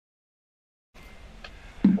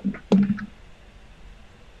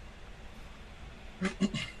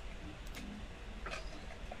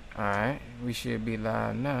we should be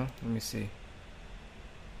live now. Let me see.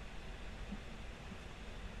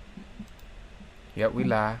 Yep, we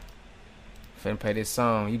live. Finna play this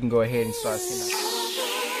song. You can go ahead and start singing.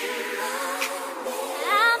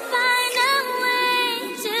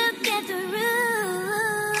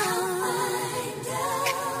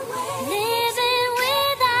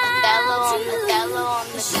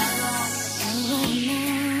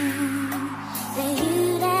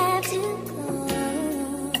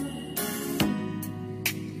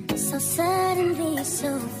 Suddenly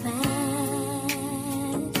so fast,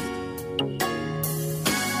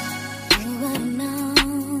 who would have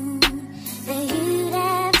known that you'd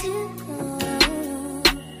have to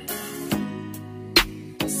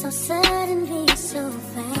go so suddenly so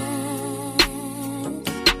fast.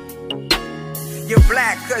 You're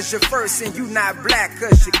black cause you're first and you not black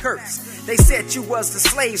cause you cursed. They said you was the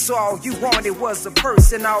slave, so all you wanted was a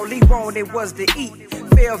purse, and all he wanted was to eat.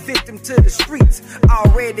 Fell victim to the streets,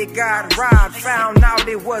 already got robbed, found out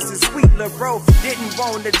it wasn't sweet. Lil' bro didn't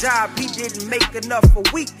want the job, he didn't make enough a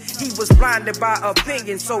week. He was blinded by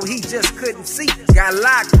opinion, so he just couldn't see. Got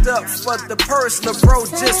locked up for the purse, lil' bro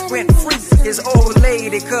just went free. His old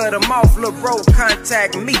lady cut him off, lil' bro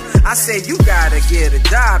contact me. I said, you gotta get a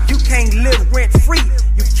job, you can't live rent free.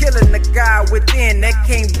 You killing the guy within, that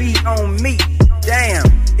can't be on me. Damn,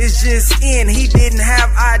 it's just in, he didn't have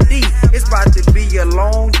ID. It's about to be a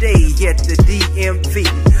long day at the DMV.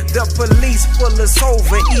 The police pull us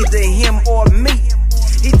over, either him or me.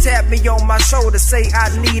 He tapped me on my shoulder, say I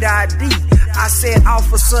need ID. I said,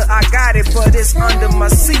 officer, I got it, but it's under my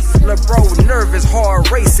seat. Lil' bro, nervous, heart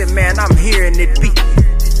racing, man, I'm hearing it beat.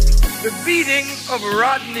 The beating of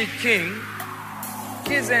Rodney King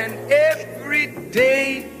is an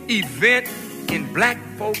everyday event in black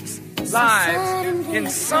folks' lives in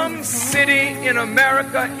some city in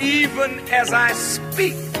America, even as I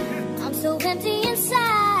speak. I'm so empty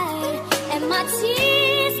inside, and my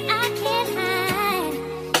tears I can't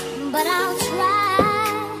hide, but I'll try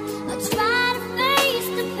to face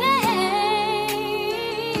the pain,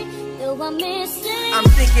 though I'm missing. I'm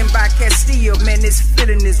thinking about Castillo, man, this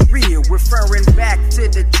feeling is real. Referring back to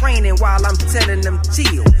the training while I'm telling them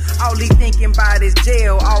chill. All he thinking about is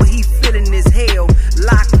jail, all he feeling is hell.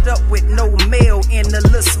 Locked up with no mail in a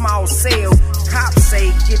little small cell. Cops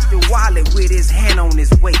say get the wallet with his hand on his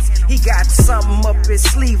waist. He got something up his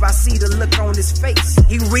sleeve, I see the look on his face.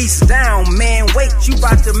 He reached down, man, wait, you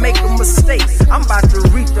about to make a mistake. I'm about to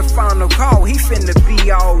read the final call, he finna be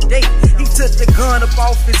all day. He took the gun up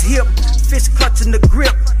off his hip, fist clutching the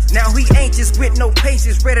grip. Now he anxious with no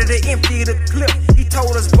patience, ready to empty the clip. He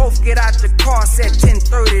told us both get out the car, said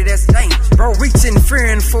 10:30, that's dangerous. Bro reaching,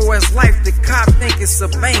 fearing for his life, the cop think it's a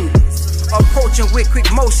banger. Approaching with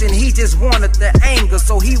quick motion, he just wanted the anger,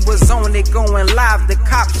 so he was on it going live, the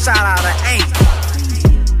cop shot out of anger.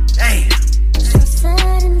 Damn.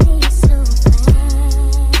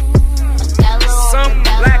 Some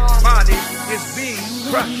black body is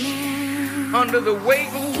being crushed under the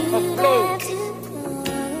weight of blows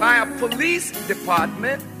by a police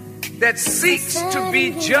department that seeks to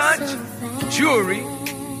be judge, jury,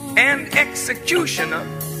 and executioner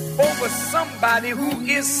over somebody who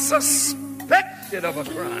is suspected of a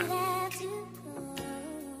crime.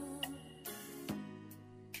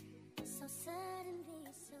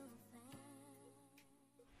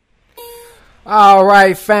 All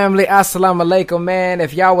right, family. Assalamu alaikum, man.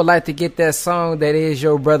 If y'all would like to get that song, that is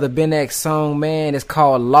your brother Ben X song, man. It's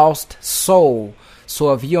called Lost Soul.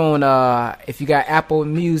 So if you on if you got Apple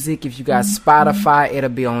Music, if you got Spotify, it'll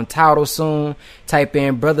be on Tidal soon. Type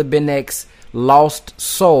in Brother Ben X Lost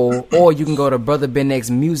Soul, or you can go to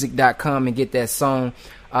brotherbenxmusic.com and get that song.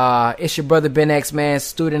 It's your brother Ben X, man,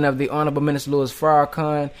 student of the Honorable Minister Louis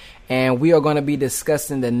Farrakhan, and we are going to be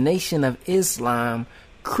discussing the Nation of Islam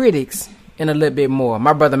critics in a little bit more.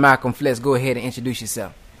 My brother Malcolm Flex, go ahead and introduce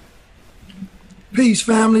yourself. Peace,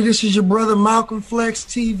 family. This is your brother Malcolm Flex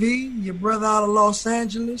TV, your brother out of Los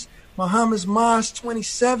Angeles, Muhammad's Mosque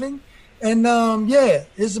 27. And yeah,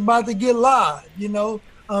 it's about to get live. You know,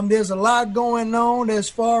 there's a lot going on as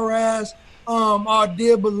far as our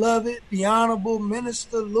dear beloved, the Honorable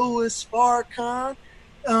Minister Louis Farrakhan.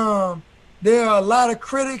 There are a lot of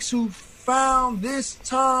critics who found this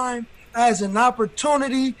time as an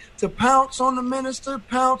opportunity to pounce on the minister,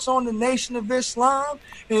 pounce on the Nation of Islam.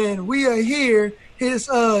 And we are here, his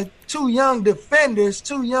two young defenders,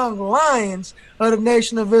 two young lions of the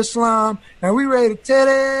Nation of Islam, and we ready to tear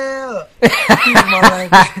it up. Excuse my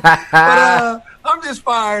language. But I'm just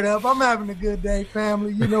fired up. I'm having a good day,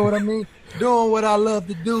 family. You know what I mean? Doing what I love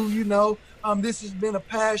to do, you know. This has been a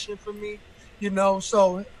passion for me, you know.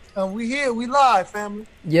 So We here, we live, family.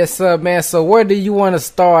 Yes, sir, man. So where do you want to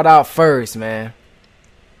start out first, man?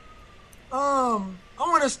 I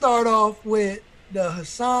want to start off with the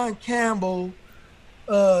Hassan Campbell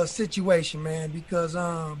situation, man, because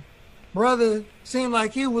brother seemed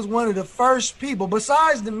like he was one of the first people,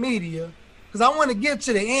 besides the media, because I want to get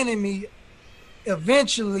to the enemy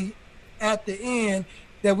eventually at the end,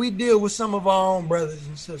 that we deal with some of our own brothers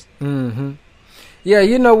and sisters. Mm-hmm. Yeah,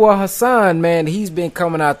 you know what, Hassan, man, he's been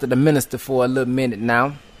coming out to the minister for a little minute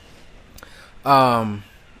now.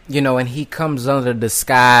 You know, and he comes under the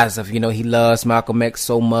disguise of, you know, he loves Malcolm X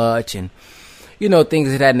so much and, you know,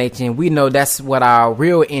 things of that nature. And we know that's what our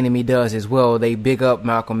real enemy does as well. They big up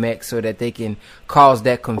Malcolm X so that they can cause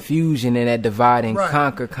that confusion and that divide and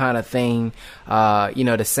conquer kind of thing. You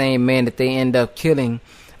know, the same man that they end up killing,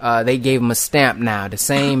 they gave him a stamp now. The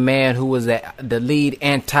same man who was the lead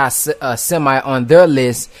anti-Semite on their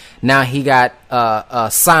list, now he got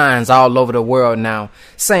signs all over the world now.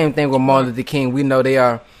 Same thing with Martin Luther King. We know they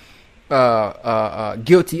are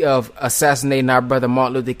guilty of assassinating our brother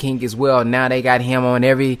Martin Luther King as well. Now they got him on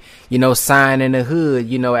every, you know, sign in the hood,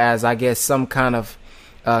 you know, as I guess some kind of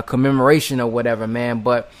commemoration or whatever, man.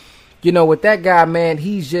 But, you know, with that guy, man,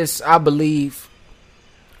 he's just, I believe,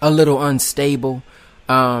 a little unstable.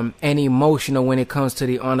 And emotional when it comes to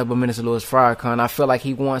the Honorable Minister Louis Farrakhan. I feel like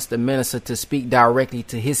he wants the minister to speak directly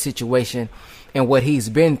to his situation and what he's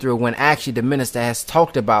been through, when actually the minister has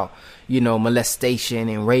talked about, you know, molestation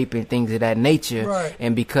and rape and things of that nature. Right.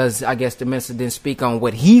 And because I guess the minister didn't speak on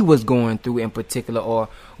what he was going through in particular, or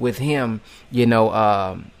with him, you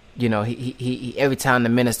know, he every time the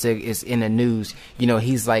minister is in the news, you know,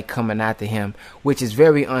 he's like coming after him, which is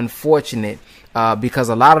very unfortunate. Because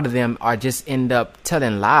a lot of them are just end up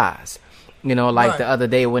telling lies, you know, like the other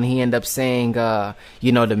day when he ended up saying,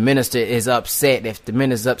 you know, the minister is upset. If the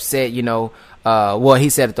minister's upset, you know, well, he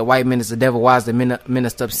said if the white minister's the devil, why is the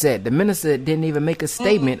minister upset? The minister didn't even make a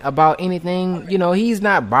statement about anything. You know, he's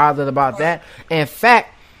not bothered about that. In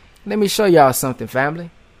fact, let me show y'all something,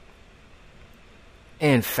 family.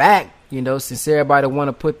 In fact, you know, since everybody want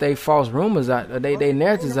to put their false rumors out, they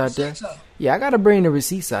narratives out there. Yeah, I got to bring the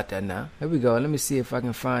receipts out there now. Here we go. Let me see if I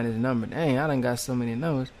can find his number. Dang, I done got so many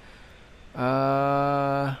numbers.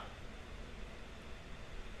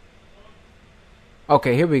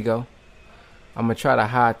 Okay, here we go. I'm going to try to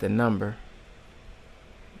hide the number.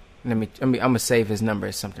 I'm going to save his number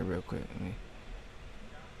as something real quick.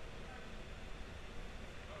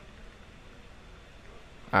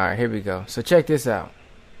 All right, here we go. So check this out.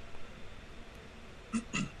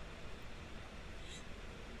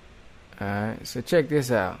 Alright, so check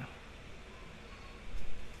this out.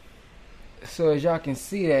 So as y'all can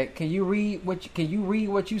see that, can you read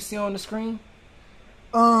what you see on the screen?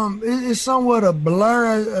 It's somewhat a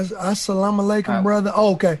blur. Assalamu alaikum, brother.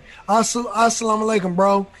 Oh, okay. Assalamu alaikum,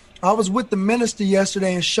 bro. I was with the minister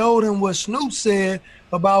yesterday and showed him what Snoop said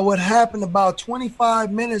about what happened about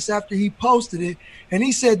 25 minutes after he posted it. And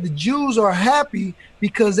he said the Jews are happy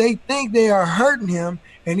because they think they are hurting him.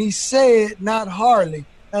 And he said, not hardly.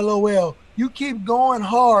 LOL. You keep going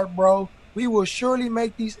hard, bro. We will surely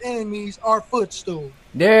make these enemies our footstool.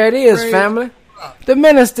 There it is, family. The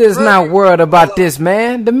minister is not worried about this,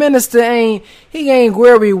 man. The minister ain't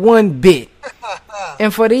worried one bit.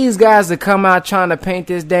 And for these guys to come out trying to paint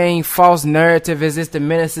this dang false narrative as if the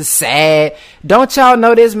minister's sad. Don't y'all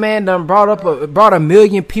know this man done brought a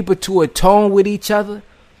million people to atone with each other?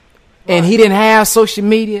 And he didn't have social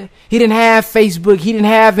media. He didn't have Facebook. He didn't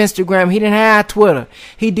have Instagram. He didn't have Twitter.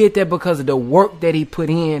 He did that because of the work that he put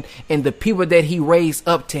in and the people that he raised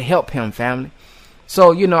up to help him, family.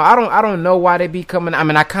 So, you know, I don't know why they be coming. I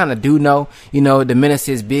mean, I kind of do know, you know, the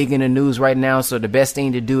minister is big in the news right now. So the best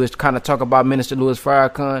thing to do is kind of talk about Minister Louis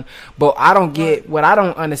Farrakhan. But what I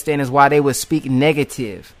don't understand is why they would speak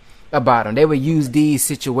negative about him. They would use these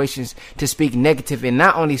situations to speak negative, and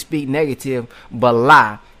not only speak negative, but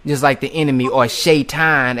lie. Just like the enemy, or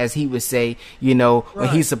shaitan, as he would say, you know, when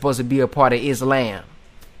he's supposed to be a part of Islam.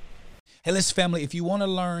 Hey, listen, family, if you want to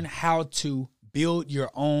learn how to build your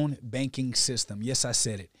own banking system, yes, I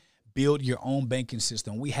said it, build your own banking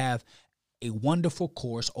system, we have a wonderful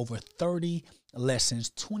course, over 30 lessons,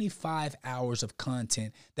 25 hours of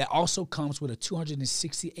content that also comes with a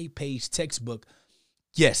 268-page textbook.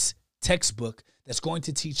 Yes, textbook that's going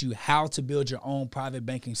to teach you how to build your own private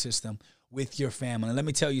banking system with your family. And let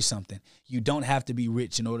me tell you something. You don't have to be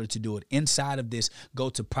rich in order to do it. Inside of this, go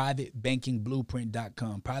to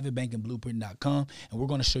privatebankingblueprint.com, privatebankingblueprint.com, and we're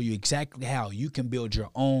going to show you exactly how you can build your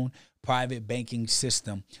own private banking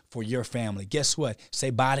system for your family. Guess what?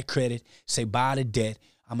 Say bye to credit, say bye to debt.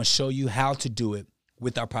 I'm going to show you how to do it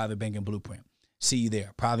with our private banking blueprint. See you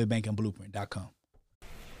there. privatebankingblueprint.com.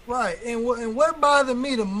 Right, and what bothered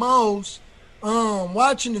me the most,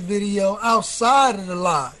 watching the video outside of the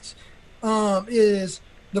lies, is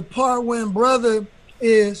the part when brother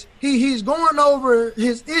is he's going over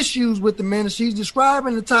his issues with the minister. He's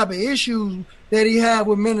describing the type of issues that he had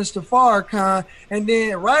with Minister Farrakhan, and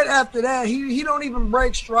then right after that, he don't even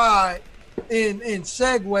break stride in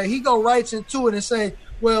segue. He go right into it and say,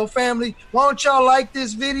 "Well, family, why don't y'all like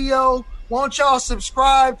this video? Why don't y'all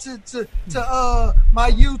subscribe to my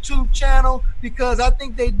YouTube channel, because I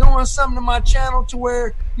think they doing something to my channel to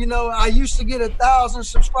where, you know, I used to get 1,000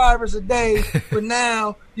 subscribers a day, but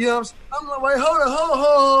now, you know what I'm saying?" I'm like, wait, hold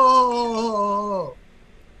on.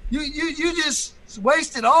 You just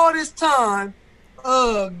wasted all this time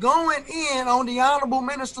going in on the Honorable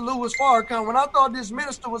Minister Louis Farrakhan when I thought this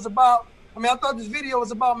minister was about, I thought this video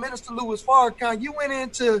was about Minister Louis Farrakhan. You went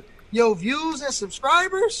into your views and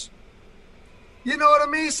subscribers? You know what I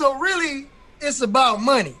mean? So really, it's about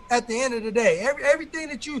money at the end of the day. Everything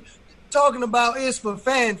that you talking about is for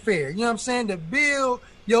fanfare. You know what I'm saying? To build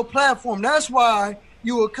your platform. That's why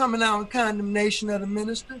you were coming out in condemnation of the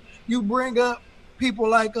minister. You bring up people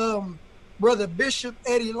like Brother Bishop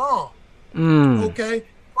Eddie Long. Okay?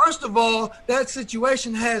 First of all, that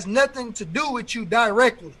situation has nothing to do with you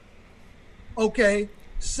directly. Okay?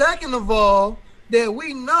 Second of all, that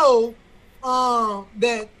we know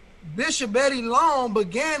that Bishop Eddie Long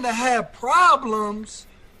began to have problems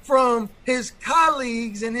from his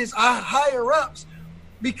colleagues and his higher ups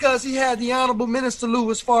because he had the Honorable Minister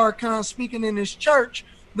Louis Farrakhan speaking in his church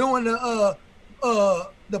during the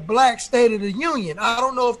Black State of the Union. I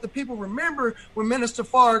don't know if the people remember when Minister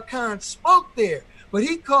Farrakhan spoke there, but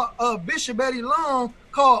he called Bishop Eddie Long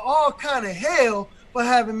called all kind of hell for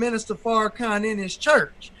having Minister Farrakhan in his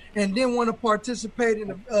church and didn't want to participate in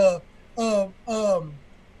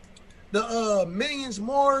the Millions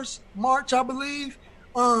Moors March, I believe.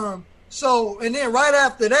 So, and then right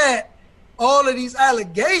after that, all of these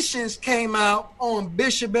allegations came out on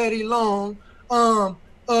Bishop Eddie Long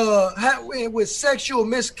with sexual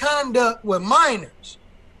misconduct with minors.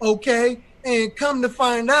 Okay, and come to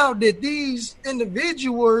find out that these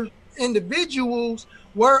individuals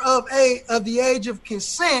were of the age of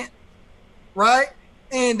consent, right?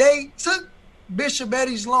 And they took Bishop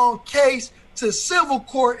Eddie Long's case to civil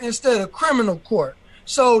court instead of criminal court.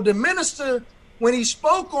 So the minister, when he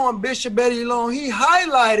spoke on Bishop Eddie Long, he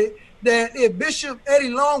highlighted that if Bishop Eddie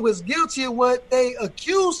Long was guilty of what they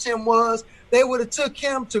accused him was, they would have took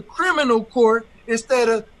him to criminal court instead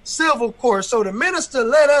of civil court. So the minister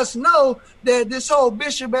let us know that this whole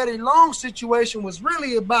Bishop Eddie Long situation was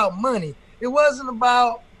really about money. It wasn't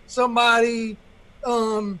about somebody,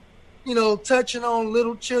 touching on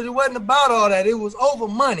little children. It wasn't about all that. It was over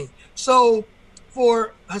money. So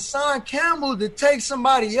for Hassan Campbell to take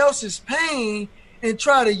somebody else's pain and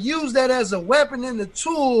try to use that as a weapon and a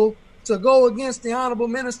tool to go against the Honorable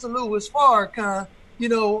Minister Louis Farrakhan,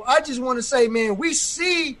 I just want to say, man, we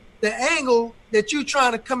see the angle that you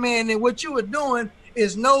trying to come in, and what you were doing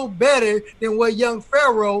is no better than what young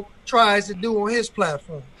Pharaoh tries to do on his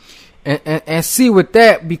platform. And see with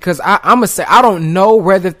that, because I'm gonna say I don't know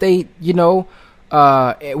whether they,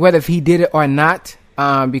 whether if he did it or not.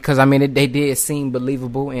 Because they did seem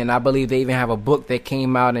believable, and I believe they even have a book that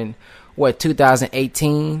came out in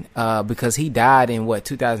 2018, because he died in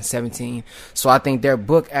 2017. So I think their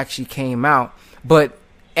book actually came out. But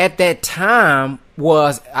at that time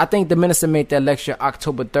I think the minister made that lecture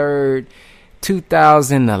October 3rd,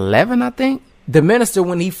 2011. I think the minister,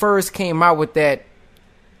 when he first came out with that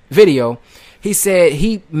video, he said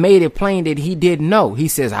he made it plain that he didn't know. He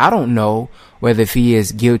says, I don't know whether if he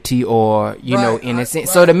is guilty or, innocent. Right.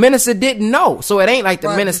 So the minister didn't know. So it ain't like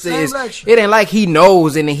the minister it ain't like he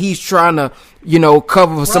knows and he's trying to,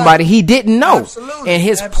 cover for somebody. He didn't know. Absolutely. And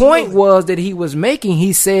his point was that he was making,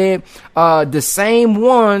 he said, the same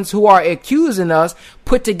ones who are accusing us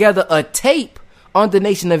put together a tape on the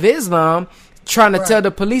Nation of Islam trying to tell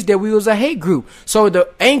the police that we was a hate group. So the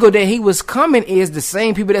angle that he was coming is the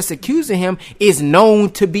same people that's accusing him is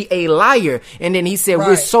known to be a liar. And then he said,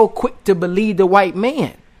 we're so quick to believe the white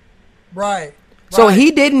man. Right. So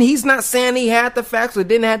he's not saying he had the facts or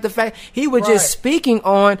didn't have the facts. He was just speaking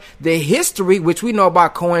on the history, which we know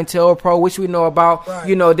about COINTELPRO, which we know about,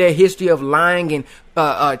 their history of lying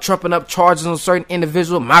and trumping up charges on certain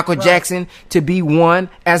individuals. Michael Jackson to be one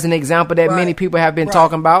as an example that many people have been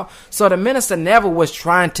talking about. So the minister never was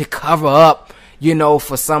trying to cover up,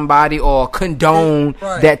 for somebody or condone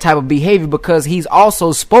that type of behavior, because he's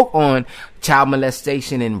also spoke on child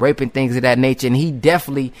molestation and raping, things of that nature. And he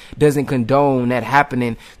definitely doesn't condone that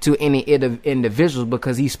happening to any individuals,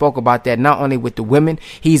 because he spoke about that not only with the women,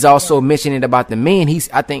 he's also mentioning about the men.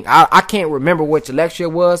 I can't remember which lecture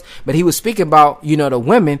it was, but he was speaking about, the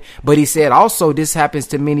women, but he said also this happens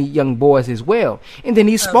to many young boys as well. And then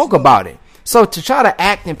he spoke about it. So to try to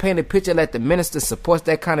act and paint a picture that the minister supports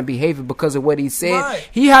that kind of behavior because of what he said,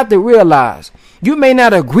 he had to realize you may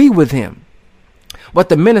not agree with him, but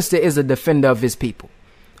the minister is a defender of his people.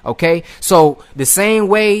 Okay, so the same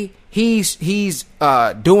way he's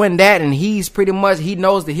doing that, and he's pretty much, he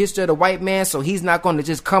knows the history of the white man, so he's not going to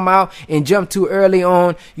just come out and jump too early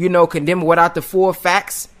on, condemn without the full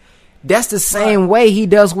facts. That's the same way he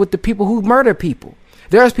does with the people who murder people.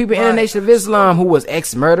 There's people in the Nation of Islam who was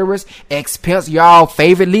ex-murderers, ex-pimps. Y'all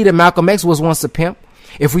favorite leader, Malcolm X, was once a pimp.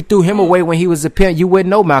 If we threw him away when he was a pimp, you wouldn't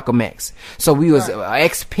know Malcolm X. So we was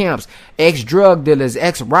ex-pimps, ex-drug dealers,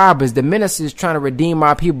 ex-robbers. The minister is trying to redeem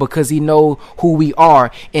our people because he know who we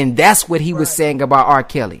are. And that's what he was saying about R.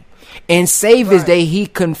 Kelly. And save his day, he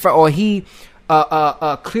cleared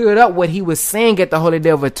up what he was saying at the Holy Day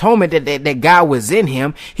of Atonement, that God was in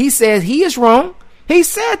him. He says he is wrong. He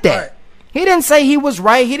said that. He didn't say he was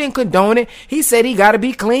right. He didn't condone it. He said he got to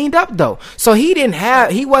be cleaned up, though. So he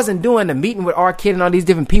wasn't doing the meeting with R. Kelly and all these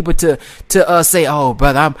different people to say, oh,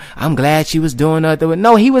 brother, I'm glad she was doing that.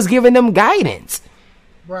 No, he was giving them guidance.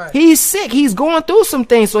 Right. He's sick. He's going through some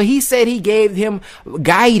things. So he said he gave him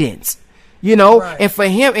guidance, and for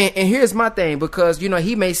him. And here's my thing, because,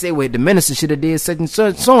 he may say, well, the minister should have did such and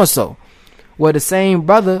such, so-and-so. Well, the same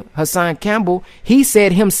brother, Hassan Campbell, he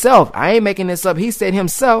said himself, I ain't making this up, he said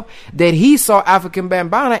himself that he saw African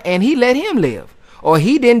Bambaataa and he let him live, or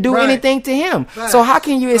he didn't do anything to him. So how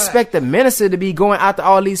can you expect the minister to be going after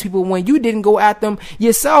all these people when you didn't go at them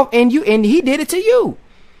yourself, and he did it to you?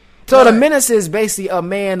 So the minister is basically a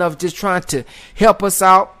man of just trying to help us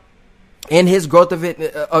out in his growth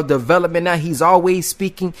of development. Now he's always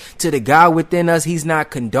speaking to the God within us. He's not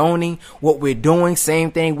condoning what we're doing.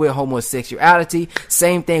 Same thing with homosexuality.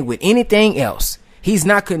 Same thing with anything else. He's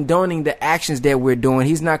not condoning the actions that we're doing.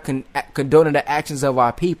 He's not condoning the actions of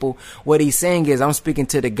our people. What he's saying is, I'm speaking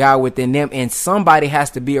to the God within them, and somebody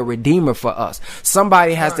has to be a redeemer for us.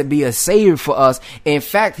 Somebody has to be a savior for us. In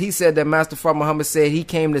fact, he said that Master Prophet Muhammad said he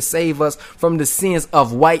came to save us from the sins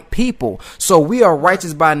of white people. So we are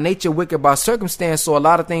righteous by nature, wicked by circumstance. So a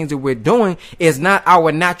lot of things that we're doing is not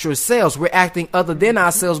our natural selves. We're acting other than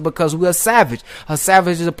ourselves because we're a savage. A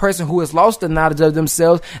savage is a person who has lost the knowledge of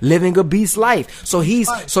themselves, living a beast life. So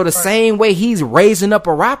the same way he's raising up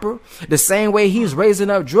a rapper, the same way he's raising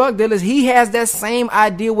up drug dealers, he has that same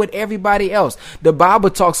idea with everybody else. The Bible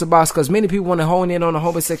talks about, because many people want to hone in on the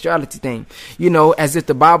homosexuality thing, as if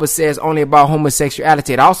the Bible says only about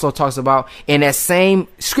homosexuality. It also talks about, in that same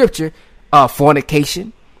scripture,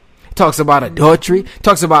 fornication, talks about adultery,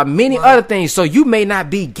 talks about many other things. So you may not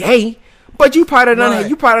be gay, but you probably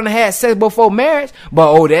done had sex before marriage,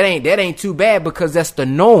 but that ain't too bad, because that's the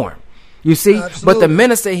norm. You see, Absolutely. But the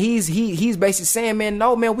minister, he's basically saying, man,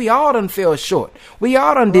 no, man, we all done fell short. We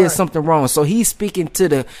all done did something wrong. So he's speaking to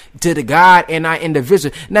the God and our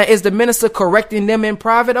individual. Now, is the minister correcting them in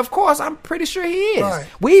private? Of course, I'm pretty sure he is.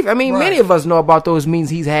 Many of us know about those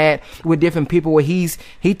meetings he's had with different people where he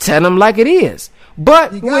tell them like it is.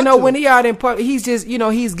 But when he out in public, he's just,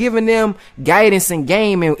 he's giving them guidance and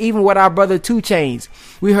game. And even with our brother 2 Chainz,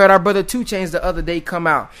 we heard our brother 2 Chainz the other day come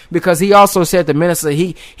out, because he also said the minister,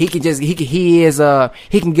 he can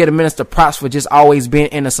get a minister props for just always being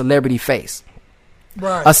in a celebrity face.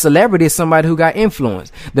 Right. A celebrity is somebody who got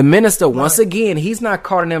influence. The minister, once again, he's not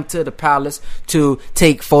calling them to the palace to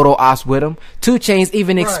take photo ops with him. 2 Chainz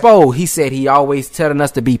even exposed. He said he always telling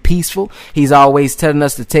us to be peaceful. He's always telling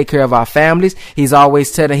us to take care of our families. He's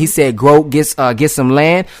always he said, get some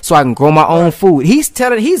land so I can grow my own food. He's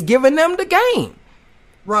giving them the game.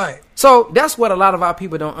 Right. So that's what a lot of our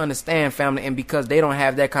people don't understand, family. And because they don't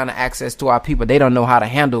have that kind of access to our people, they don't know how to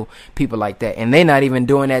handle people like that. And they're not even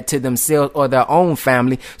doing that to themselves or their own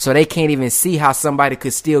family. So they can't even see how somebody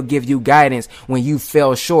could still give you guidance when you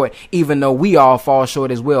fell short, even though we all fall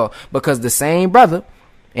short as well. Because the same brother,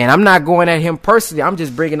 and I'm not going at him personally, I'm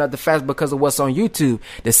just bringing up the facts because of what's on YouTube.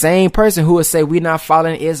 The same person who would say we're not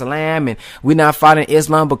following Islam and we're not following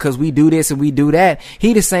Islam because we do this and we do that,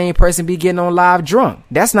 he the same person be getting on live drunk.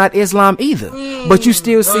 That's not Islam either. But you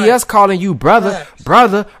still see us calling you brother,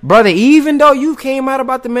 even though you came out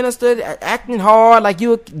about the minister acting hard like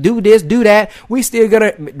you do this, do that, we still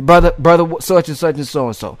gonna brother such and such and so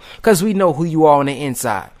and so, because we know who you are on the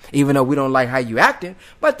inside. Even though we don't like how you acting,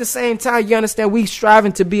 but at the same time, you understand, we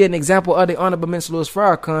striving to to be an example of the Honorable Minister Louis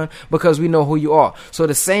Farrakhan because we know who you are. So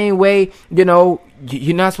the same way, you know,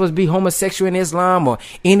 you're not supposed to be homosexual in Islam or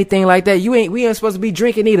anything like that. We ain't supposed to be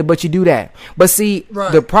drinking either, but you do that. But see,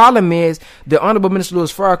 the problem is the Honorable Minister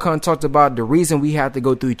Louis Farrakhan talked about the reason we have to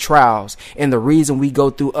go through trials and the reason we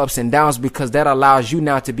go through ups and downs, because that allows you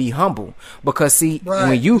now to be humble. Because see,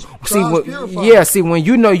 when you when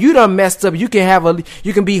you know you done messed up, you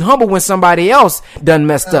can be humble when somebody else done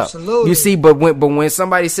messed up. You see, but when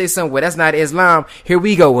somebody say something, well, that's not Islam, here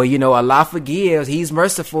we go. Well, you know, Allah forgives, He's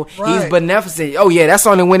merciful, He's beneficent. Oh yeah, that's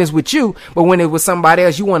only when it's with you, but when it's with somebody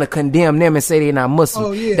else, you want to condemn them and say they're not Muslim.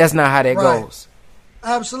 Oh, yeah. That's not how that goes.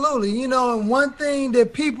 Absolutely. You know, and one thing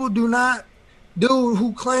that people do not do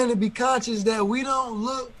who claim to be conscious, that we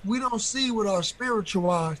don't see with our spiritual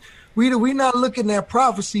eyes. We not looking at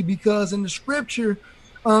prophecy, because in the scripture,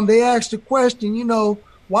 they asked the question, you know,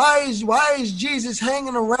 why is Jesus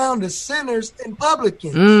hanging around the sinners and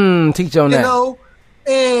publicans? Teach on that. You know,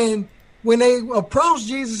 and when they approach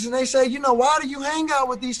Jesus and they say, you know, why do you hang out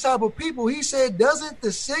with these type of people? He said, doesn't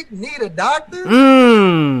the sick need a doctor?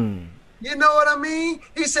 You know what I mean?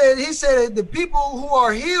 He said the people who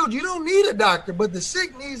are healed, you don't need a doctor, but the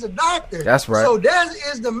sick needs a doctor. That's right. So that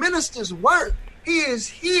is the minister's work. He is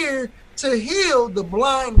here to heal the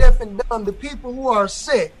blind, deaf, and dumb, the people who are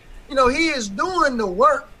sick. You know, he is doing the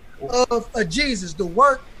work of a Jesus, the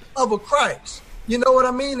work of a Christ. You know what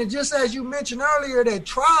I mean? And just as you mentioned earlier, that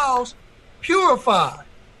trials purify,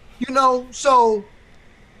 you know, so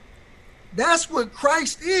that's what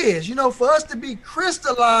Christ is, you know, for us to be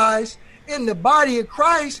crystallized in the body of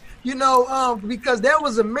Christ, you know, because there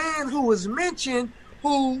was a man who was mentioned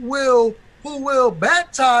who will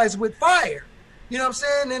baptize with fire. You know what I'm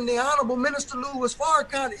saying? And the Honorable Minister Louis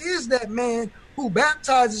Farrakhan is that man who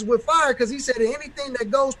baptizes with fire, because he said that anything that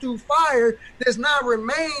goes through fire does not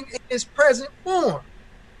remain in its present form.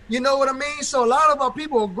 You know what I mean? So a lot of our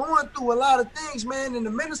people are going through a lot of things, man. And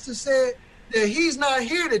the minister said that he's not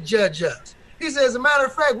here to judge us. He said, as a matter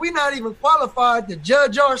of fact, we're not even qualified to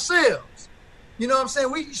judge ourselves. You know what I'm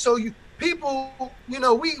saying? People, we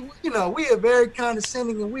are very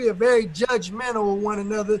condescending and we are very judgmental of one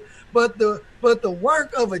another. But the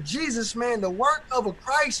work of a Jesus, man, the work of a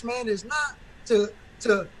Christ, man, is not to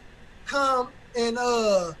come and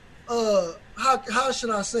how should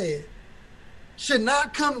I say it? Should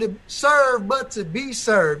not come to serve, but to be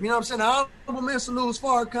served. You know what I'm saying? The Honorable Minister Louis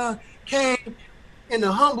Farrakhan came in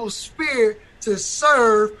a humble spirit to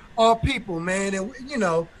serve our people, man. And you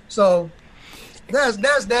know, so that's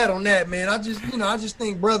that on that, man. I just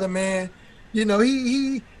think, brother, man, you know,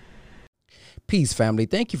 he Peace, family.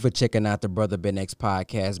 Thank you for checking out the Brother Ben X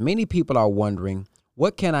podcast. Many people are wondering,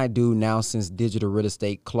 what can I do now since digital real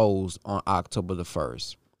estate closed on October the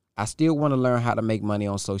 1st? I still want to learn how to make money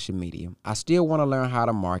on social media. I still want to learn how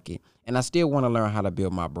to market, and I still want to learn how to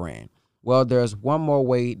build my brand. Well, there's one more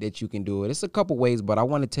way that you can do it. It's a couple ways, but I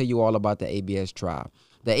want to tell you all about the ABS Tribe.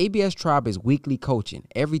 The ABS Tribe is weekly coaching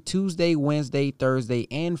every Tuesday, Wednesday, Thursday,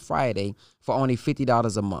 and Friday for only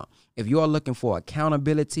 $50 a month. If you are looking for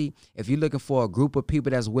accountability, if you're looking for a group of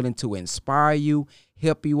people that's willing to inspire you,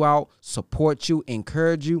 help you out, support you,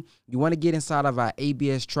 encourage you, you want to get inside of our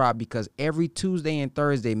ABS Tribe, because every Tuesday and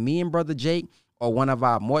Thursday, me and Brother Jake or one of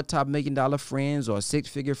our multi-million-dollar friends or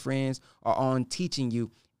six-figure friends are on teaching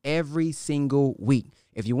you every single week.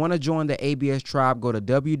 If you want to join the ABS Tribe, go to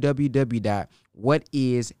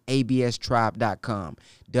www.whatisaBStribe.com.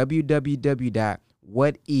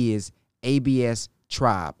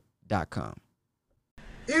 www.whatisaBStribe.com.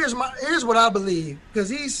 Here's what I believe, because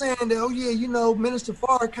he's saying that, oh yeah, you know, Minister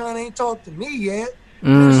Farrakhan ain't talked to me yet.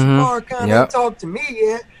 Minister Farrakhan ain't talked to me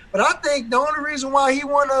yet. But I think the only reason why he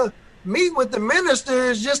want to meet with the minister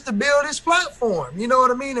is just to build his platform. You know what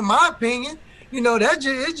I mean? In my opinion, you know,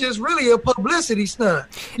 it's just really a publicity stunt,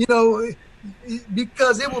 you know,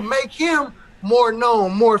 because it will make him more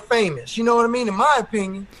known, more famous. You know what I mean? In my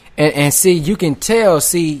opinion. And see, you can tell,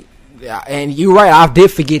 and you're right, I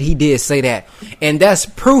did forget he did say that. And that's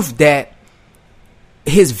proof that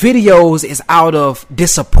his videos is out of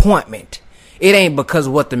disappointment. It ain't because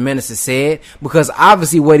of what the minister said, because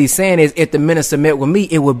obviously what he's saying is, if the minister met with me,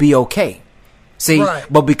 it would be okay. See, right.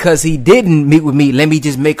 But because he didn't meet with me, let me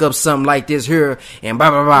just make up something like this here and blah,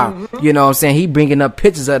 blah, blah. Mm-hmm. You know what I'm saying? He bringing up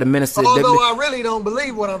pictures of the minister. Although I really don't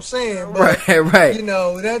believe what I'm saying. But, right. You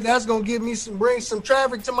know, that's going to give me bring some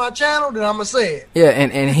traffic to my channel, then I'm going to say it. Yeah,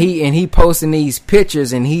 and he posting these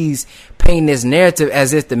pictures and he's painting this narrative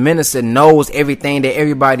as if the minister knows everything that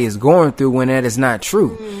everybody is going through, when that is not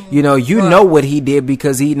true. Mm-hmm. You know, know what he did,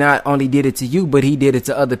 because he not only did it to you, but he did it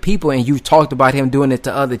to other people, and you've talked about him doing it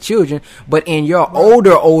to other children. But in your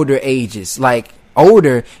older ages, like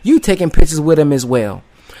older, you taking pictures with him as well.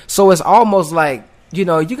 So it's almost like, you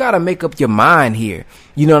know, you got to make up your mind here.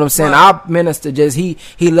 You know what I'm saying? Right. Our minister he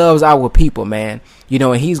loves our people, man. You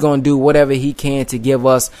know, and he's going to do whatever he can to give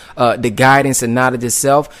us the guidance and knowledge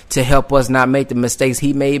itself to help us not make the mistakes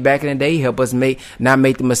he made back in the day. Help us not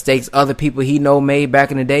make the mistakes other people he know made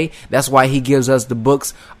back in the day. That's why he gives us the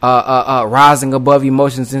books, Rising Above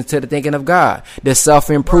Emotions into the Thinking of God, the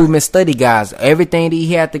self-improvement study guides, everything that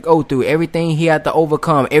he had to go through, everything he had to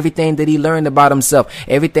overcome, everything that he learned about himself,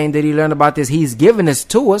 everything that he learned about this, he's given this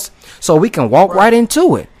to us so we can walk right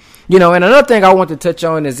into it. You know, and another thing I want to touch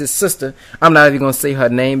on is his sister. I'm not even going to say her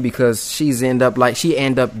name because she end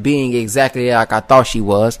up being exactly like I thought she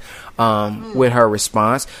was with her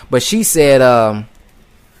response. But she said,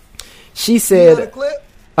 do you have a clip?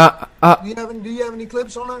 Do you have any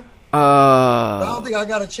clips on her? I don't think I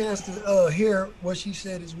got a chance to hear what she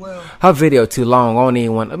said as well. Her video too long. I don't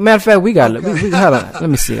even want. Matter of fact, we got. Okay. Let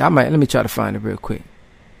me see. Let me try to find it real quick.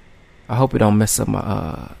 I hope it don't mess up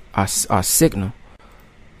my our signal.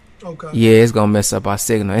 Okay. Yeah, it's gonna mess up our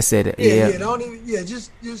signal. It said,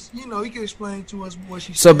 just you know, you can explain to us what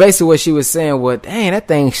she said. So basically, what she was saying was, dang, that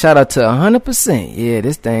thing shot up to 100%. Yeah,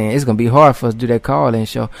 this thing, it's gonna be hard for us to do that call-in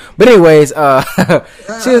show. But anyways, she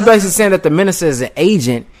was basically saying that the minister is an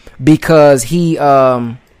agent because he is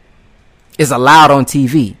allowed on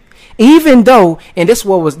TV. Even though, and this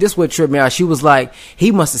what tripped me out. She was like,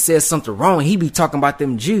 he must have said something wrong. He be talking about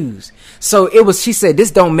them Jews. So she said,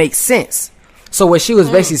 this don't make sense. So what she was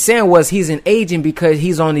basically saying was he's an agent because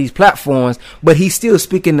he's on these platforms, but he's still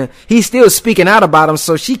speaking out about them.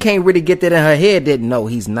 So she can't really get that in her head that no,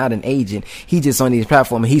 he's not an agent. He's just on these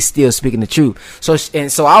platforms and he's still speaking the truth. So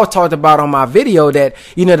I was talked about on my video that,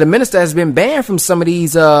 you know, the minister has been banned from some of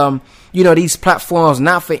these, you know, these platforms,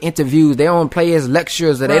 not for interviews. They don't play his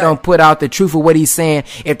lectures, or they don't put out the truth of what he's saying.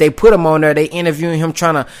 If they put him on there, they interviewing him,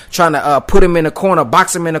 trying to put him in a corner,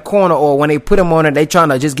 box him in a corner, or when they put him on there, they trying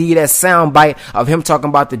to just give you that sound bite of him talking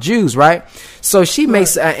about the Jews, right? So she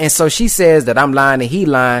makes, and so she says that I'm lying and he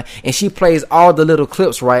lying, and she plays all the little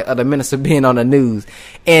clips, right, of the minister being on the news.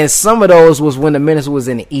 And some of those was when the minister was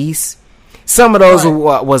in the East. Some of those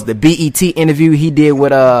was the BET interview he did with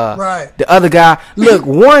the other guy. Look,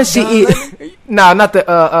 one not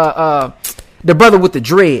the brother with the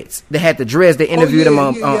dreads. They had the dreads. They interviewed him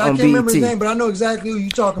on BET. I can't remember his name, but I know exactly who you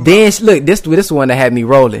talking about. Then look, this one that had me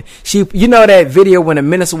rolling. You know that video when the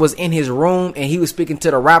minister was in his room and he was speaking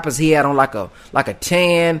to the rappers. He had on like a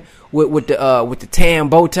tan with the tan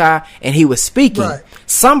bow tie, and he was speaking.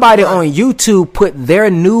 Somebody on YouTube put their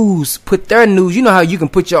news. You know how you can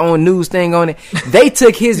put your own news thing on it. They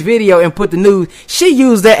took his video and put the news. She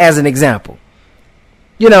used that as an example.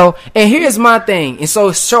 You know, and here's my thing. And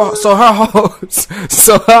so her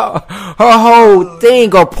whole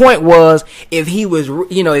thing or point was, if he was,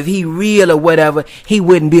 you know, if he real or whatever, he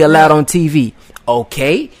wouldn't be allowed on TV.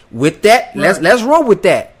 Okay, with that, let's roll with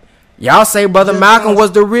that. Y'all say Brother Malcolm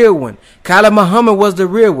was the real one. Khalid Muhammad was the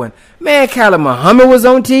real one. Man, Khalid Muhammad was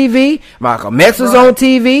on TV. Malcolm X was on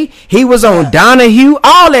TV. He was on Donahue.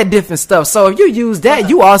 All that different stuff. So if you use that,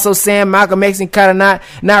 you also saying Malcolm X and Khalid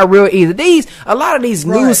not real either. A lot of these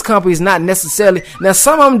news companies not necessarily. Now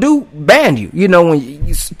some of them do ban you. You know, when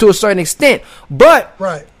you, to a certain extent, but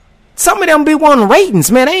some of them be wanting ratings,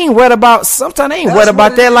 man. They ain't worried about. Sometimes they ain't worried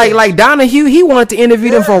about that. Like Donahue, he wanted to interview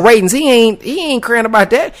them for ratings. He ain't caring about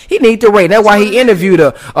that. He need to rate. That's why he interviewed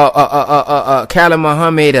Khalid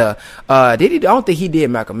Muhammad. I don't think he did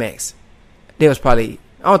Malcolm X. There was probably.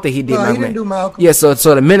 I don't think he did Malcolm. He didn't do Malcolm. Yeah, so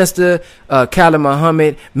the minister, Khalid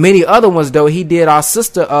Muhammad, many other ones though. He did our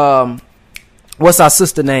sister. What's our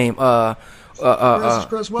sister name?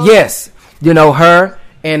 Yes, you know her.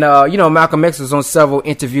 And, you know, Malcolm X was on several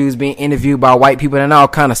interviews being interviewed by white people and all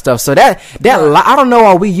kind of stuff. So that I don't know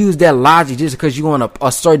why we use that logic just because you're on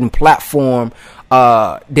a certain platform,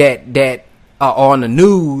 that are on the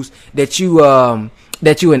news that you an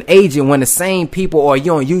agent, when the same people, or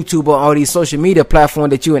you're on YouTube or all these social media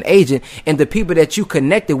platforms that you're an agent, and the people that you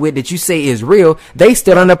connected with that you say is real, they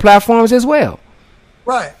still on the platforms as well.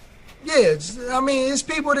 Right. Yeah, I mean, it's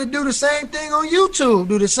people that do the same thing on YouTube,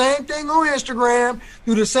 do the same thing on Instagram,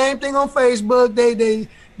 do the same thing on Facebook. They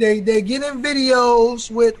get in videos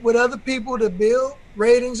with other people to build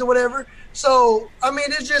ratings or whatever. So, I mean,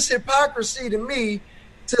 it's just hypocrisy to me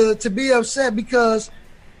to be upset, because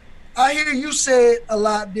I hear you say it a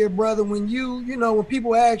lot, dear brother, when you know, when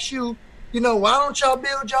people ask you, you know, why don't y'all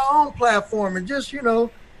build your own platform, and just, you know,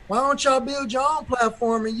 why don't y'all build your own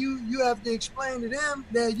platform? And you have to explain to them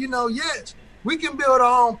that, you know, yes, we can build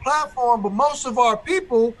our own platform, but most of our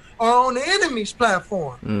people are on the enemy's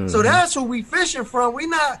platform. So that's who we fishing from. We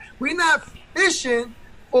not fishing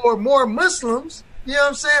for more Muslims. You know what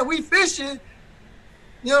I'm saying? We fishing,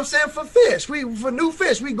 you know what I'm saying, for fish. For new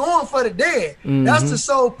fish. We going for the dead. That's the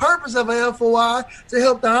sole purpose of a FOI, to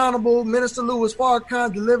help the Honorable Minister Louis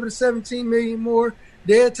Farrakhan deliver the 17 million more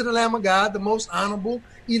dead to the Lamb of God, the most honorable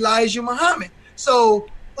Elijah Muhammad. So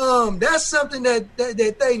that's something that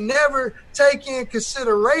they never take in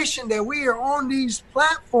consideration, that we are on these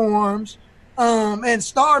platforms. And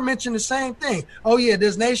Star mentioned the same thing. Oh yeah,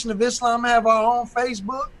 does Nation of Islam have our own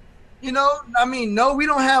Facebook? You know, I mean, no, we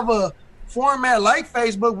don't have a format like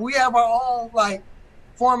Facebook. We have our own like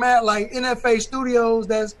format like NFA Studios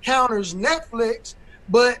that counters Netflix.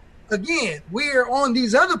 But again, we are on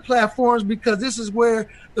these other platforms because this is where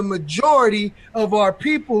the majority of our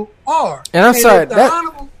people are. And I'm sorry,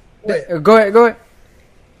 go ahead.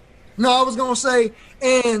 No, I was gonna say,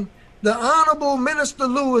 and the Honorable Minister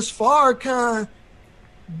Louis Farrakhan,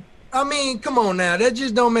 I mean, come on now, that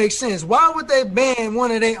just don't make sense. Why would they ban one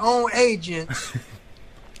of their own agents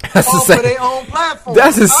off of their own platform?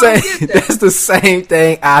 That's the same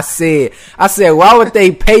thing I said. I said, why would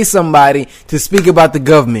they pay somebody to speak about the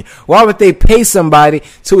government? Why would they pay somebody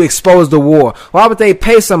to expose the war? Why would they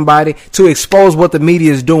pay somebody to expose what the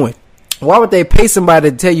media is doing? Why would they pay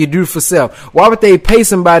somebody to tell you do for self? Why would they pay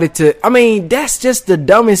somebody to, I mean, that's just the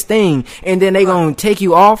dumbest thing. And then they gonna take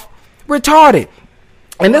you off? Retarded.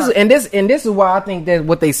 And this is why I think that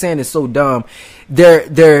what they saying is so dumb.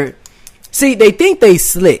 See, they think they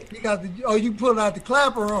slick. You pulling out the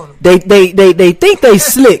clapper on them. They think they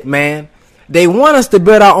slick, man. They want us to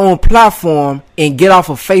build our own platform and get off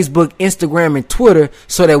of Facebook, Instagram, and Twitter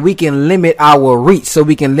so that we can limit our reach, so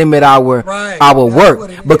we can limit our work,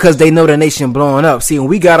 because they know the nation blowing up. See, when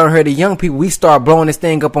we got on here, the young people, we start blowing this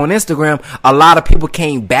thing up on Instagram. A lot of people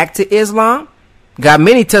came back to Islam. Got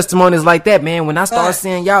many testimonies like that, man. When I started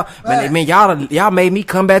seeing y'all, man, y'all made me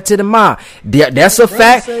come back to the mob. That's a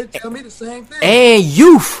fact. Tell me the same thing. And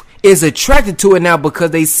youth is attracted to it now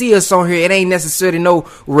because they see us on here. It ain't necessarily no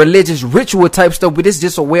religious ritual type stuff, but it's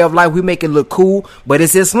just a way of life. We make it look cool, but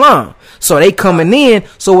it's Islam. So they coming in.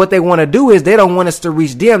 So what they want to do is they don't want us to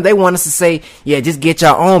reach them. They want us to say, yeah, just get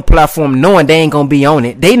your own platform, knowing they ain't going to be on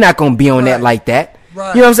it. They not going to be on that like that.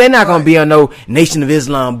 Right. You know what I'm saying? Not gonna be on no Nation of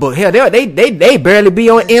Islam book. Hell, they barely be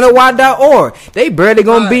on NOI.org. They barely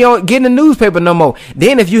gonna be on getting the newspaper no more.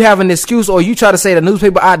 Then if you have an excuse or you try to say the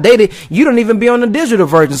newspaper outdated, you don't even be on the digital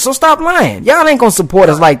version. So stop lying. Y'all ain't gonna support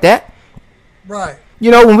us like that. Right. You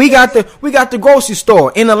know, when we got the grocery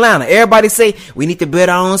store in Atlanta, everybody say we need to build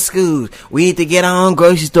our own schools. We need to get our own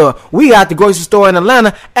grocery store. We got the grocery store in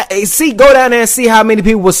Atlanta. Go down there and see how many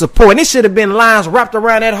people were supporting. It should have been lines wrapped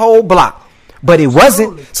around that whole block. But it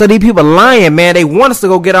wasn't. So these people lying, man. They want us to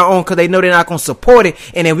go get our own because they know they're not going to support it.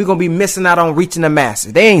 And then we're going to be missing out on reaching the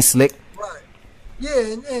masses. They ain't slick. Right.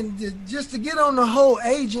 Yeah, and just to get on the whole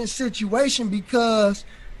agent situation, because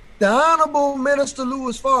the Honorable Minister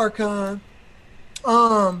Louis Farrakhan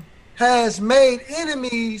has made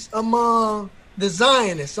enemies among the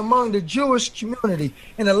Zionists, among the Jewish community.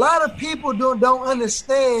 And a lot of people don't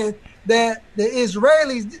understand that the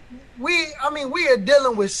Israelis, we are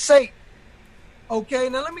dealing with Satan. Okay,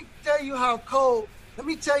 now let me tell you how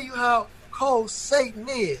cold Satan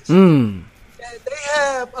is. They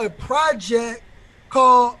have a project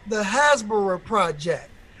called the Hasbara Project.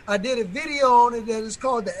 I did a video on it that is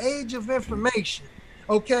called the Age of Information.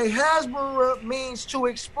 Okay, Hasbara means to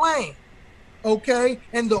explain. Okay,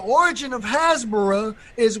 and the origin of Hasbara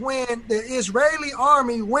is when the Israeli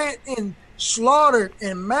army went and slaughtered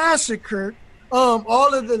and massacred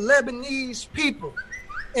all of the Lebanese people.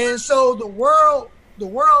 And so the world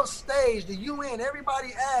stage, the UN,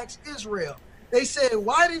 everybody asked Israel. They said,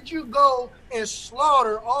 why did you go and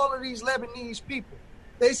slaughter all of these Lebanese people?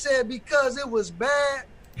 They said, because it was bad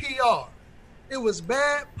PR. It was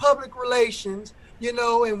bad public relations,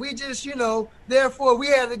 and we just, therefore we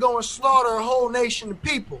had to go and slaughter a whole nation of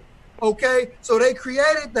people. Okay. So they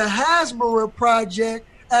created the Hasbara Project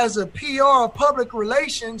as a PR, public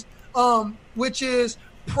relations, which is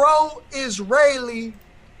pro-Israeli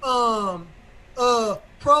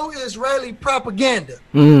propaganda.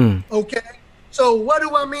 Okay, so what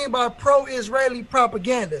do I mean by pro-Israeli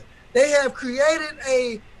propaganda? They have created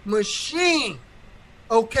a machine.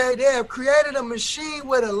 Okay, they have created a machine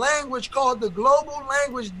with a language called the Global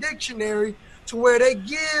Language Dictionary, to where they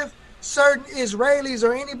give certain Israelis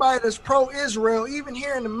or anybody that's pro-Israel, even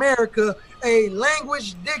here in America, a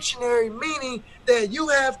language dictionary, meaning that you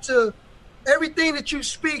have to, everything that you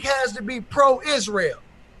speak has to be pro-Israel.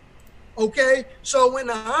 Okay, so when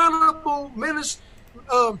the Honorable Minister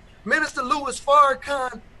Louis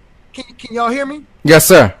Farrakhan, can y'all hear me? Yes,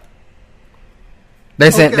 sir.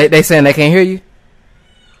 They saying Okay. they saying they can't hear you.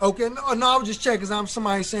 Okay, no, I was just checking because I'm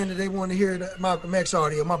somebody saying that they want to hear the Malcolm X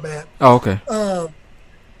audio. My bad. Oh, okay.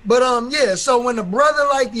 Yeah. So when a brother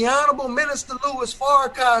like the Honorable Minister Louis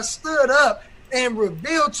Farrakhan stood up and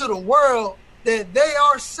revealed to the world that they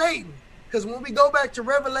are Satan, because when we go back to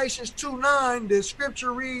Revelations 2:9, the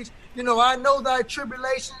scripture reads, I know thy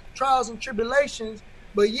tribulations, trials and tribulations,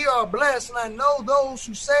 but ye are blessed, and I know those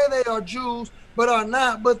who say they are Jews, but are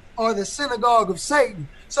not, but are the synagogue of Satan.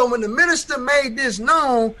 So when the minister made this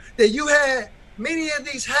known, that you had many of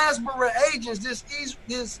these Hasbara agents,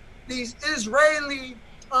 these Israeli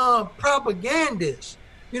propagandists,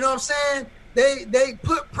 you know what I'm saying? They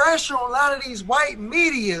put pressure on a lot of these white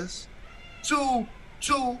medias to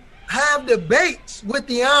have debates with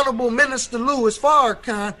the Honorable Minister Louis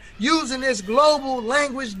Farrakhan using this global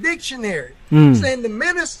language dictionary, saying the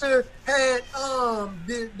minister had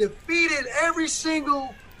defeated every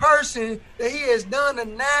single person that he has done a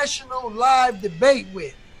national live debate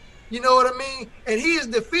with. You know what I mean? And he is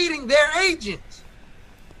defeating their agents.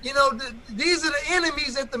 These are the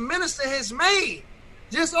enemies that the minister has made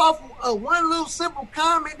just off one little simple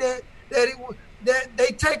comment that they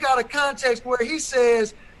take out of context, where he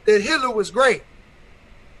says that Hitler was great,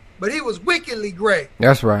 but he was wickedly great.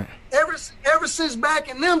 That's right. Ever since back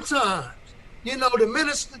in them times, the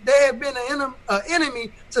minister, they have been an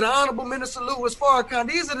enemy to the Honorable Minister Louis Farrakhan.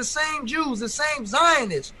 These are the same Jews, the same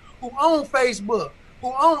Zionists who own Facebook,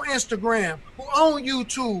 who own Instagram, who own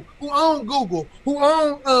YouTube, who own Google, who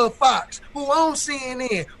own Fox, who own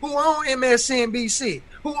CNN, who own MSNBC,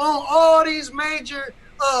 who own all these major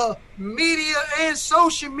media and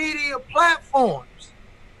social media platforms,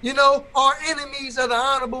 are enemies of the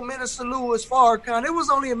Honorable Minister Louis Farrakhan. It was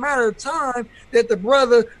only a matter of time that the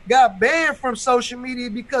brother got banned from social media,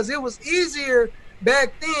 because it was easier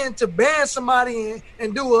back then to ban somebody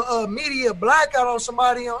and do a media blackout on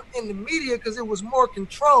somebody in the media, because it was more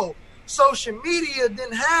control. Social media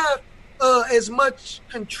didn't have as much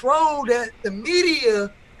control that the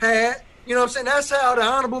media had. You know what I'm saying? That's how the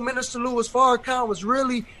Honorable Minister Louis Farrakhan was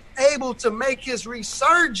really able to make his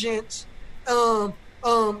resurgence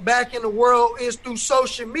back in the world, is through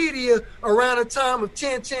social media around the time of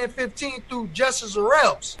 10-10-15 through Justice or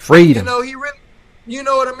Else. Freedom. He really, you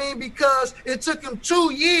know what I mean? Because it took him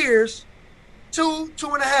 2 years, two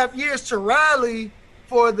and a half years to rally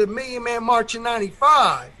for the Million Man March in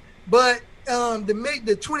 95. But the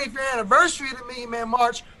 25th anniversary of the Million Man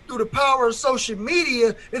March, through the power of social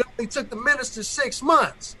media, it only took the minister 6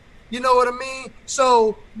 months. You know what I mean?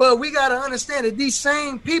 So, but we got to understand that these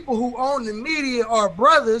same people who own the media are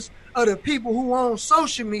brothers of the people who own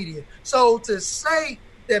social media. So to say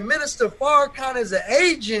that Minister Farrakhan is an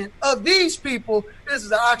agent of these people, this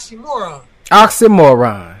is an oxymoron.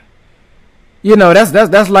 Oxymoron.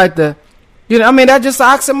 That's like the, that's just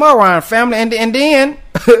an oxymoron, family. And then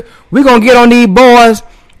we're going to get on these boys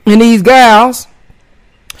and these gals.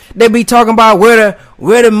 They be talking about where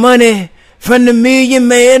the money from the Million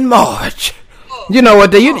Man March. You know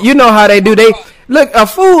what you know how they do. They look a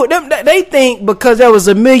fool. They think because there was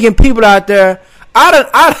 1 million people out there.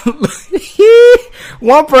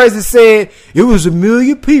 One person said it was 1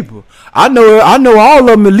 million people. I know all of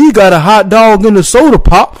them at least got a hot dog and a soda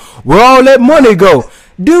pop. Where all that money go?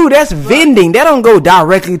 Dude, that's vending. That don't go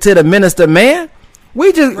directly to the minister, man.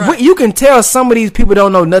 You can tell some of these people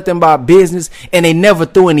don't know nothing about business, and they never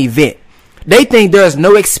threw an event. They think there's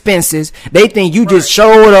no expenses. They think you just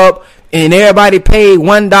showed up and everybody paid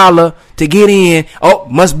 $1 to get in. Oh,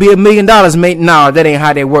 must be $1 million, mate. No, that ain't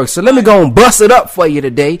how they work. So let me go and bust it up for you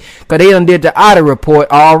today, because they done did the audit report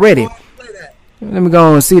already. Let me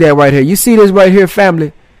go and see that right here. You see this right here,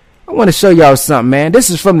 family? I want to show y'all something, man. This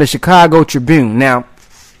is from the Chicago Tribune. Now,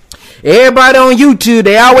 everybody on YouTube,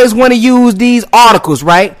 they always want to use these articles,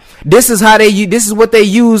 right? This is what they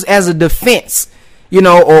use as a defense,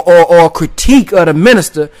 or critique of the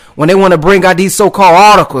minister when they want to bring out these so-called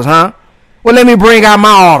articles, huh? Well, let me bring out my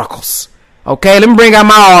articles. Okay, let me bring out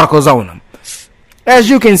my articles on them. As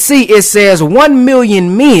you can see, it says 1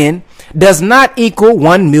 million men does not equal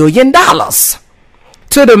 $1 million.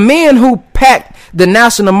 To the men who packed the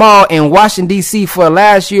National Mall in Washington, D.C. for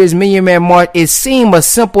last year's Million Man March, it seemed a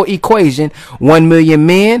simple equation. 1 million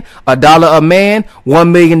men, $1 a man,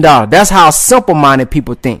 $1 million. That's how simple-minded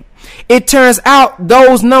people think. It turns out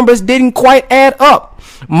those numbers didn't quite add up.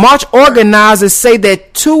 March organizers say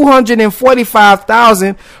that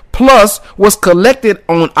 245,000 plus was collected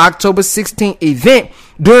on October 16th event,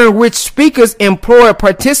 during which speakers implored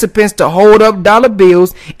participants to hold up dollar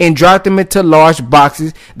bills and drop them into large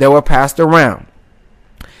boxes that were passed around.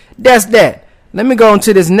 That's that. Let me go on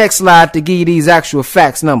to this next slide to give you these actual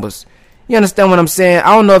facts numbers. You understand what I'm saying?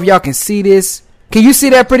 I don't know if y'all can see this. Can you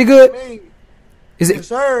see that pretty good? Is it? Yes,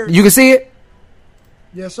 sir. You can see it?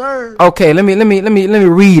 Yes, sir. Okay, let me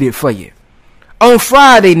read it for you. On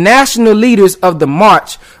Friday, national leaders of the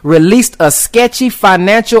march released a sketchy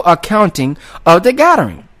financial accounting of the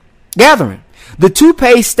gathering. The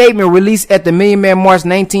 2-page statement released at the Million Man March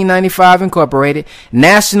 1995 Incorporated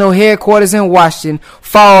national headquarters in Washington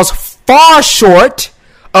falls far short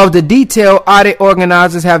of the detailed audit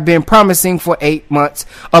organizers have been promising for 8 months.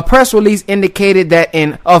 A press release indicated that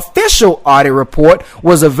an official audit report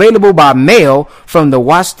was available by mail from the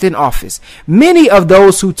Washington office. Many of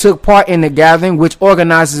those who took part in the gathering, which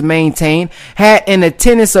organizers maintained had an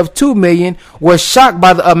attendance of 2 million, were shocked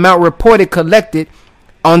by the amount reported collected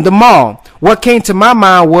on the mall. What came to my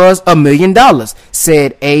mind was $1 million,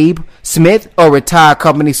 said Abe Smith, a retired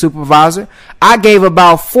company supervisor. I gave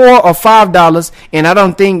about $4 or $5, and I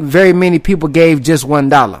don't think very many people gave just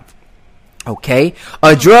 $1. Okay.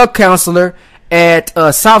 A drug counselor at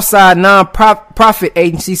a Southside non-profit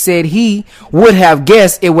agency said he would have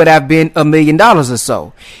guessed it would have been $1 million or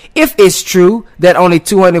so. If it's true that only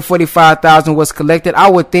 245,000 was collected, I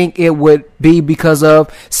would think it would be because of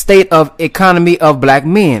state of economy of black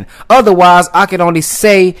men. Otherwise, I can only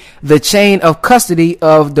say the chain of custody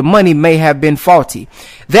of the money may have been faulty.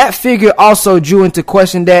 That figure also drew into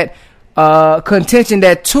question that contention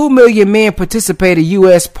that 2 million men participated.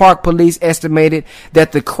 U.S. Park Police estimated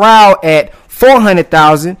that the crowd at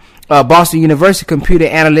 400,000. Boston University computer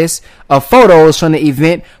analysts photos from the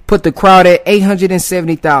event put the crowd at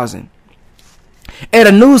 870,000. At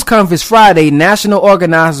a news conference Friday, national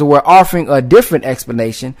organizers were offering a different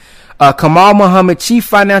explanation. Kamal Muhammad, chief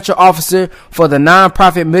financial officer for the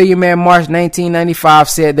nonprofit Million Man March 1995,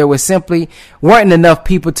 said there weren't enough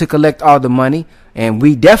people to collect all the money. And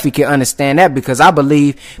we definitely can understand that, because I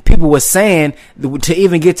believe people were saying to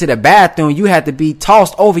even get to the bathroom, you had to be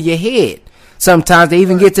tossed over your head. Sometimes they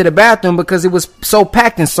even get to the bathroom because it was so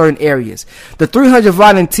packed in certain areas. The 300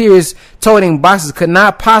 volunteers toting boxes could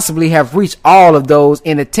not possibly have reached all of those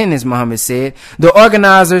in attendance, Muhammad said. The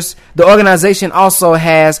organization also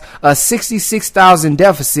has a 66,000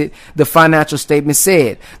 deficit, the financial statement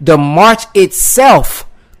said. The march itself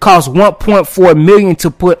cost $1.4 million to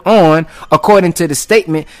put on. According to the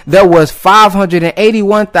statement, there was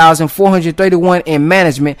 $581,431 in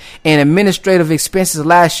management and administrative expenses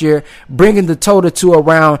last year, bringing the total to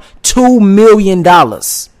around $2 million.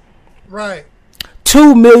 Right.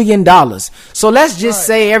 $2 million. So let's just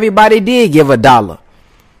say everybody did give $1.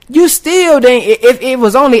 You still didn't. If it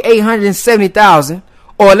was only 870,000,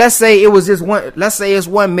 or let's say it was just one. Let's say it's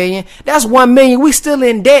 1 million. That's 1 million. We still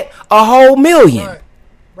in debt a whole million. Right.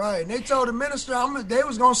 Right, and they told the minister they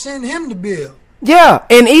was gonna send him the bill. Yeah,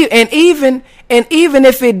 and even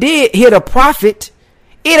if it did hit a profit,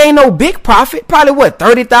 it ain't no big profit. Probably what,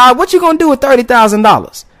 30,000? What you gonna do with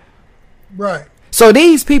 $30,000? Right. So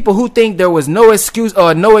these people who think there was no excuse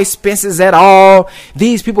or no expenses at all,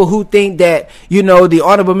 these people who think that, the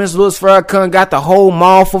Honorable Mr. Louis Farrakhan got the whole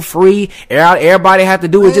mall for free, everybody had to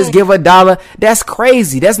do is just give $1. That's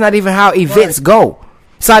crazy. That's not even how events go.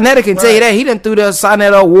 Sarnetta can tell you that. He done through the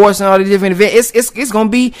Sarnetta Awards and all the different events. It's going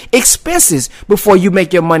to be expenses before you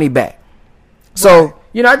make your money back. So,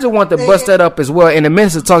 I just want to bust that up as well. And the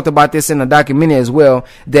minister talked about this in the documentary as well,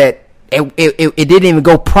 that it didn't even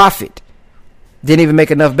go profit. Didn't even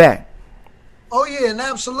make enough back. Oh, yeah, and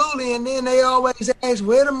absolutely. And then they always ask,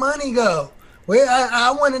 where the money go? Well,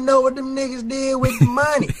 I want to know what them niggas did with the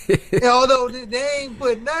money. Although they ain't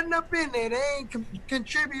put nothing up in there. They ain't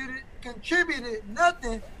contributed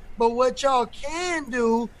nothing, but what y'all can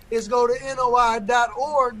do is go to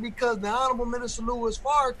NOI.org, because the Honorable Minister Louis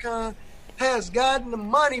Farrakhan has gotten the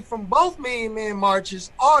money from both Million Man marches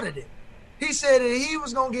audited. He said that he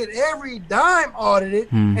was going to get every dime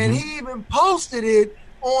audited, and he even posted it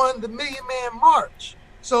on the Million Man March.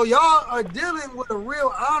 So y'all are dealing with a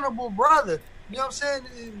real honorable brother. You know what I'm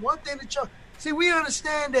saying? One thing that y'all see, we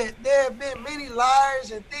understand that there have been many liars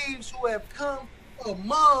and thieves who have come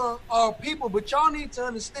among our people, but y'all need to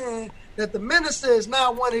understand that the minister is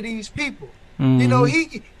not one of these people. He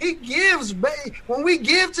gives, when we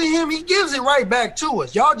give to him, he gives it right back to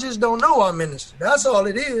us. Y'all just don't know our minister. That's all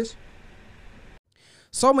it is.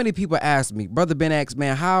 So many people ask me, Brother Ben X,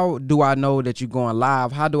 man, how do I know that you're going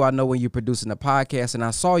live? How do I know when you're producing a podcast? And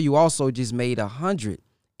I saw you also just made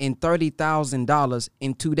 $130,000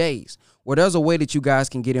 in 2 days. Well, there's a way that you guys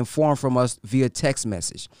can get informed from us via text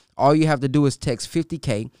message. All you have to do is text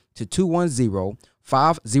 50K to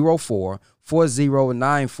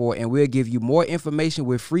 210-504-4094, and we'll give you more information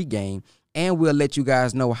with free game and we'll let you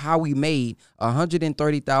guys know how we made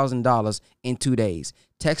 $130,000 in 2 days.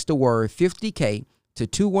 Text the word 50K to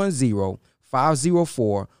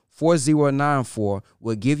 210-504-4094.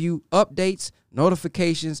 We'll give you updates,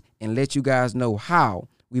 notifications, and let you guys know how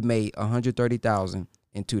we made $130,000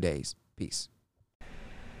 in 2 days. Peace.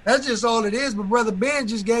 That's just all it is. But Brother Ben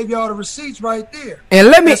just gave y'all the receipts right there. And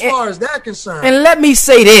let me, as far as that concerned. And let me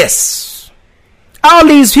say this: all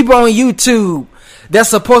these people on YouTube that's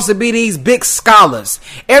supposed to be these big scholars,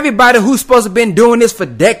 everybody who's supposed to have been doing this for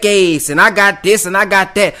decades, and I got this and I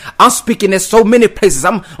got that. I'm speaking at so many places.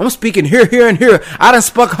 I'm speaking here, and here. I done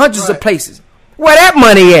spoke hundreds of places. Where that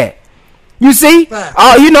money at? You see?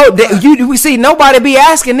 We see nobody be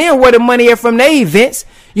asking them where the money is from their events.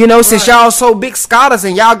 You know, since y'all so big scholars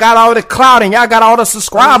and y'all got all the clout and y'all got all the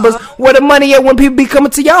subscribers, where the money at when people be coming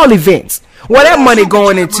to y'all events? Where that money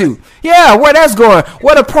going into? Yeah, where that's going?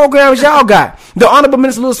 Where the programs y'all got? The Honorable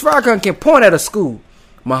Minister Louis Farrakhan can point at a school.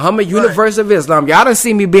 Muhammad University of Islam. Y'all done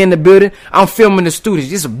see me be in the building. I'm filming the students.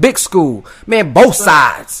 It's a big school. Man, both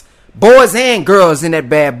sides. Boys and girls in that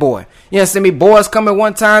bad boy. You know what I'm saying? Boys coming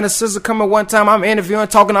one time, the sister coming one time. I'm interviewing,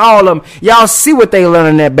 talking to all of them. Y'all see what they learn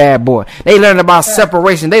in that bad boy. They learn about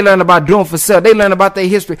separation. They learn about doing for self. They learn about their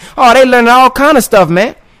history. Oh, they learn all kind of stuff,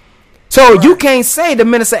 man. So you can't say the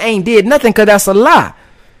minister ain't did nothing, because that's a lie.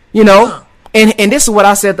 You know? And this is what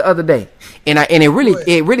I said the other day. And it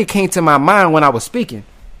really came to my mind when I was speaking.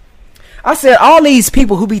 I said, all these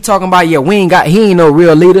people who be talking about, he ain't no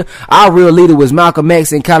real leader. Our real leader was Malcolm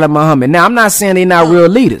X and Khalid Muhammad. Now, I'm not saying they're not real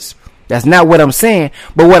leaders. That's not what I'm saying.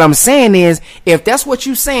 But what I'm saying is, if that's what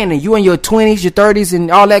you're saying, and you in your 20s, your 30s,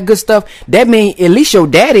 and all that good stuff, that means at least your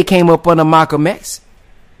daddy came up under Malcolm X.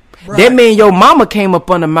 Right. That means your mama came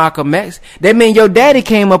up under Malcolm X. That means your daddy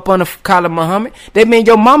came up under Khalid Muhammad. That means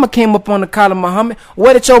your mama came up under Khalid Muhammad.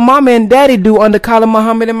 What did your mama and daddy do under Khalid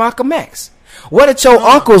Muhammad and Malcolm X? What did your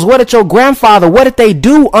uncles, what did your grandfather, what did they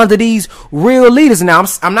do under these real leaders? Now,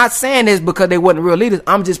 I'm not saying this because they wasn't real leaders.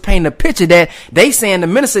 I'm just painting a picture that they saying the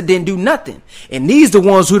minister didn't do nothing. And these the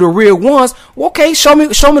ones who the real ones. Okay, show me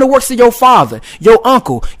the works of your father, your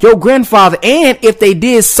uncle, your grandfather. And if they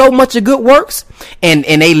did so much of good works and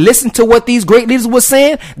they listened to what these great leaders were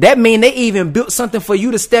saying, that mean they even built something for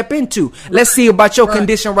you to step into. Let's see about your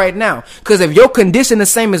condition right now. Because if your condition the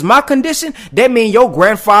same as my condition, that mean your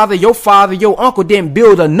grandfather, your father, your uncle didn't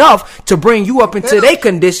build enough to bring you up into their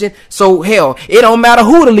condition. So hell, it don't matter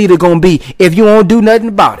who the leader gonna be if you won't do nothing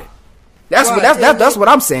about it. That's what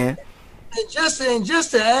I'm saying. And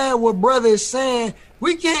just to add what brother is saying,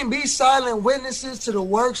 we can't be silent witnesses to the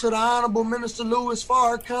works of the Honorable Minister Louis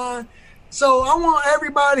Farrakhan. So I want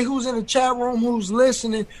everybody who's in the chat room, who's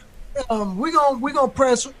listening, we're gonna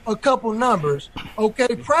press a couple numbers.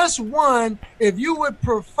 Okay, press 1 if you would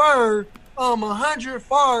prefer 100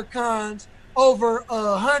 Farrakhans over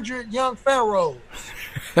 100 young pharaohs.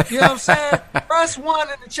 You know what I'm saying? Press 1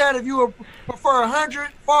 in the chat if you would prefer 100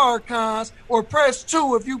 Farrakhans, or press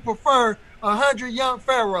 2 if you prefer 100 young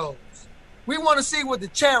pharaohs. We want to see what the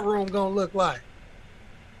chat room gonna look like.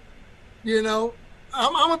 You know,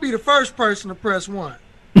 I'm gonna be the first person to press 1.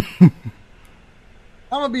 I'm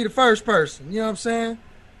gonna be the first person. You know what I'm saying?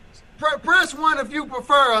 Press 1 if you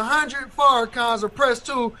prefer 100 Farrakhans, or press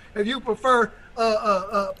 2 if you prefer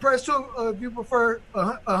press 2 if you prefer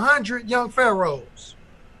 100 young pharaohs.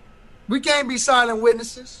 We can't be silent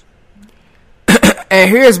witnesses. And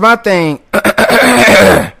here's my thing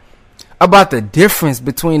about the difference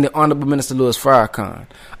between the Honorable Minister Louis Farrakhan.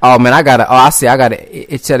 Oh man,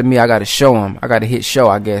 it's telling me I gotta show him. I gotta hit show.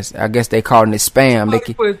 I guess they calling it spam.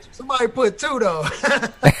 Somebody put 2 though.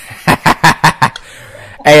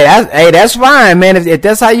 Hey, that's fine, man. If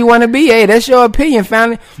that's how you want to be, hey, that's your opinion,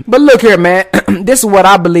 family. But look here, man. This is what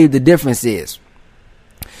I believe the difference is.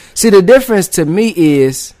 See, the difference to me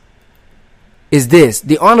is this.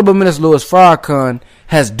 The Honorable Minister Louis Farrakhan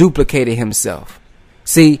has duplicated himself.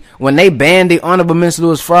 See, when they banned the Honorable Minister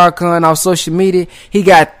Louis Farrakhan off social media, he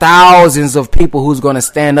got thousands of people who's going to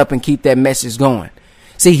stand up and keep that message going.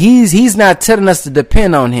 See, he's not telling us to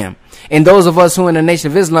depend on him. And those of us who are in the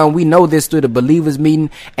Nation of Islam, we know this through the believers meeting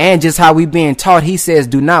and just how we being taught. He says,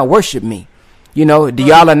 do not worship me. You know,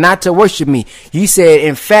 y'all are not to worship me. He said,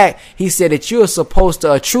 in fact, he said that you're supposed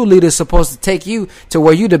to, a true leader is supposed to take you to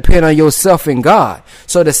where you depend on yourself and God.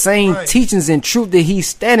 So the same teachings and truth that he's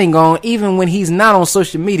standing on, even when he's not on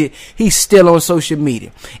social media, he's still on social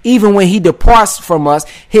media. Even when he departs from us,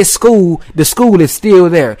 the school is still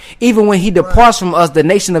there. Even when he departs from us, the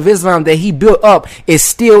Nation of Islam that he built up is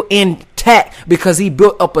still intact, because he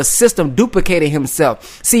built up a system duplicating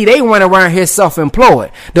himself. See, they run around here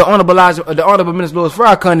self-employed. The Honorable Minister Louis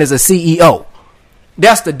Farrakhan is a CEO.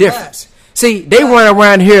 That's the difference. See, they run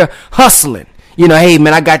around here hustling. You know, hey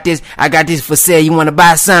man, I got this for sale. You want to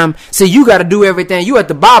buy some? See, you got to do everything. You at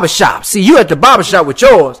the barber shop. See, you at the barber shop with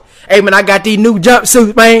yours. Hey man, I got these new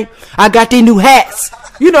jumpsuits, man. I got these new hats.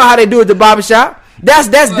 You know how they do at the barber shop. That's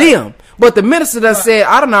them. But the minister done said,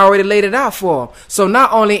 I done already laid it out for them. So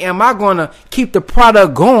not only am I going to keep the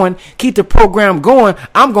product going, keep the program going,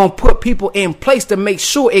 I'm going to put people in place to make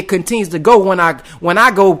sure it continues to go when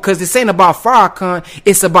I go, because this ain't about Farrakhan,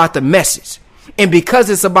 it's about the message. And because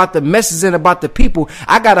it's about the message and about the people,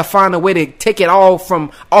 I got to find a way to take it all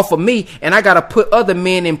off of me, and I got to put other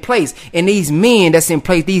men in place. And these men that's in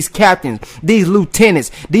place, these captains, these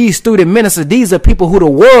lieutenants, these student ministers, these are people who the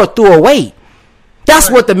world threw away.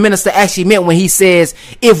 That's what the minister actually meant when he says,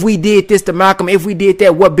 if we did this to Malcolm, if we did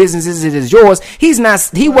that, what business is it is yours? He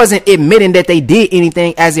wasn't admitting that they did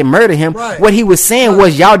anything as in murder him. Right. What he was saying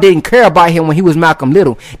was y'all didn't care about him when he was Malcolm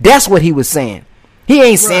Little. That's what he was saying. He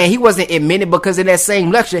ain't saying, he wasn't admitting, because in that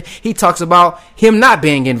same lecture, he talks about him not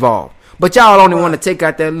being involved. But y'all only want to take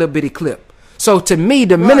out that little bitty clip. So to me,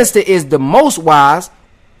 the minister is the most wise,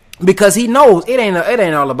 because he knows it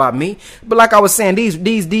ain't all about me. But like I was saying, these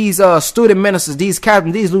student ministers, these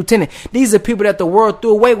captains, these lieutenants, these are people that the world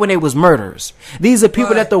threw away when they was murderers. These are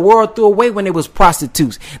people that the world threw away when they was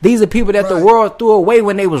prostitutes. These are people that the world threw away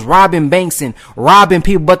when they was robbing banks and robbing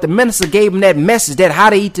people. But the minister gave them that message, that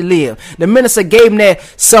how to eat to live. The minister gave them that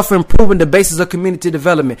self-improvement, the basis of community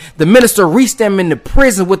development. The minister reached them in the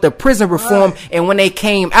prison with the prison reform, and when they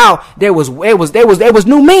came out, there was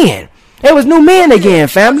new men. It was new men again,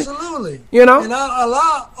 family. Absolutely. You know? And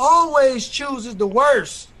Allah always chooses the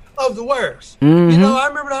worst of the worst. Mm-hmm. You know, I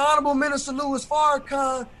remember the Honorable Minister Louis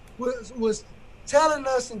Farrakhan was telling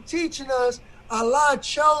us and teaching us, Allah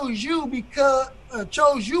chose you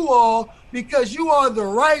all because you are the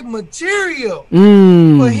right material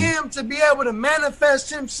for him to be able to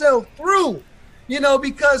manifest himself through. You know,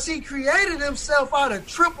 because he created himself out of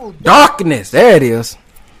triple darkness. There it is.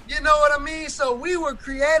 You know what I mean? So we were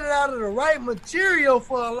created out of the right material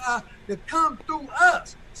for Allah to come through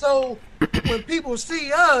us. So when people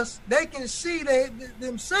see us, they can see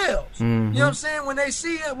themselves. Mm-hmm. You know what I'm saying? When they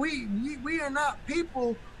see it, we are not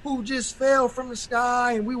people who just fell from the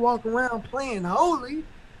sky and we walk around playing holy.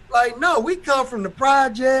 Like, no, we come from the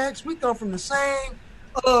projects. We come from the same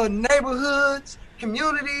neighborhoods,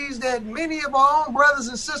 communities that many of our own brothers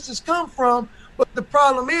and sisters come from. But the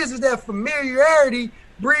problem is that familiarity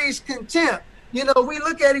breeds contempt. You know, we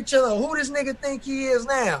look at each other. Who this nigga think he is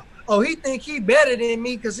now? Oh, he think he better than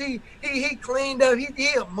me because he cleaned up. He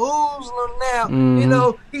a Muslim now. Mm-hmm. You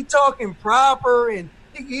know, he talking proper and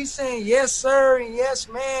he's saying yes sir and yes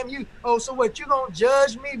ma'am. So what, you gonna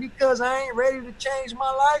judge me because I ain't ready to change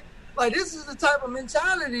my life? Like, this is the type of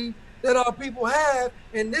mentality that our people have,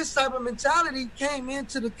 and this type of mentality came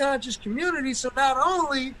into the conscious community. So not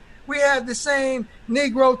only we have the same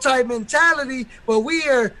Negro type mentality, but we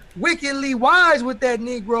are wickedly wise with that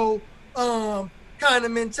Negro kind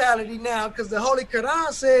of mentality now, because the Holy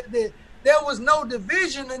Quran said that there was no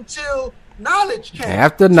division until knowledge came.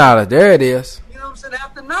 After knowledge, there it is. You know what I'm saying?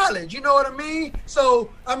 After knowledge, you know what I mean?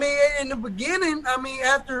 So, I mean, in the beginning,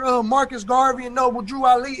 after Marcus Garvey and Noble Drew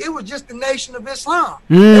Ali, it was just the Nation of Islam.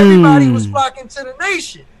 Everybody was flocking to the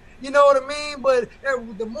nation. You know what I mean? But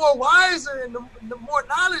the more wiser and the more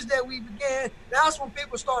knowledge that we began, that's when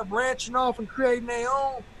people start branching off and creating their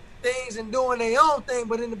own things and doing their own thing.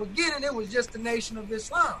 But in the beginning, it was just the Nation of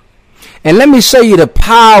Islam. And let me show you the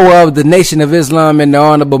power of the Nation of Islam and the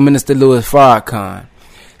Honorable Minister Louis Farrakhan.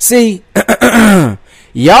 See,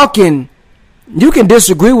 you can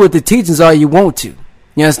disagree with the teachings all you want to.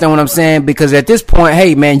 You understand what I'm saying? Because at this point,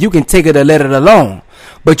 hey man, you can take it or let it alone.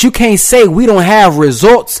 But you can't say we don't have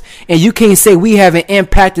results, and you can't say we haven't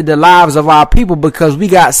impacted the lives of our people, because we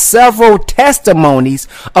got several testimonies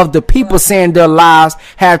of the people saying their lives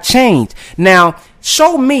have changed. Now,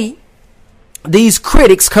 show me these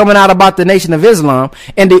critics coming out about the Nation of Islam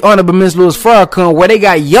and the Honorable Minister Louis Farrakhan, where they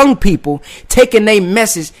got young people taking their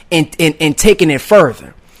message and taking it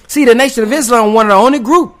further. See, the Nation of Islam, one of the only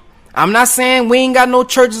group. I'm not saying we ain't got no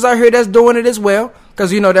churches out here that's doing it as well,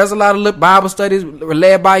 because, you know, there's a lot of Bible studies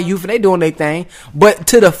led by youth and they doing their thing. But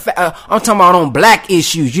to I'm talking about on black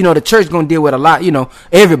issues. You know, the church going to deal with a lot, you know,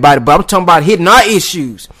 everybody. But I'm talking about hitting our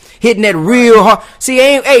issues, hitting that real hard. See,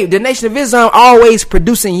 the Nation of Islam always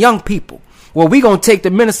producing young people. Well, we going to take the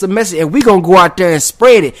minister message and we going to go out there and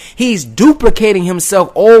spread it. He's duplicating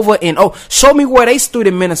himself over and over. Show me where they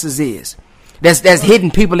student ministers is. That's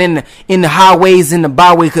hitting people in the highways, in the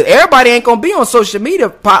byways, because everybody ain't gonna be on social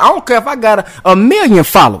media. I don't care if I got a million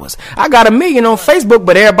followers. I got 1 million on Facebook,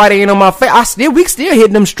 but everybody ain't on my face. We still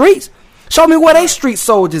hitting them streets. Show me where they street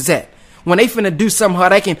soldiers at. When they finna do something, how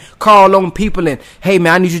they can call on people and, hey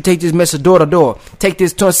man, I need you to take this message door to door. Take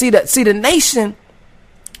this to see the nation.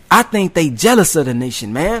 I think they jealous of the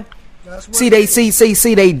nation, man. See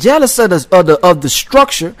they jealous of the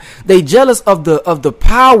structure. They jealous of the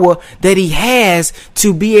power that he has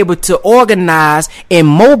to be able to organize and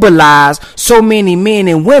mobilize so many men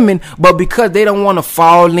and women. But because they don't want to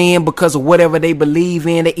fall in because of whatever they believe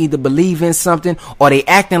in, they either believe in something or they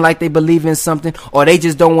acting like they believe in something, or they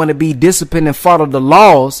just don't want to be disciplined and follow the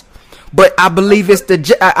laws. But I believe it's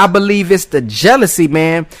the jealousy,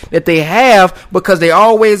 man, that they have, because they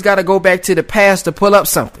always got to go back to the past to pull up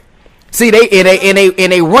something. See,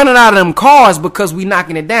 they running out of them cars because we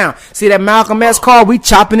knocking it down. See that Malcolm X car, we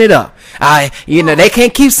chopping it up. They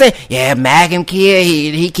can't keep saying, yeah, Malcolm killed,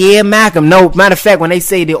 he killed Malcolm. No, matter of fact, when they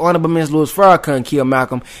say the Honorable Minister Louis Farrakhan killed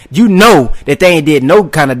Malcolm, you know that they ain't did no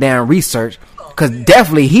kind of damn research, because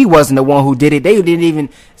definitely he wasn't the one who did it. They didn't even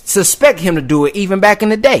suspect him to do it even back in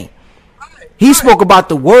the day. He spoke about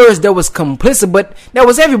the words that was complicit, but that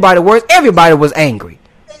was everybody's words. Everybody was angry.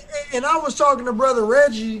 And I was talking to Brother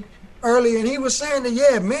Reggie earlier, and he was saying that,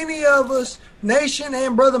 yeah, many of us, Nation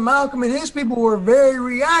and Brother Malcolm and his people, were very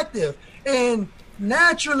reactive. And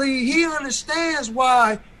naturally, he understands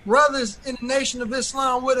why brothers in the Nation of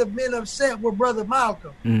Islam would have been upset with Brother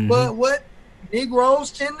Malcolm. Mm-hmm. But what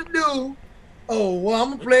Negroes tend to do, I'm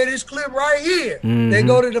going to play this clip right here. Mm-hmm. They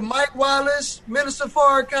go to the Mike Wallace, Minister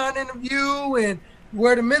Farrakhan interview, and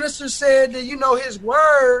where the minister said that, his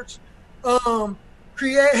words help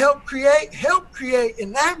create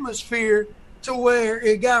an atmosphere to where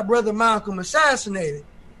it got Brother Malcolm assassinated.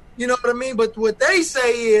 You know what I mean? But what they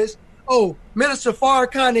say is, Minister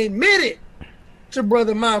Farrakhan admitted to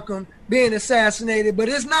Brother Malcolm being assassinated, but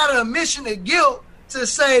it's not an admission of guilt to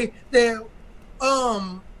say that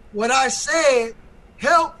what I said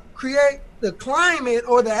helped create the climate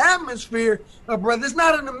or the atmosphere of brother. It's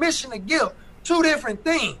not an admission of guilt. Two different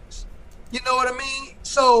things. You know what I mean?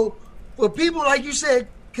 So for people, like you said,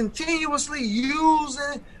 continuously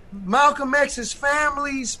using Malcolm X's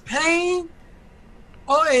family's pain,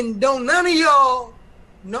 and none of y'all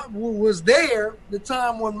was there the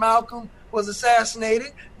time when Malcolm was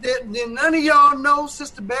assassinated. Then none of y'all know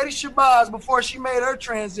Sister Betty Shabazz before she made her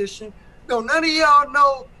transition. None of y'all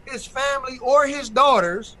know his family or his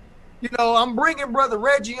daughters. I'm bringing Brother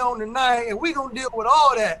Reggie on tonight, and we gonna deal with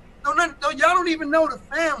all that. No, y'all don't even know the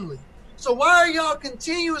family. So why are y'all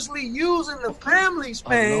continuously using the family's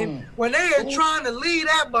pain when they are trying to leave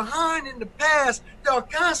that behind in the past? Y'all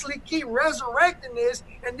constantly keep resurrecting this,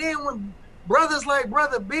 and then when brothers like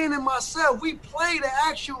Brother Ben and myself, we play the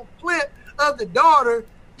actual clip of the daughter,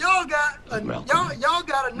 y'all got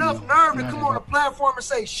enough nerve to come on a platform and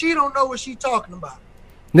say she don't know what she talking about.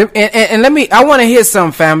 And I want to hear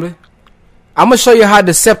something, family. I'm gonna show you how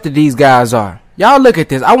deceptive these guys are. Y'all look at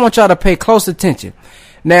this. I want y'all to pay close attention.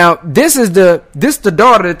 Now, this is the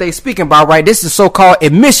daughter that they speaking about, right? This is so-called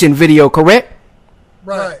admission video, correct?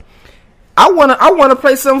 Right. I wanna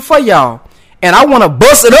play something for y'all, and I wanna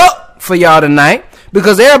bust it up for y'all tonight,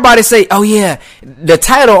 because everybody say, oh yeah, the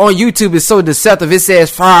title on YouTube is so deceptive. It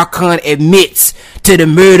says Farrakhan admits to the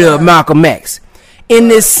murder of Malcolm X. In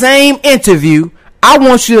this same interview, I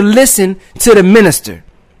want you to listen to the minister.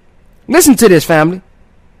 Listen to this, family.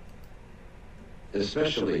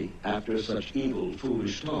 Especially after such evil,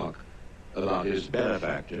 foolish talk about his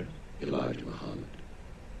benefactor, Elijah Muhammad,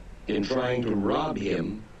 in trying to rob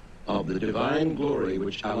him of the divine glory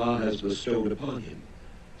which Allah has bestowed upon him.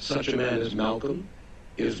 Such a man as Malcolm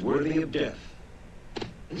is worthy of death.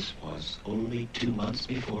 This was only 2 months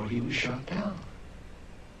before he was shot down.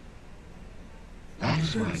 That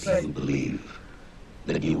is why people believe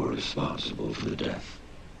that you were responsible for the death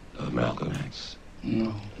of Malcolm X.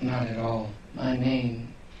 No, not at all. My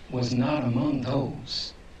name was not among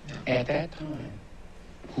those at that time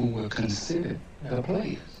who were considered the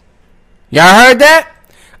players. Y'all heard that?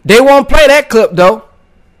 They won't play that clip though.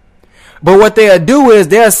 But what they'll do is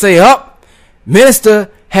they'll say,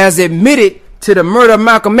 Minister has admitted to the murder of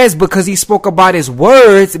Malcolm X because he spoke about his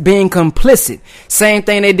words being complicit. Same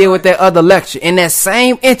thing they did with that other lecture. In that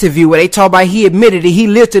same interview where they talk about he admitted it, he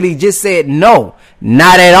literally just said, no,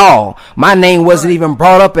 not at all. My name wasn't even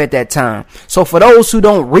brought up at that time. So for those who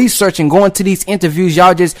don't research and go into these interviews,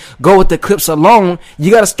 y'all just go with the clips alone.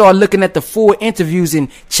 You got to start looking at the full interviews and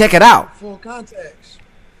check it out. Full context.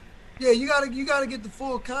 Yeah, you gotta get the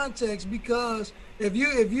full context, because if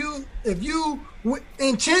you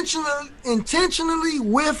intentionally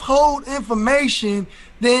withhold information,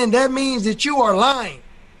 then that means that you are lying.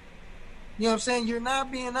 You know what I'm saying? You're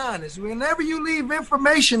not being honest. Whenever you leave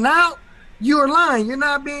information out, you are lying. You're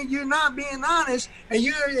not being honest, and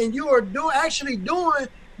you are actually doing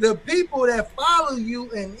the people that follow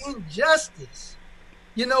you an injustice.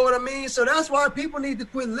 You know what I mean? So that's why people need to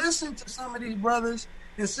quit listening to some of these brothers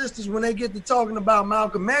and sisters when they get to talking about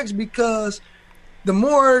Malcolm X, because the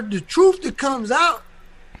more the truth that comes out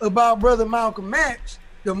about Brother Malcolm X,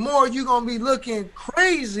 the more you're going to be looking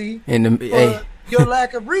crazy for your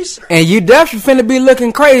lack of research. And you definitely finna be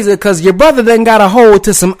looking crazy because your brother done got a hold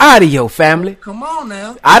to some audio, family. Come on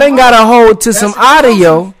now. I done got a hold to some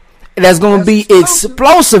audio that's going to be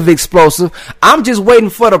explosive. I'm just waiting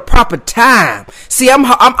for the proper time. See,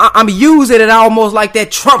 I'm using it almost like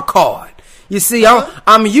that Trump card. You see,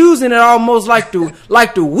 I'm using it almost like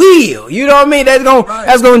the wheel. You know what I mean? That's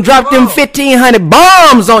gonna drop them 1,500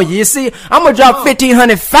 bombs on you. You see, I'm gonna drop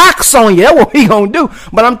 1,500 facts on you. That's what we gonna do.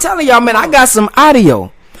 But I'm telling y'all, man, I got some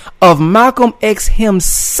audio of Malcolm X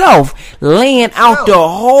himself laying out the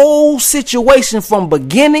whole situation from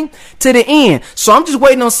beginning to the end. So I'm just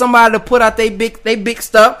waiting on somebody to put out they big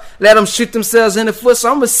stuff, let them shoot themselves in the foot. So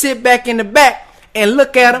I'm gonna sit back in the back and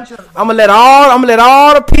look at them. I'm gonna let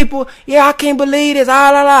all the people, yeah, I can't believe this,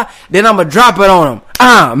 Then I'm gonna drop it on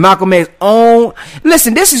them. Malcolm X on.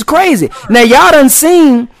 Listen, this is crazy. Now y'all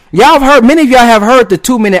have heard, many of y'all have heard the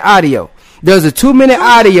 2-minute audio. There's a 2-minute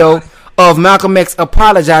audio of Malcolm X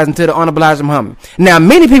apologizing to the Honorable Elijah Muhammad. Now,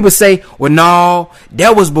 many people say, well, no,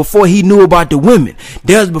 that was before he knew about the women.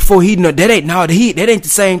 That was before he knew. That ain't the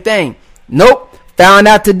same thing. Nope. Found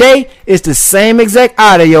out today, it's the same exact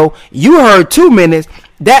audio. You heard 2 minutes.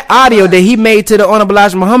 That audio that he made to the Honorable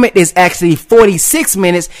Elijah Muhammad is actually 46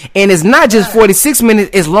 minutes. And it's not just 46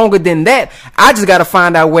 minutes. It's longer than that. I just got to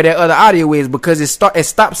find out where that other audio is, because it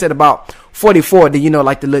stops at about 44, then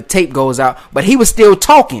like the little tape goes out, but he was still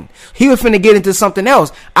talking. He was finna get into something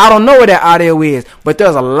else. I don't know where that audio is, but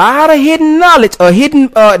there's a lot of hidden knowledge,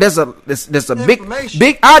 there's a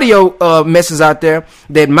big audio message out there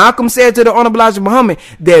that Malcolm said to the Honorable Elijah Muhammad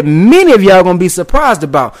that many of y'all gonna be surprised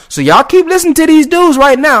about. So y'all keep listening to these dudes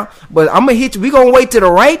right now, but I'm gonna hit you. We gonna wait till the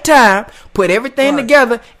right time, put everything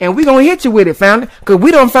together, and we gonna hit you with it, family, because we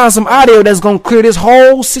done found some audio that's gonna clear this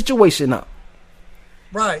whole situation up.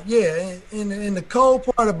 Right, yeah, and the cold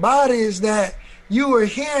part about it is that you were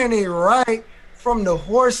hearing it right from the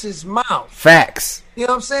horse's mouth. Facts. You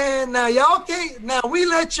know what I'm saying? Now y'all can't. Now we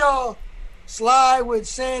let y'all slide with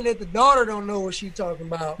saying that the daughter don't know what she talking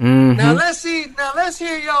about. Mm-hmm. Now let's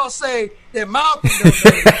hear y'all say that Malcolm don't know what she's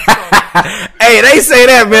talking about. Hey, they say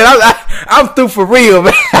that, man. I'm through for real,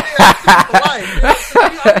 man. Yeah,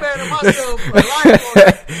 I'm betting myself for life on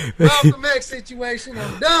the Malcolm X situation.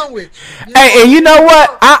 I'm done with you. Hey, and you know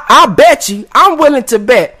what? I bet you, I'm willing to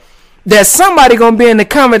bet that somebody gonna be in the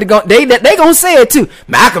comment. They gonna say it too.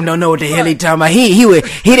 Malcolm don't know what the hell he talking about.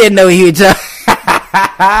 He didn't know he was talking.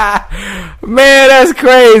 Man, that's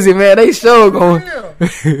crazy, man. They sure going. On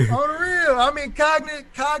the real. I mean,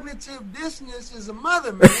 cognitive dissonance is a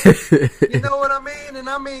mother, man. You know what I mean? And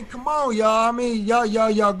I mean, come on, y'all. I mean,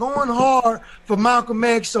 y'all going hard for Malcolm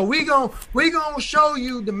X. So we gonna show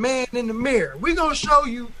you the man in the mirror. We gonna show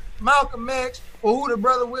you Malcolm X or who the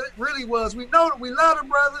brother really was. We know that we love the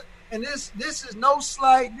brother, and this is no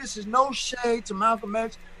slight. This is no shade to Malcolm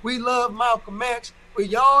X. We love Malcolm X. But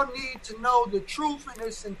y'all need to know the truth in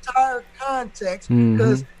this entire context,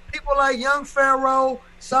 because people like Young Pharaoh,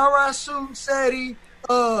 Sarah Soon Seti,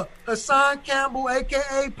 Hassan Campbell,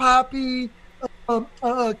 a.k.a. Poppy,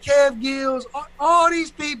 Kev Gills, all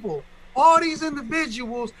these people, all these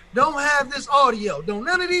individuals don't have this audio.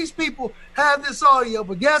 None of these people have this audio.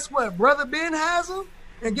 But guess what? Brother Ben has them,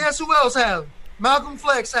 and guess who else has them? Malcolm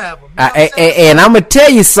Flex have them. And I'm gonna tell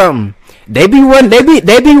you something. They be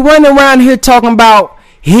running around here talking about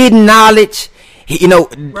hidden knowledge,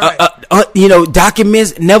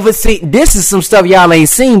 documents never seen. This is some stuff y'all ain't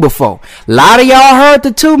seen before. A lot of y'all heard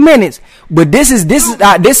the 2 minutes, but this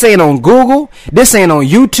ain't on Google. This ain't on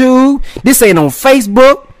YouTube. This ain't on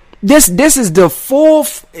Facebook. This is the full.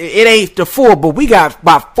 It ain't the full, but we got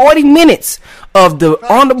about 40 minutes of the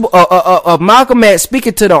honorable of Malcolm X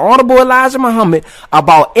speaking to the Honorable Elijah Muhammad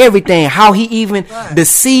about everything, how he even the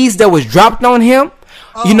seeds that was dropped on him.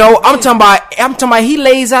 I'm talking about he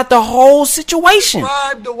lays out the whole situation.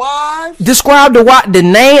 Describe the wife, the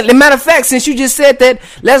name. As a matter of fact, since you just said that,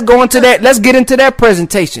 let's go into that. Let's get into that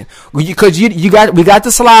presentation, because we got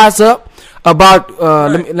the slides up about.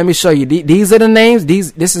 Let me show you. These are the names.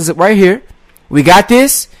 This is it right here. We got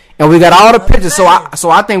this. And we got all the pictures, so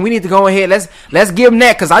I think we need to go ahead. Let's give them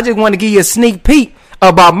that, because I just want to give you a sneak peek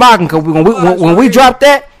about Malcolm. Because when we drop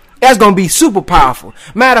that, that's gonna be super powerful.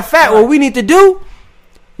 Matter of fact, what we need to do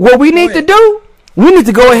We need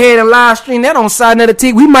to go ahead and live stream that on Sinetta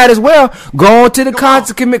TV. We might as well go on to the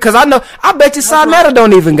concert committee because I bet you Sinetta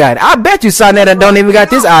don't even got it. I bet you Sinetta don't even got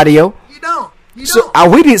this audio. You don't. So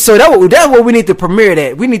that's what we need to premiere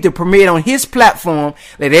that. We need to premiere it on his platform.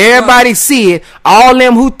 Let everybody see it. All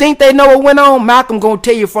them who think they know what went on, Malcolm gonna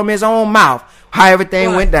tell you from his own mouth how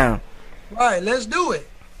everything went down. Right, let's do it.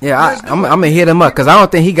 Yeah, I'm gonna hit him up because I don't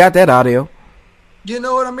think he got that audio. You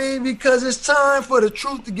know what I mean? Because it's time for the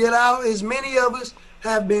truth to get out. As many of us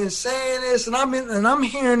have been saying this, and I'm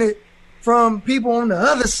hearing it from people on the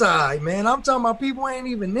other side, man. I'm talking about people ain't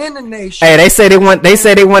even in the nation. Hey, they say they want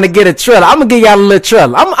to get a trailer. I'm gonna give y'all a little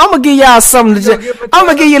trailer. I'm gonna give y'all something. I'm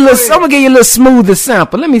gonna give you a little smoother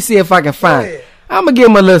sample. Let me see if I can find it. I'm gonna give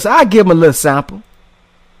him a little. I'll give him a little sample.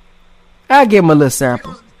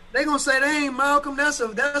 They gonna say they ain't Malcolm. That's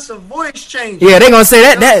a voice change. Yeah, they gonna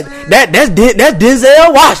say that's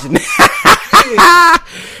Denzel Washington.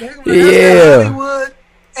 Yeah. Hollywood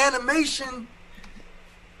animation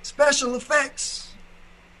special effects.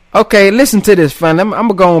 Okay, listen to this, friend. I'm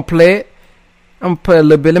gonna go and play it. I'm gonna play a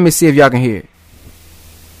little bit. Let me see if y'all can hear it.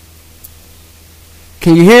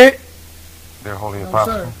 Can you hear it? Dear Holy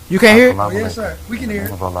Apostle. You can't hear it? Oh, yes, sir. We can hear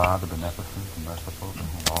it. In the name of Allah, the beneficent and merciful, to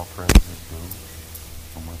whom all praise is due,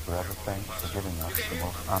 whom we forever thank for giving us the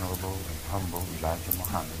most honorable and humble Elijah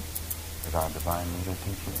Muhammad as our divine leader,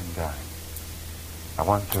 teacher, and guide. I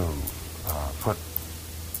want to put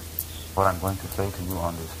what I'm going to say to you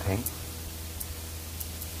on this tape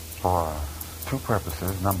for two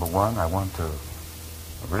purposes. Number one, I want to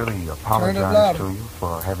really apologize to you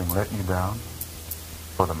for having let you down,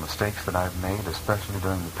 for the mistakes that I've made, especially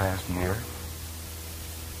during the past year.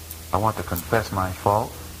 I want to confess my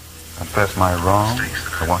fault, confess my wrong.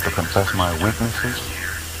 I want to confess my weaknesses.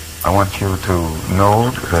 I want you to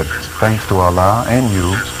know that thanks to Allah and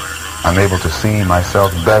you, I'm able to see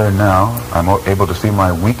myself better now. I'm able to see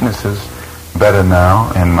my weaknesses better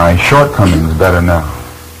now and my shortcomings better now.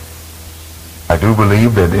 I do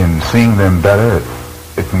believe that in seeing them better,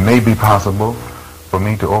 it may be possible for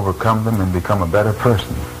me to overcome them and become a better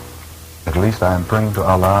person. At least I am praying to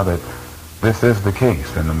Allah that this is the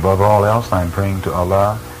case. And above all else, I'm praying to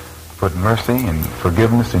Allah to put mercy and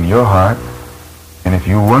forgiveness in your heart. And if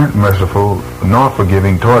you weren't merciful nor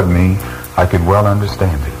forgiving toward me, I could well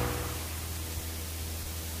understand it.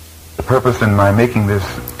 The purpose in my making this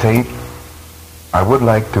tape, I would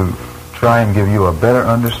like to try and give you a better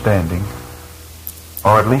understanding,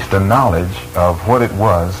 or at least a knowledge of what it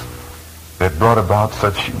was that brought about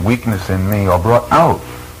such weakness in me, or brought out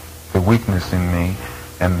the weakness in me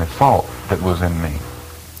and the fault that was in me.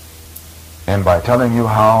 And by telling you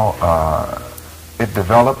how it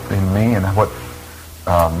developed in me and what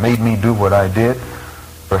made me do what I did,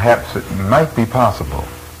 perhaps it might be possible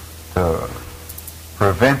to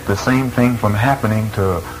prevent the same thing from happening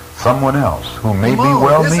to someone else who may be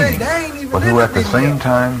well-meaning, but who at the same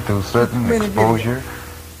time, through certain exposure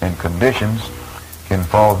and conditions, can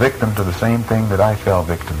fall victim to the same thing that I fell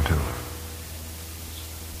victim to.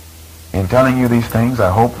 In telling you these things, I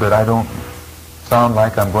hope that I don't sound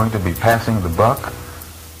like I'm going to be passing the buck.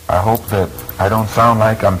 I hope that I don't sound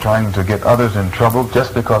like I'm trying to get others in trouble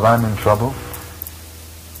just because I'm in trouble.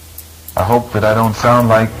 I hope that I don't sound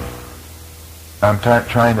like I'm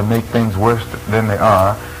trying to make things worse than they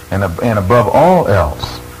are. And above all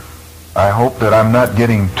else, I hope that I'm not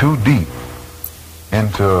getting too deep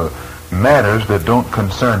into matters that don't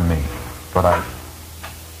concern me. But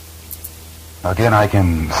I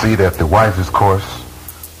can see that the wisest course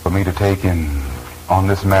for me to take on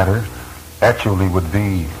this matter actually would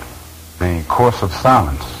be the course of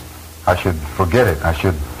silence. I should forget it. I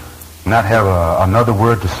should not have another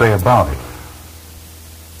word to say about it.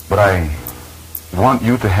 But I want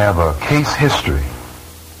you to have a case history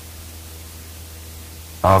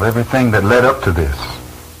of everything that led up to this,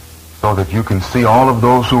 so that you can see all of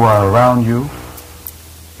those who are around you,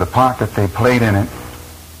 the part that they played in it,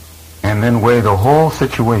 and then weigh the whole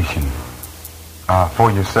situation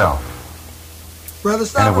for yourself. Brother,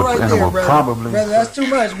 stop it right there, brother. Brother, that's too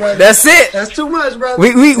much, brother. That's it. That's too much, brother.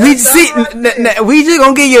 We see. We just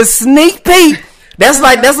gonna give you a sneak peek. That's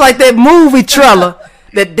like that movie trailer.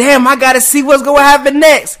 That damn, I gotta see what's gonna happen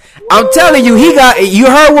next. I'm telling you, you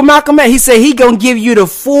heard what Malcolm had. He said he gonna give you the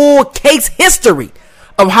full case history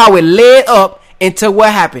of how it led up into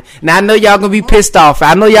what happened. Now I know y'all gonna be pissed off.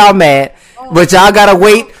 I know y'all mad, but y'all gotta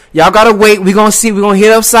wait. We gonna see. We gonna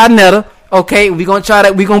hit up Sinetta. Okay, we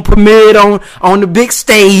gonna premiere it on the big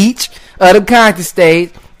stage, the concert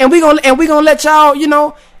stage, and we gonna let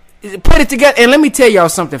y'all, put it together. And let me tell y'all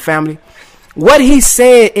something, family. What he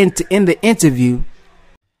said in the interview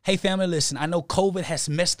Hey, family, listen, I know COVID has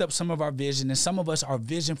messed up some of our vision, and some of us, our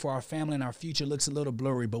vision for our family and our future looks a little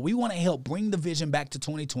blurry, but we want to help bring the vision back to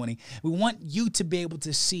 2020. We want you to be able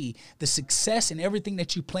to see the success and everything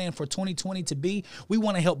that you plan for 2020 to be. We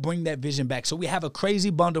want to help bring that vision back. So we have a crazy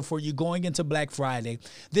bundle for you going into Black Friday.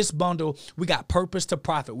 This bundle, we got Purpose to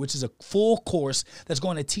Profit, which is a full course that's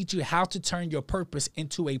going to teach you how to turn your purpose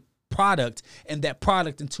into a product, and that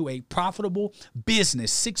product into a profitable business,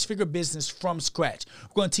 six-figure business from scratch.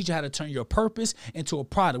 We're going to teach you how to turn your purpose into a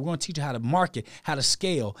product. We're going to teach you how to market, how to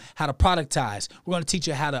scale, how to productize. We're going to teach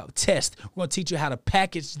you how to test. We're going to teach you how to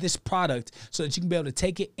package this product so that you can be able to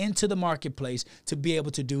take it into the marketplace to be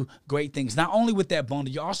able to do great things. Not only with that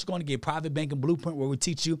bundle, you're also going to get Private Banking Blueprint, where we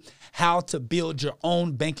teach you how to build your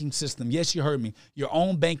own banking system. Yes, you heard me. Your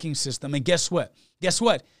own banking system. And guess what?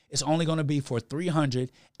 It's only going to be for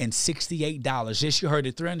 $368. Yes, you heard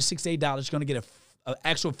it, $368. You're going to get an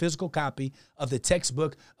actual physical copy of the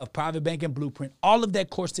textbook of Private Banking Blueprint, all of that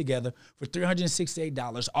course together for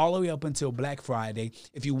 $368 all the way up until Black Friday.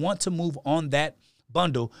 If you want to move on that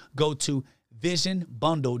bundle, go to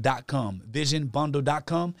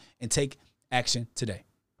visionbundle.com, and take action today.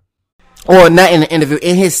 Or not in the interview,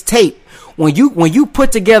 in his tape, when you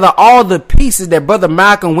put together all the pieces that Brother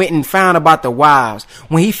Malcolm went and found about the wives,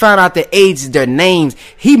 when he found out the ages, their names,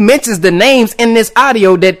 he mentions the names in this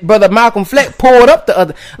audio that Brother Malcolm Fleck pulled up the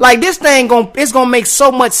other. Like, this thing it's gonna make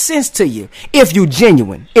so much sense to you if you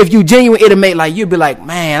genuine. If you genuine, it'll make, like, you'll be like,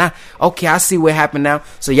 man, I see what happened now.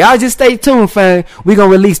 So y'all just stay tuned, fam. We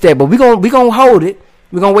gonna release that, but we gonna hold it.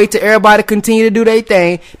 We're going to wait till everybody continue to do their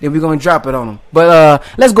thing. Then we're going to drop it on them. But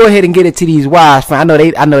let's go ahead and get it to these wives, fam.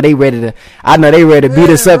 I know they ready to beat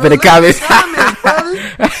us up in the comments. Look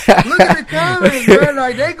at the comments, bro.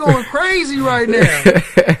 Like, they going crazy right now.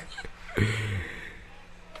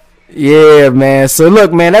 Yeah, man. So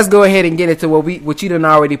look, man, let's go ahead and get into what you done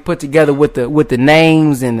already put together with the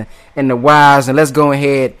names and the wives, and let's go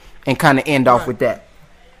ahead and kind of end off with that.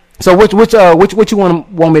 So which you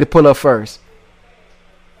want me to pull up first?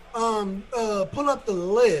 Pull up the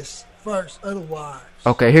list first, otherwise.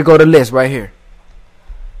 Okay, here go the list right here.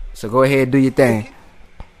 So go ahead and do your thing.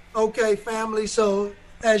 Okay, family. So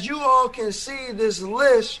as you all can see this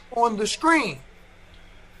list on the screen.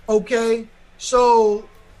 Okay, so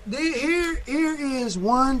here is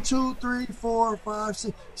 1, 2, 3, 4, 5,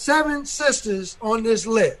 6, 7 sisters on this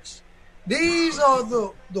list. These are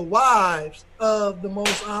the wives of the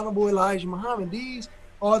Most Honorable Elijah Muhammad. These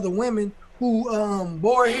are the women who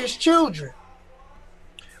bore his children.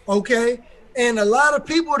 Okay, and a lot of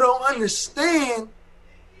people don't understand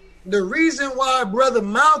the reason why Brother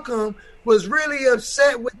Malcolm was really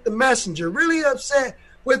upset with the messenger, really upset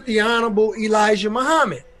with the Honorable Elijah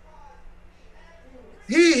Muhammad.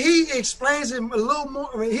 He explains it a little more.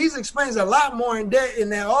 I mean, he explains a lot more in depth in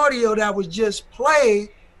that audio that was just played.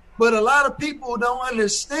 But a lot of people don't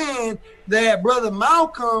understand that Brother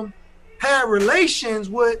Malcolm had relations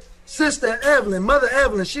with Sister Evelyn, Mother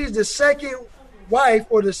Evelyn. She's the second wife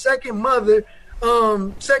or the second mother,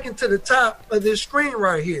 second to the top of this screen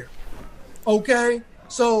right here. Okay,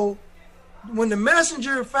 so when the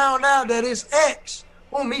messenger found out that his ex,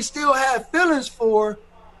 whom he still had feelings for,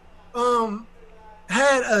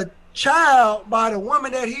 had a child by the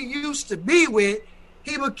woman that he used to be with,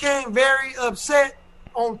 he became very upset,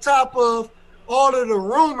 on top of all of the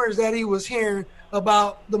rumors that he was hearing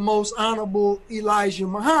about the Most Honorable Elijah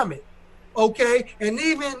Muhammad. Okay, and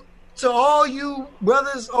even to all you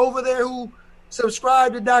brothers over there who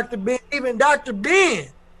subscribe to Dr. Ben, even Dr. Ben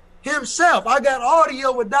himself, I got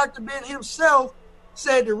audio with Dr. Ben himself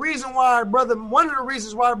said one of the reasons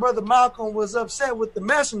why Brother Malcolm was upset with the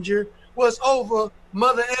messenger was over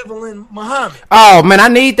Mother Evelyn Muhammad. Oh man, I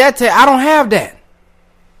need that. I don't have that.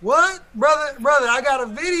 What? Brother, I got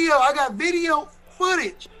video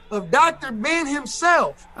footage of Dr. Ben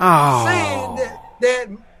himself saying that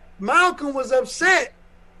Malcolm was upset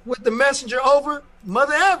with the messenger over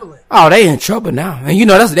Mother Evelyn. Oh, they in trouble now. And you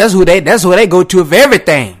know that's who they go to for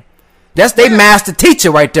everything. That's their master teacher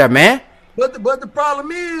right there, man. But the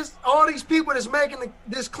problem is all these people that's making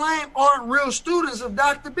this claim aren't real students of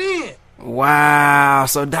Dr. Ben. Wow,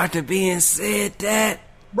 so Dr. Ben said that.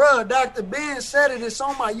 Bro, Dr. Ben said it. It's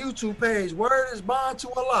on my YouTube page. Word is bond to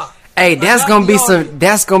Allah. Hey, that's gonna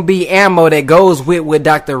be ammo that goes with what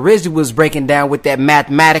Dr. Rizzi was breaking down with that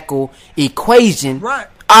mathematical equation. Right.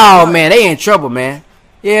 Oh right. Man, they in trouble, man.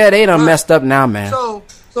 Yeah, they done messed up now, man. So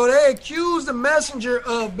they accused the messenger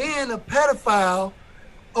of being a pedophile.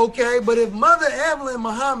 Okay, but if Mother Evelyn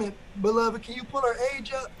Muhammad, beloved, can you put her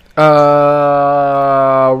age up?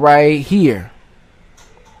 Right here.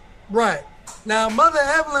 Right. Now, Mother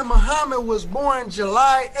Evelyn Muhammad was born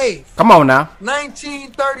July 8th. Come on now.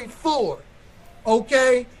 1934.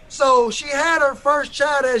 Okay? So she had her first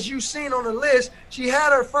child, as you seen on the list. She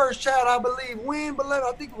had her first child, I believe, when, beloved?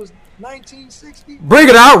 I think it was 1960. Bring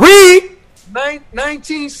it out. Read.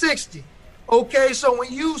 1960. Okay, so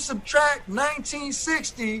when you subtract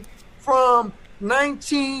 1960 from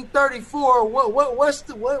 1934, what's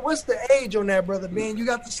the age on that, Brother Ben? You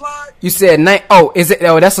got the slide? You said is it?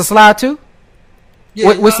 Oh, that's a slide too.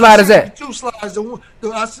 Yeah, what slide is that? 2 slides.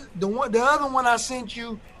 The other one I sent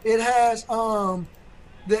you, it has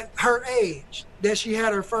her age that she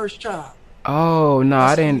had her first child. Oh no,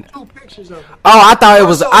 I didn't. 2 pictures of it. Oh, I thought it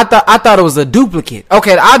was. I thought it was a duplicate.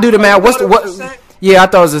 Okay, I'll do the math. Yeah, I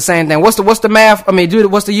thought it was the same thing. What's the math? I mean,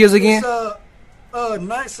 what's the years again?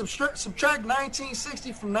 Subtract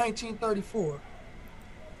 1960 from 1934.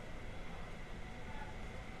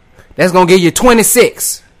 That's gonna give you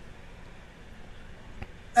 26.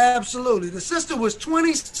 Absolutely. The sister was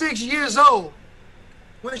 26 years old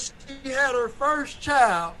when she had her first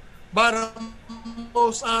child by the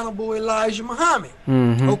Most Honorable Elijah Muhammad.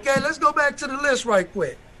 Mm-hmm. Okay, let's go back to the list right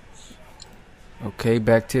quick. Okay,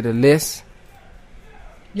 back to the list.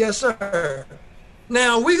 Yes, sir.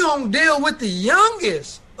 Now, we're going to deal with the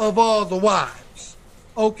youngest of all the wives.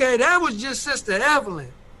 Okay, that was just Sister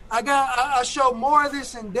Evelyn. I show more of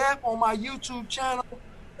this in depth on my YouTube channel.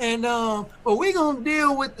 And but we're going to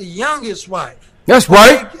deal with the youngest wife. That's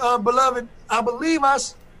right. Okay, beloved, I believe I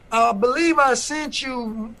sent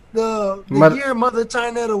you the year Mother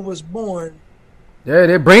Tynetta was born. Yeah,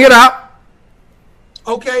 they bring it out.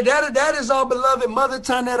 Okay, that is our beloved Mother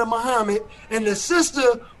Tynetta Muhammad, and the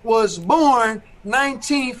sister was born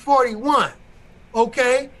 1941.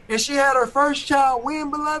 Okay, and she had her first child when,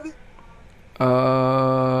 beloved?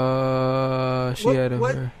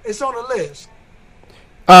 It's on the list.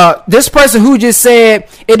 This person who just said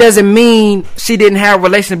it doesn't mean she didn't have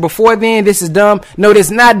relations before then. This is dumb. No, this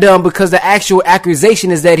is not dumb because the actual accusation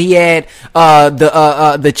is that he had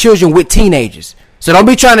the children with teenagers. So don't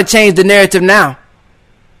be trying to change the narrative now.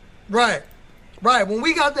 Right. When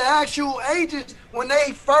we got the actual ages when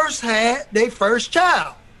they first had their first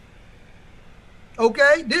child.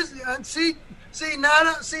 Okay, this see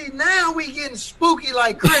now we getting spooky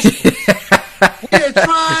like Christians. We're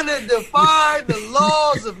trying to defy the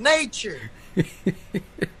laws of nature.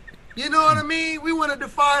 You know what I mean? We want to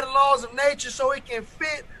defy the laws of nature so it can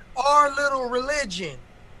fit our little religion.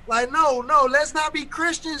 Like, no, let's not be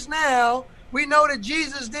Christians now. We know that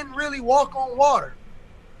Jesus didn't really walk on water.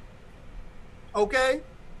 Okay?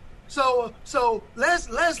 So let's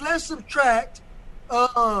subtract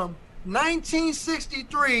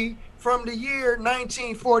 1963 from the year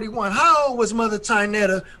 1941. How old was Mother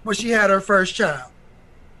Tynetta when she had her first child?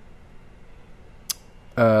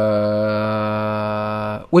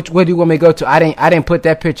 Where do you want me to go to? I didn't put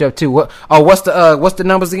that picture up too. What's the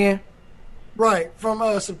numbers again? Right, from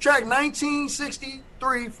subtract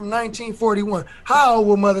 1963 from 1941. How old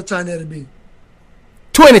will Mother Tynetta be?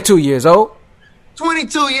 22 years old.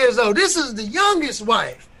 22 years old. This is the youngest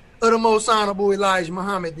wife of the Most Honorable Elijah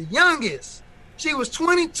Muhammad. The youngest. She was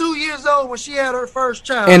 22 years old when she had her first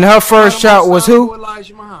child. And her first child was who?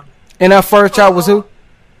 Elijah Muhammad. And her first child was who?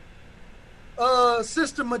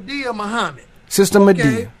 Sister Medea Muhammad. Sister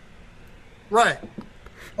Medea. Right.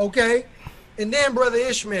 Okay. And then Brother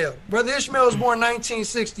Ishmael. Brother Ishmael was born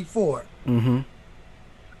 1964. Mm-hmm.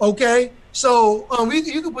 Okay. So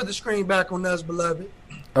you can put the screen back on us, beloved.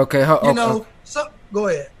 Okay. So go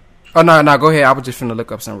ahead. Oh no, go ahead. I was just finna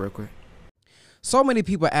look up something real quick. So many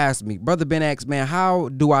people ask me, Brother Ben X, man, how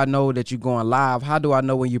do I know that you're going live? How do I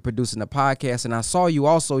know when you're producing a podcast? And I saw you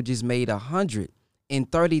also just made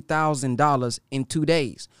 $130,000 in 2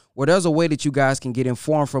 days. Well, there's a way that you guys can get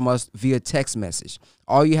informed from us via text message.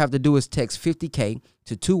 All you have to do is text 50K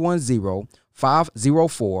to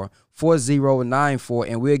 210-504-4094,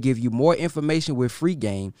 and we'll give you more information with free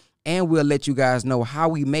game, and we'll let you guys know how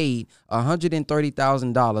we made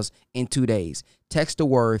 $130,000 in 2 days. Text the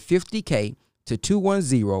word 50K to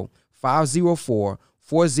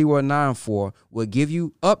 210-504-4094. We'll give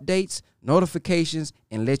you updates, notifications,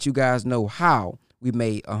 and let you guys know how we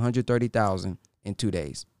made $130,000 in 2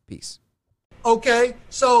 days. Peace. Okay,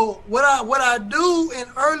 so what I do in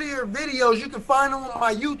earlier videos, you can find them on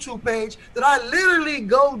my YouTube page, that I literally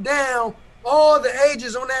go down all the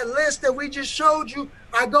ages on that list that we just showed you.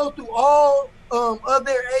 I go through all of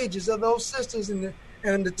their ages of those sisters and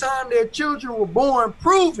the time their children were born,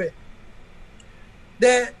 proving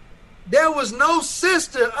that there was no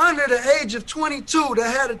sister under the age of 22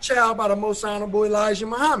 that had a child by the Most Honorable Elijah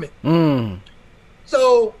Muhammad.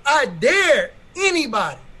 So I dare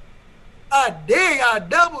anybody I dare you, I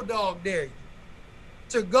double dog dare you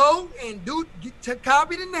to go and to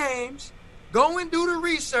copy the names, go and do the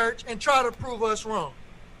research and try to prove us wrong.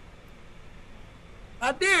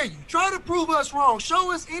 I dare you. Try to prove us wrong.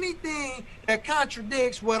 Show us anything that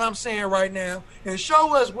contradicts what I'm saying right now and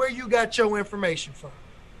show us where you got your information from.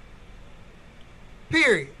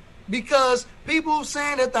 Period. Because people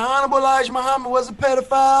saying that the Honorable Elijah Muhammad was a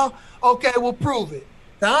pedophile, okay, we'll prove it.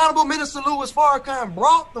 The Honorable Minister Louis Farrakhan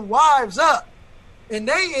brought the wives up and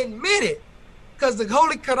they admitted, because the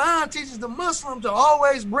Holy Quran teaches the Muslim to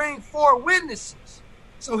always bring 4 witnesses.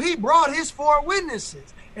 So he brought his 4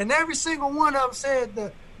 witnesses. And every single one of them said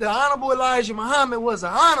the Honorable Elijah Muhammad was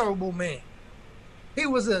an honorable man. He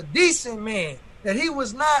was a decent man, that he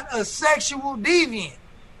was not a sexual deviant.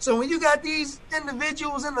 So when you got these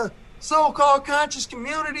individuals in the so-called conscious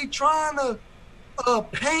community trying to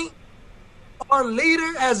paint our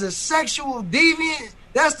leader as a sexual deviant,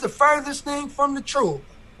 that's the furthest thing from the truth.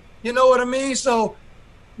 You know what I mean? So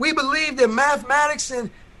we believe that mathematics is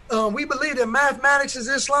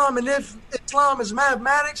Islam, and if Islam is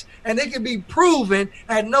mathematics, and it can be proven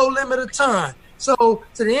at no limit of time. So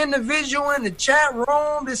to the individual in the chat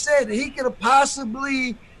room that said that he could have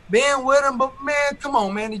possibly been with him, but man, come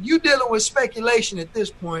on, man, you dealing with speculation at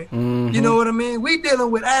this point. Mm-hmm. You know what I mean? We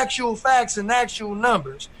dealing with actual facts and actual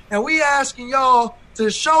numbers, and we asking y'all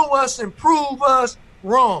to show us and prove us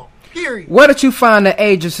wrong. Period. Where did you find the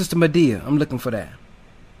age of Sister Medea? I'm looking for that.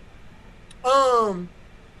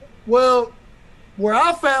 Well, where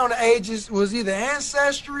I found the ages was either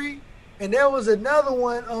Ancestry, and there was another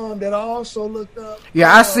one that I also looked up.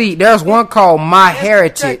 Yeah, I see. There's one called My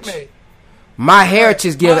Heritage. My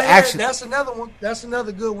Heritage gives actually. That's another one. That's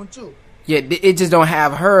another good one too. Yeah, it just don't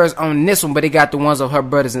have hers on this one, but it got the ones of her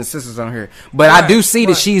brothers and sisters on here. But right, I do see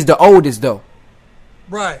that she's the oldest though.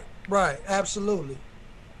 Right, absolutely.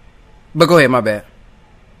 But go ahead, my bad.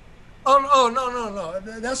 Oh no.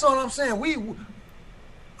 That's all I'm saying.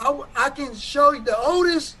 I can show you the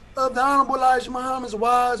oldest of the Honorable Elijah Muhammad's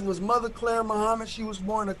wives was Mother Claire Muhammad. She was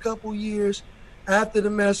born a couple years after the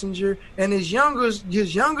messenger, and his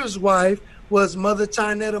youngest wife was Mother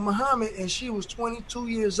Tainetta Muhammad, and she was 22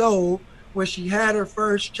 years old when she had her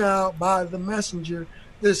first child by the messenger.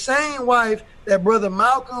 The same wife that Brother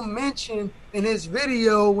Malcolm mentioned in his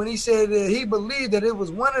video when he said that he believed that it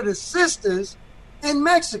was one of the sisters in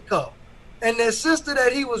Mexico, and that sister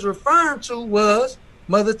that he was referring to was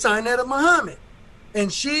Mother Tainetta Muhammad,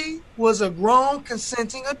 and she was a grown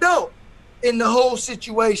consenting adult in the whole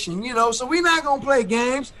situation, you know. So we're not gonna play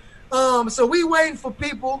games. So we waiting for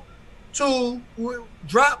people to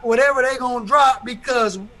drop whatever they gonna drop,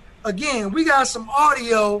 because again, we got some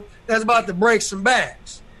audio that's about to break some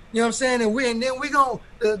backs. You know what I'm saying? And then we gonna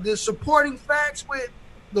the supporting facts with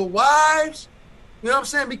the wives. You know what I'm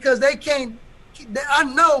saying? Because they can't. I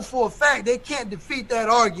know for a fact they can't defeat that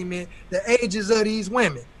argument, the ages of these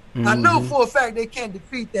women. Mm-hmm. I know for a fact they can't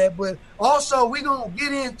defeat that, but also we're going to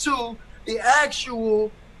get into the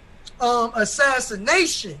actual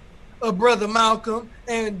assassination of Brother Malcolm,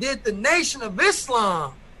 and did the Nation of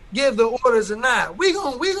Islam give the orders or not? We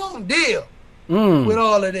gonna deal with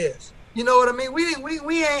all of this. You know what I mean?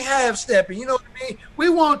 We ain't half-stepping. You know what I mean? We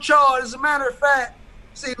want y'all, as a matter of fact,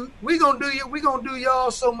 see, we gonna do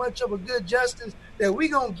y'all so much of a good justice that we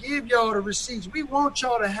gonna give y'all the receipts. We want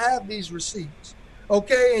y'all to have these receipts,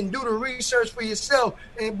 okay, and do the research for yourself.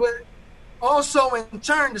 But also, in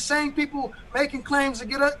turn, the same people making claims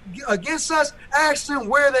against us, ask them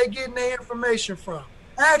where they getting their information from.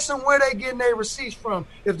 Ask them where they getting their receipts from.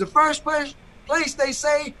 If the first place they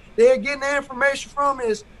say they're getting their information from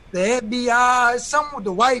is the FBI, something with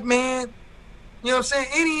the white man, you know what I'm saying,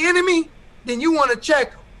 any enemy, then you want to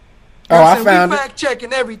check them. You know I found it. We fact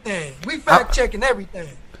checking everything. We fact checking everything.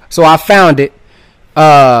 So I found it.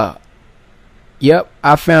 Yep,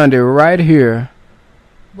 I found it right here.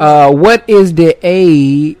 What is the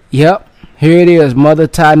age? Yep, here it is. Mother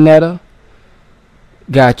Tainetta.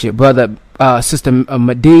 Gotcha. Brother, Sister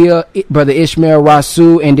Medea, Brother Ishmael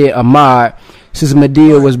Rasul, and then Ahmad. Sister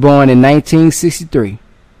Medea was born in 1963.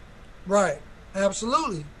 Right.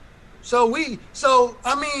 Absolutely. So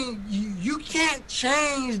I mean, you can't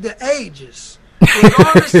change the ages,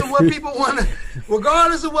 regardless of what people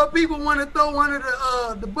want to throw under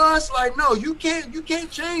the bus. Like, no, you can't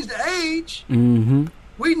change the age. Mm-hmm.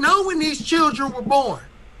 We know when these children were born.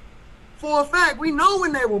 For a fact, we know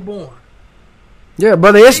when they were born. Yeah,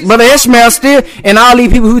 Brother Ishmael still, and all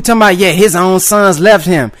these people who talking about, yeah, his own sons left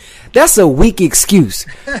him. That's a weak excuse.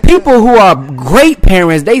 People who are great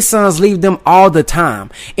parents, they sons leave them all the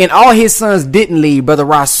time. And all his sons didn't leave. Brother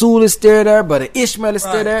Rasul is still there. Brother Ishmael is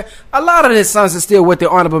still there. A lot of his sons are still with the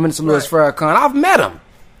Honorable Minister Louis Farrakhan. I've met them.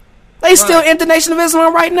 They still in the Nation of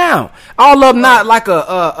Islam right now. All of them not like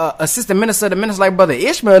a assistant minister, the minister like Brother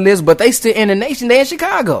Ishmael is, but they still in the nation. They in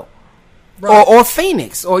Chicago. Or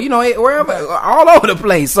Phoenix, or wherever, all over the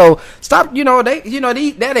place. So stop,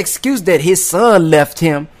 that excuse that his son left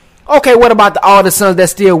him. Okay, what about all the sons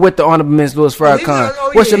that's still with the Honorable Minister Louis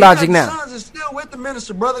Farrakhan? What's your logic now? Sons are still with the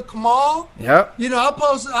minister, Brother Kamal. Yep.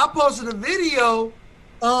 I posted a video.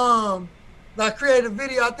 I created a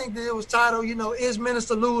video. I think that it was titled, is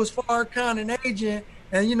Minister Louis Farrakhan an agent?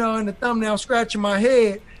 And in the thumbnail, scratching my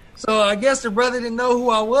head. So I guess the brother didn't know who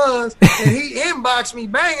I was, and he inboxed me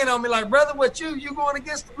banging on me like, brother, what you going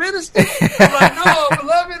against the minister? I'm like, no,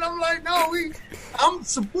 beloved. I'm like, no, I'm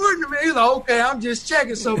supporting him. He's like, okay, I'm just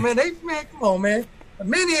checking. So man, come on, man.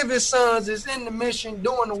 Many of his sons is in the mission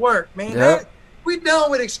doing the work, man. Yep. We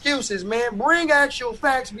done with excuses, man. Bring actual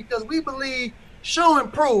facts because we believe show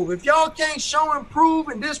and prove. If y'all can't show and prove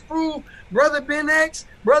and disprove Brother Ben X,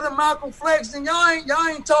 Brother Malcolm Flex, then y'all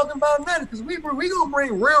ain't talking about nothing because we gonna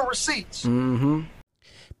bring real receipts. Mm-hmm.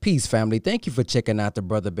 Peace, family. Thank you for checking out the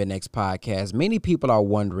Brother Ben X podcast. Many people are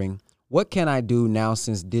wondering, what can I do now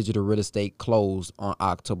since digital real estate closed on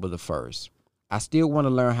October the 1st? I still want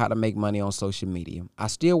to learn how to make money on social media. I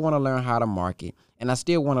still want to learn how to market, and I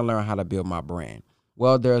still want to learn how to build my brand.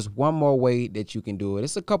 Well, there's one more way that you can do it.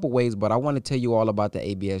 It's a couple ways, but I want to tell you all about the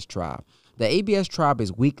ABS Tribe. The ABS Tribe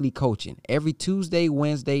is weekly coaching every Tuesday,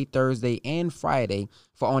 Wednesday, Thursday, and Friday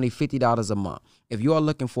for only $50 a month. If you are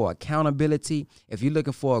looking for accountability, if you're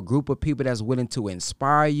looking for a group of people that's willing to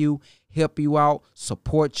inspire you, help you out,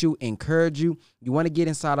 support you, encourage you, you want to get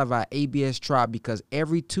inside of our ABS Tribe because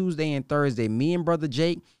every Tuesday and Thursday, me and Brother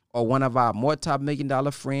Jake or one of our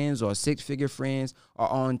multi-million-dollar friends or six-figure friends are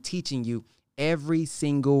on teaching you every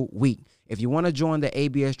single week. If you want to join the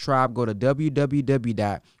ABS Tribe, go to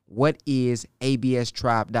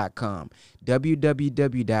www.whatisaBStribe.com.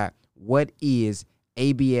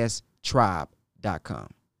 www.whatisaBStribe.com.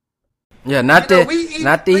 Yeah, not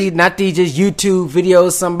these just YouTube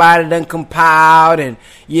videos somebody done compiled and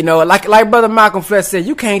like Brother Malcolm Flex said,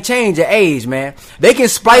 you can't change your age, man. They can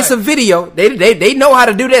splice a video. They know how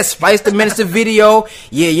to do that. Splice the minister video.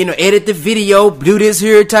 Yeah, edit the video, do this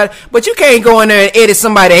here, but you can't go in there and edit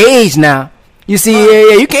somebody's age now. You see,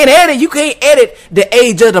 you can't edit. You can't edit the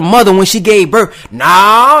age of the mother when she gave birth.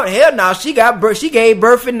 No, hell no. She gave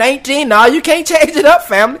birth in 19. No, you can't change it up,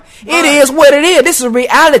 family. It is what it is. This is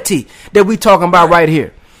reality that we talking about right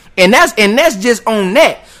here, and that's just on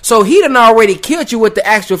that. So he done already killed you with the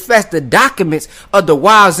actual facts, the documents of the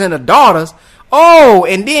wives and the daughters. Oh,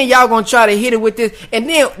 and then y'all gonna try to hit it with this, and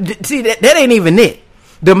then see that ain't even it.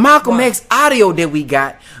 The Malcolm X audio that we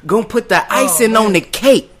got gonna put the icing on the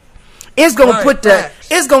cake. It's gonna put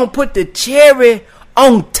the cherry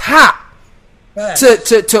on top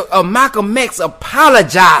to Malcolm X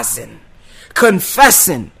apologizing,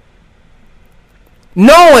 confessing,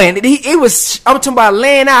 knowing that I'm talking about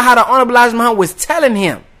laying out how the Honorable Elijah Muhammad was telling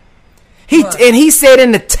him. And he said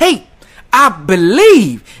in the tape, I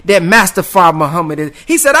believe that Master Fard Muhammad is.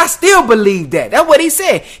 He said, I still believe that. That's what he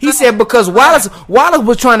said. He said because Wallace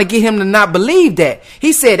was trying to get him to not believe that.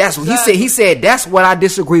 He said that's what he said that's what I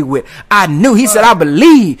disagree with. I knew. He said I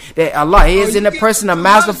believe that Allah is in the person of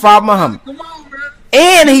Master Fard Muhammad.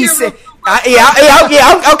 And he said, okay,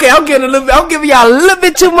 I'm giving y'all a little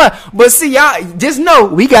bit too much. But see, y'all just know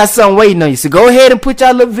we got something waiting on you. So go ahead and put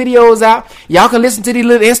y'all little videos out. Y'all can listen to these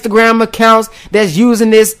little Instagram accounts that's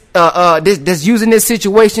using this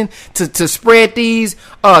situation to spread these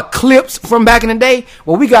clips from back in the day.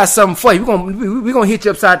 Well, we got something for you. We're gonna hit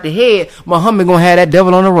you upside the head. Muhammad gonna have that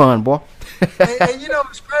devil on the run, boy. and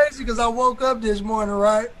it's crazy because I woke up this morning,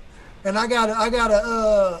 right? And I got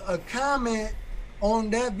a comment on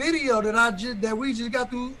that video that we just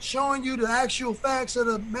got through showing you the actual facts of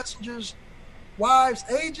the messengers' wives'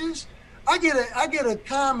 ages. I get a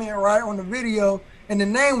comment right on the video, and the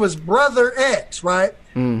name was Brother X, right?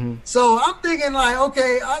 Mm-hmm. So I'm thinking like,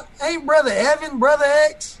 okay, ain't Brother Evan Brother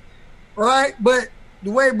X, right? But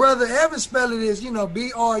the way Brother Evan spelled it is,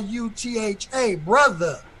 Brutha,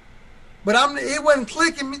 brother. But it wasn't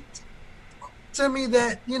clicking to me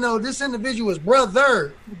that this individual was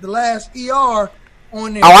brother with the last ER.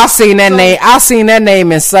 On there. Oh, I seen that name. I seen that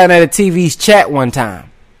name in Son of the TV's chat one time.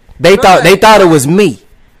 They thought it was me.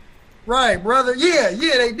 Right, brother. Yeah,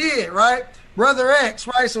 they did. Right, Brother X.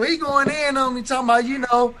 Right. So he going in on me talking about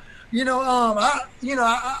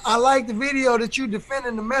I like the video that you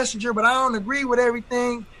defending the messenger, but I don't agree with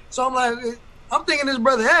everything So I'm like, I'm thinking this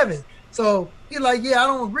brother Evan. So he's like, yeah, I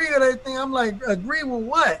don't agree with everything. I'm like, agree with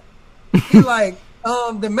what? He like,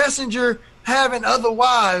 the messenger having other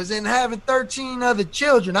wives and having 13 other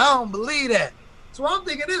children. I don't believe that. So I'm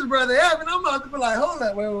thinking this brother Evan, I'm about to be like, hold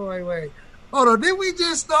up, wait. Hold on, did we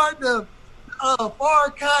just start the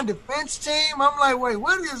Farrakhan defense team? I'm like, wait,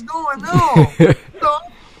 what is going on? So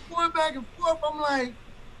I'm going back and forth. I'm like,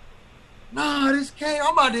 nah, this can't.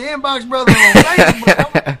 I'm about to inbox brother on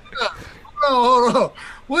Facebook. Hold on.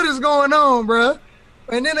 What is going on, bro?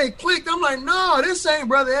 And then they clicked. I'm like, no, this ain't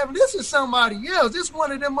brother Evan. This is somebody else. This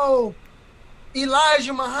one of them old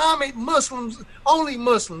Elijah Muhammad Muslims, only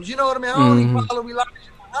Muslims. You know what I mean? I only follow Elijah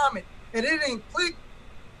Muhammad. And it didn't click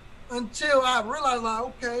until I realized, like,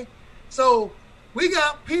 okay. So we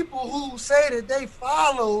got people who say that they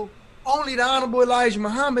follow only the Honorable Elijah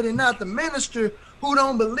Muhammad and not the minister, who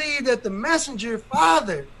don't believe that the messenger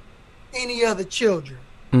fathered any other children.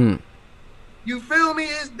 You feel me?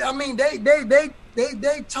 I mean,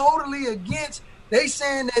 they totally against. They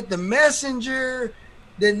saying that the messenger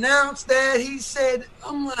denounced that. He said,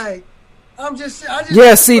 I'm like, I just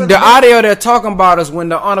yeah. See, the audio they're talking about is when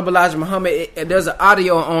the Honorable Elijah Muhammad. There's an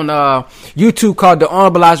audio on YouTube called "The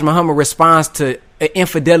Honorable Elijah Muhammad Responds to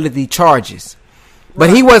Infidelity Charges." But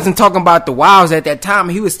he wasn't talking about the wives at that time.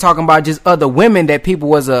 He was talking about just other women that people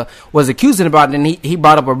was accusing about. And he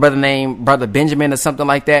brought up a brother named Brother Benjamin or something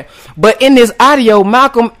like that. But in this audio,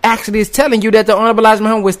 Malcolm actually is telling you that the Honorable Elijah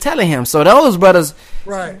Muhammad was telling him. So those brothers,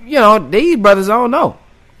 right? You know, these brothers don't know.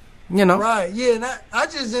 You know, right? Yeah, and I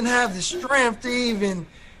just didn't have the strength to even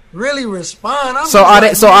really respond. So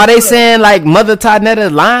are they saying like Mother Tynetta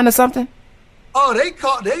lying or something? Oh, they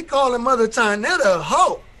calling Mother Tynetta a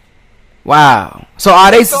hoe. Wow. So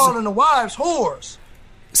are they calling the wives whores?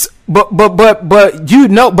 But you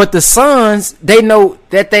know, but the sons, they know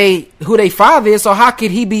that who they father is. So how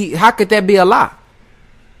could that be a lie?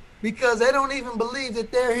 Because they don't even believe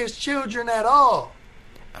that they're his children at all.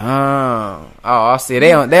 I see.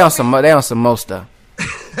 They on some more stuff.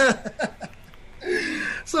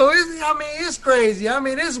 So it's crazy. I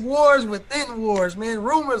mean, it's wars within wars, man.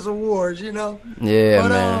 Rumors of wars, you know. Yeah,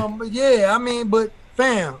 man. But yeah, I mean, but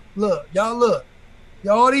fam, look,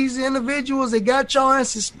 y'all these individuals that got y'all in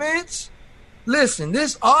suspense. Listen,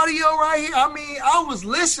 this audio right here. I mean, I was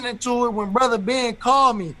listening to it when Brother Ben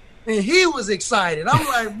called me, and he was excited. I'm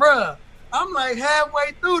like, bruh, I'm like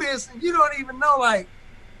halfway through this, and you don't even know. Like,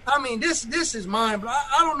 I mean, this is mine, but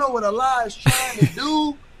I don't know what Allah is trying to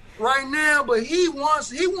do right now, but he wants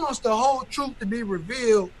the whole truth to be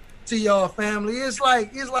revealed to y'all family. It's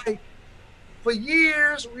like for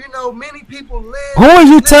years, you know, many people live. Who are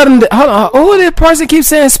you telling? Hold on, who this person keeps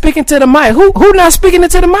saying speaking to the mic? Who not speaking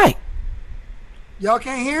into the mic? Y'all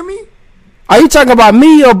can't hear me? Are you talking about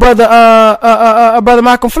me or brother brother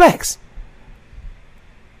Malcolm Flex?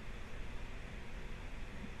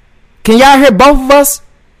 Can y'all hear both of us?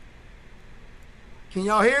 Can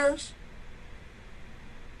y'all hear us?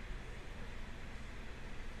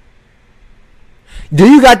 Do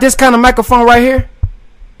you got this kind of microphone right here?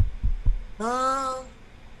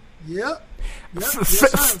 Yep.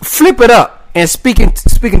 Flip it up and speaking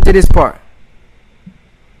to this part.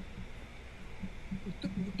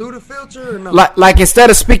 Through the filter or no? Like instead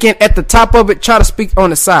of speaking at the top of it, try to speak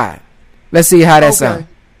on the side. Let's see how that sounds.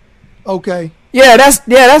 Okay. Yeah, that's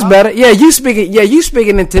better. Yeah, you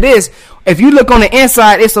speaking into this. If you look on the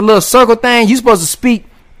inside, it's a little circle thing. You supposed to speak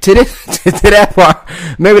to this to that part.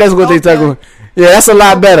 Maybe that's what they talking about. Yeah, that's a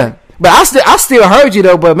lot better. But I still heard you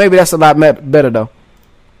though. But maybe that's a lot better though.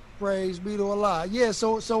 Praise be to Allah. Yeah.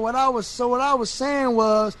 So what I was saying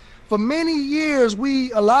was, for many years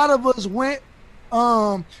a lot of us went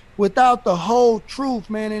without the whole truth,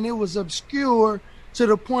 man, and it was obscure to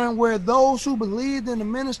the point where those who believed in the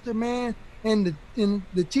minister, man, and in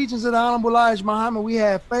the teachings of the Honorable Elijah Muhammad, we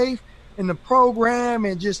had faith in the program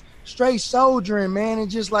and just straight soldiering, man,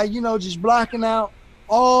 and just like, you know, just blocking out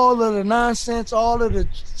all of the nonsense, all of the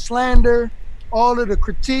slander, all of the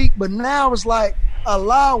critique. But now it's like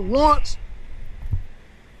Allah wants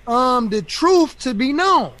the truth to be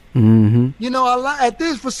known. Mm-hmm. You know, Allah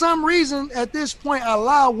for some reason at this point,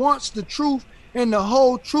 Allah wants the truth and the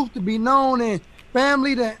whole truth to be known. And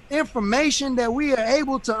family, the information that we are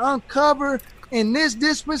able to uncover in this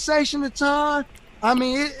dispensation of time,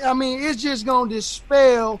 it's just gonna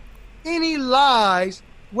dispel any lies,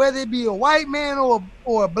 whether it be a white man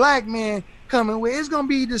or a black man coming with. It's gonna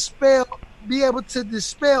be able to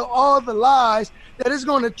dispel all the lies that is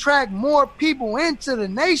going to attract more people into the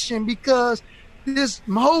nation, because this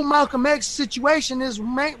whole Malcolm X situation is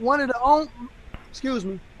one of the only,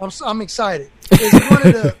 I'm excited. It's one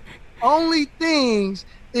of the only things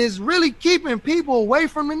is really keeping people away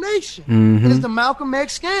from the nation. Is the Malcolm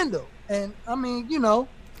X scandal. And I mean, you know,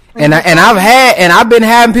 I've been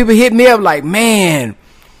having people hit me up like, man,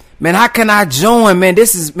 how can I join? Man,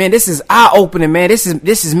 this is eye opening, man. This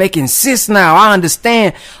is making sense now. I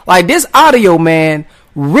understand. Like, this audio, man,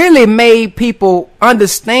 really made people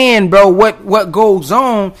understand, bro, what goes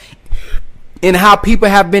on and how people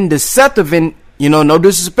have been deceptive, and, you know, no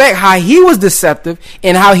disrespect, how he was deceptive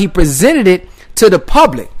and how he presented it to the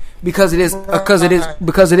public. Because it is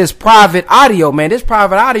private audio, man. This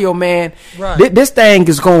private audio, man. Right. This thing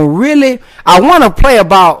is going to really. I want to play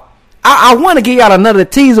about. I want to give y'all another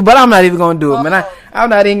teaser, but I'm not even going to do it, man. I'm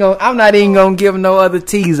not even going to give no other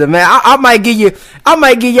teaser, man. I might give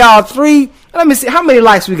y'all 3. Let me see how many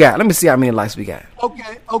likes we got.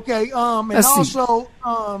 Okay. And also,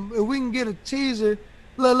 if we can get a teaser.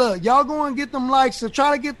 Look, y'all go and get them likes. So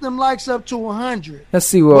try to get them likes up to 100. Let's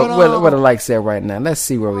see where the likes at right now. Let's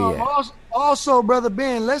see where we at. Also, Brother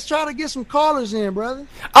Ben, let's try to get some callers in, brother.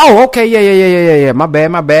 Oh, okay. Yeah. My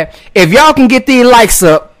bad. If y'all can get these likes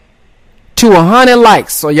up to 100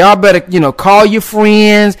 likes, so y'all better, you know, call your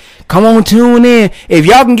friends. Come on, tune in. If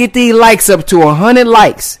y'all can get these likes up to 100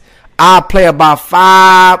 likes, I'll play about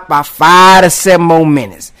 5 to 7 more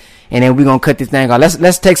minutes. And then we're going to cut this thing off.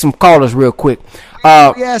 Let's take some callers real quick. We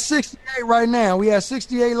have 68 right now. We have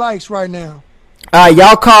 68 likes right now.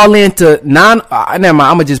 Y'all call in to never mind. I'm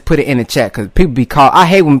going to just put it in the chat because people be called. I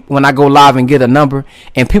hate when I go live and get a number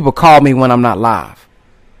and people call me when I'm not live.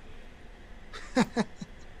 I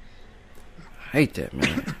hate that,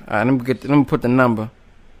 man. All right, let me put the number.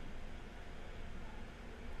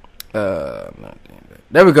 There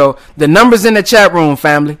we go. The number's in the chat room,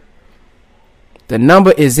 family. The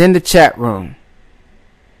number is in the chat room.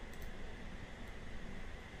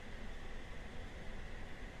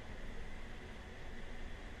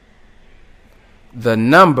 The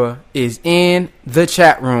number is in the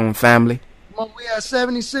chat room, family. Come on, we have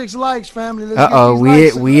 76 likes, family.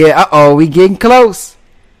 We getting close.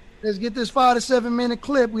 Let's get this 5 to 7 minute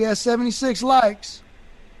clip. We have 76 likes.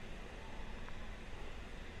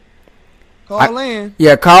 Call in.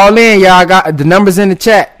 Yeah, call in, y'all. Got the numbers in the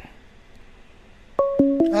chat.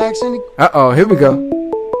 Here we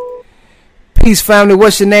go. Peace, family.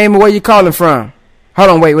 What's your name and where you calling from? Hold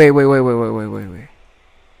on, wait.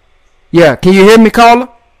 Yeah, can you hear me, caller?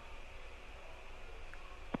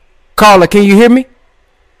 Caller, can you hear me?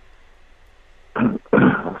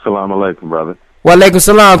 Assalamu alaikum, brother. Wa alaikum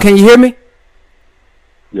salam. Can you hear me?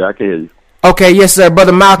 Yeah, I can hear you. Okay, yes, sir.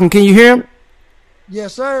 Brother Malcolm, can you hear him?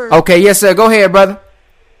 Yes, sir. Okay, yes, sir. Go ahead, brother.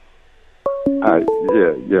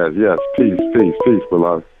 Yes. Peace,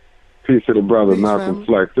 beloved. Peace to the brother, Malcolm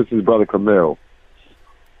Flex. This is Brother Camille.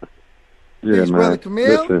 Yeah, peace, man. Brother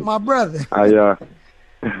Camille, listen, my brother.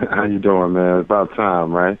 How you doing, man? It's about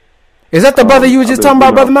time, right? Is that the brother you were just talking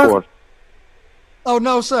about, Brother Malcolm? Oh,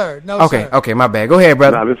 no, sir. Okay, my bad. Go ahead,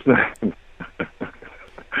 brother. Nah, listen.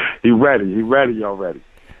 He ready already.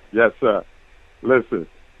 Yes, sir. Listen.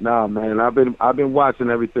 Nah, man, I've been watching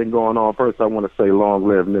everything going on. First, I want to say long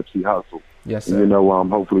live Nipsey Hussle. Yes, sir. You know,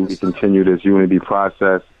 hopefully we continue this unity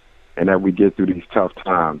process and that we get through these tough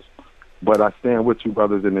times. But I stand with you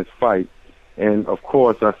brothers in this fight. And, of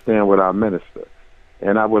course, I stand with our minister.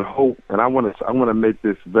 And I would hope, and I want to make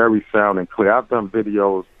this very sound and clear. I've done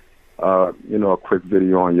videos, a quick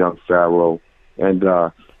video on Young Pharaoh. And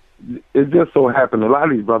it just so happened a lot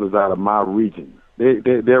of these brothers out of my region,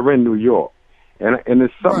 they're in New York. And there's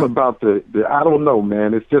something about the I don't know,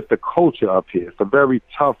 man. It's just the culture up here. It's a very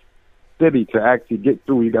tough city to actually get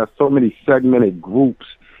through. You got so many segmented groups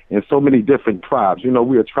and so many different tribes. You know,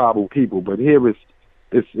 we are tribal people, but here it's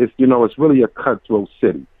really a cutthroat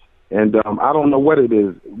city. And I don't know what it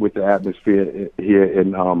is with the atmosphere here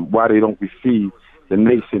and why they don't receive the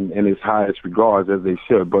nation in its highest regards as they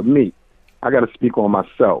should. But me, I got to speak on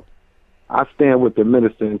myself. I stand with the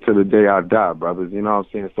minister until the day I die, brothers. You know what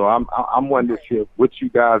I'm saying? So I'm one this year with you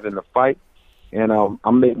guys in the fight, and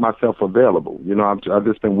I'm making myself available. You know, I've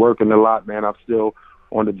just been working a lot, man. I'm still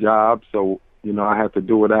on the job, so you know I have to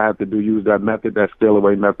do what I have to do. Use that method, that Steal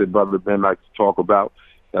Away method, Brother Ben likes to talk about.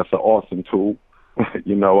 That's an awesome tool.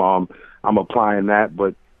 You know, I'm applying that,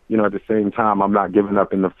 but you know at the same time I'm not giving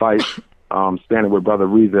up in the fight. Standing with Brother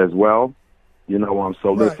Reza as well. You know,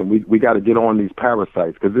 so listen, we got to get on these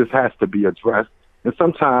parasites because this has to be addressed. And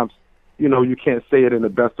sometimes, you know, you can't say it in the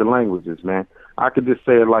best of languages, man. I could just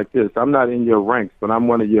say it like this. I'm not in your ranks, but I'm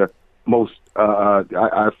one of your most,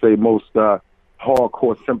 most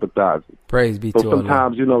hardcore sympathizers. Praise be to Allah. So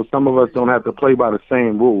sometimes, you know, some of us don't have to play by the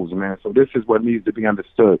same rules, man. So this is what needs to be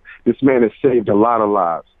understood. This man has saved a lot of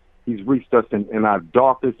lives. He's reached us in our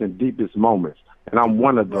darkest and deepest moments. And I'm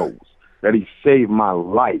one of those that he saved my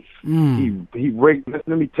life. He let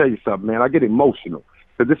me tell you something, man. I get emotional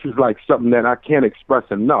because this is like something that I can't express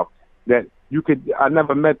enough. That I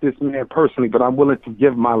never met this man personally, but I'm willing to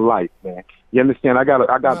give my life, man. You understand? I got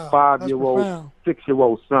 5-year-old,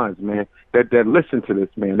 6-year-old sons, man, that listen to this,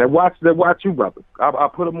 man. That watch you, brother. I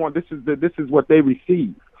put them on. This is what they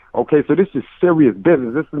receive. Okay, so this is serious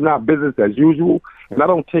business. This is not business as usual, and I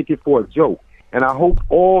don't take it for a joke. And I hope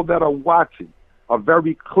all that are watching are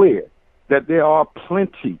very clear that there are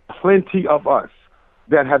plenty of us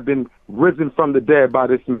that have been risen from the dead by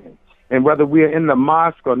this man. And whether we are in the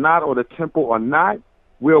mosque or not, or the temple or not,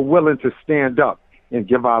 we're willing to stand up and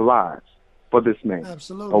give our lives for this man.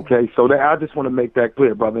 Absolutely. Okay, so I just want to make that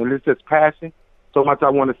clear, brother. And it's just passion. So much I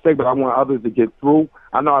want to say, but I want others to get through.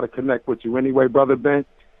 I know how to connect with you anyway, Brother Ben.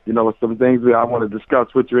 You know, some things that I want to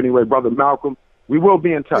discuss with you anyway, Brother Malcolm. We will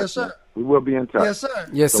be in touch. Yes, sir. Man. We will be in touch. Yes, sir.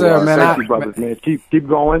 Yes, sir, man. Thank you, brothers, man. Keep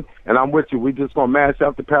going, and I'm with you. We just gonna mash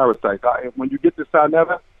out the parasites. When you get to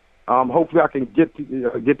Sinetta, hopefully I can get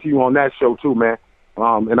to you on that show too, man.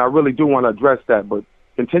 And I really do want to address that. But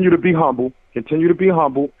continue to be humble. Continue to be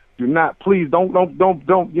humble. Do not, please, don't.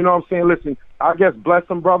 You know what I'm saying? Listen, I guess bless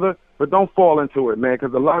them, brother, but don't fall into it, man,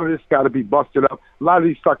 because a lot of this got to be busted up. A lot of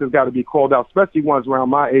these suckers got to be called out, especially ones around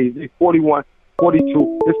my age, 41,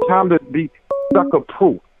 42. It's time to be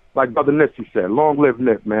sucker-proof. Like Brother Nipsey said, long live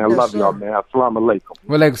Nip, man. I love y'all, man. Assalamu alaikum.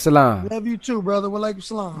 Wa alaikum salam. Love you too, brother. Wa alaikum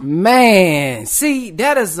salam. Man, see,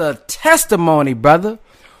 that is a testimony, brother,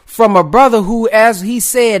 from a brother who, as he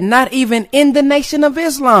said, not even in the Nation of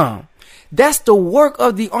Islam. That's the work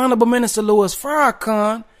of the Honorable Minister Louis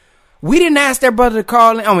Farrakhan. We didn't ask that brother to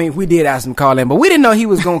call in. I mean, we did ask him to call in, but we didn't know he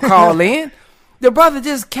was going to call in. The brother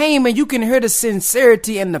just came, and you can hear the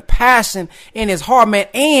sincerity and the passion in his heart, man.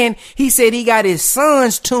 And he said he got his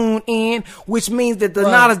sons tuned in, which means that the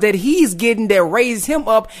knowledge that he's getting that raised him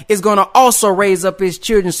up is going to also raise up his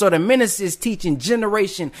children. So the minister is teaching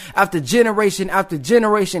generation after generation after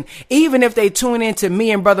generation. Even if they tune in to me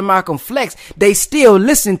and Brother Malcolm Flex, they still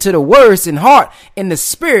listen to the words and heart and the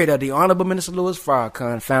spirit of the Honorable Minister Louis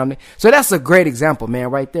Farrakhan family. So that's a great example, man,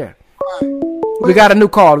 right there. We got a new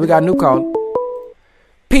call.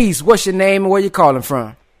 Peace, what's your name and where you calling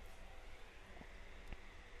from?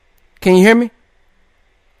 Can you hear me?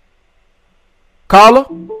 Caller,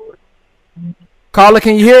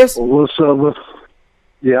 can you hear us? What's up?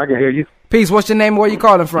 Yeah, I can hear you. Peace, what's your name and where you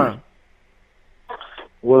calling from?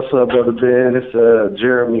 What's up, Brother Ben? It's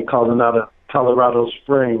Jeremy calling out of Colorado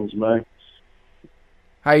Springs, man.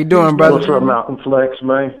 How you doing, brother? What's up, Malcolm Flex,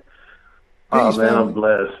 man? Oh, man, I'm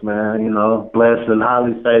blessed, man. You know, blessed and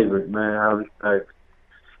highly favored, man. Highly favored.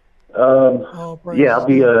 Yeah,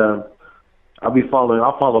 I'll be following.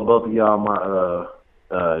 I'll follow both of y'all on my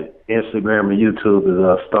Instagram and YouTube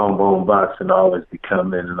as Stone Bone Boxing. I always be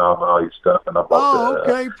coming and all your stuff. And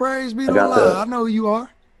okay, praise be to Allah. I know who you are.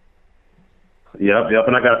 Yep,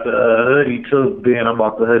 and I got the hoodie too. Ben, I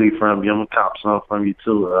bought the hoodie from you. I'm gonna cop some from you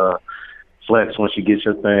too. Flex, once you get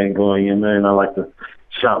your thing going, you know, and I like to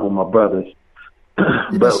shop with my brothers.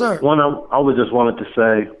 But sir. I just wanted to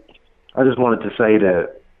say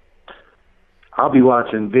that I'll be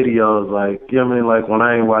watching videos like, you know what I mean, like when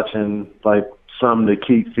I ain't watching like something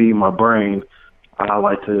to feed my brain, I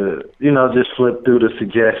like to, you know, just flip through the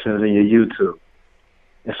suggestions in your YouTube.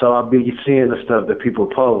 And so I'll be seeing the stuff that people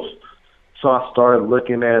post. So I started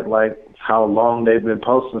looking at like how long they've been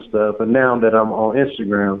posting stuff. And now that I'm on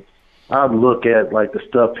Instagram, I look at like the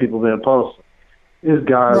stuff people been posting. This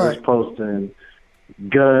guy is posting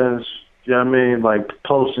guns, you know what I mean, like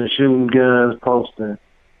posting shooting guns, posting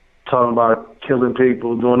talking about killing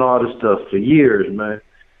people, doing all this stuff for years, man.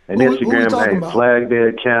 And Instagram ain't flagged their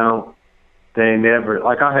account. They ain't never,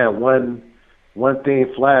 like I had one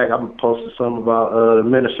thing flagged. I'm posting something about the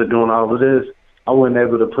minister doing all of this. I wasn't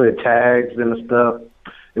able to put tags and stuff.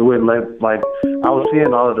 It wouldn't let, like, I was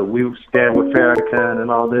seeing all of the we stand with Farrakhan and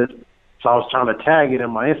all this. So I was trying to tag it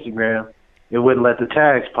in my Instagram. It wouldn't let the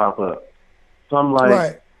tags pop up. So I'm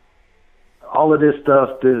like, all of this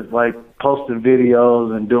stuff is like posting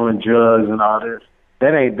videos and doing drugs and all this.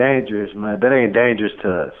 That ain't dangerous, man. That ain't dangerous to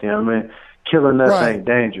us. You know what I mean? Killing us ain't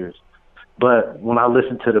dangerous. But when I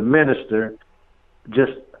listen to the minister,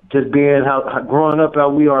 just being how growing up how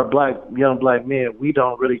we are young black men, we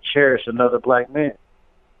don't really cherish another black man.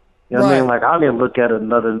 You know what I mean? Like I didn't look at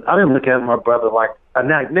my brother like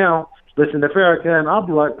now listen to Farrakhan, I'll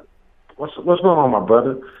be like, what's going on, my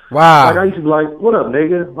brother? Wow. Like I used to be like, what up,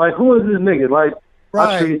 nigga? Like who is this nigga? Like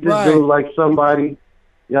I treat this dude like somebody.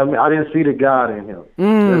 You know what I mean? I didn't see the God in him.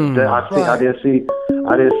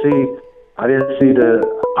 I I didn't see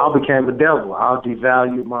I became a devil. I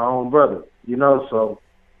devalued my own brother, you know. So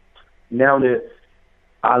now that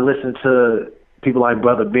I listen to people like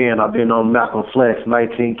Brother Ben, I've been on Malcolm Flex,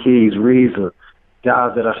 19 Keys, Reza,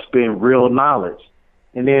 guys that are spitting real knowledge.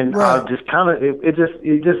 And then I just kind of, it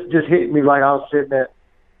just hit me like I was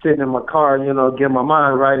sitting in my car, you know, getting my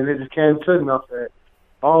mind right, and it just came to me. I said,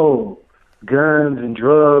 oh, guns and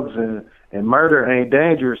drugs and murder ain't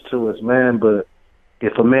dangerous to us, man, but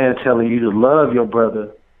if a man telling you to love your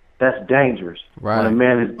brother, that's dangerous. Right. When a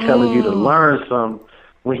man is telling you to learn something,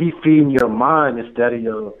 when he feeding your mind instead of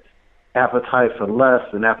your appetite for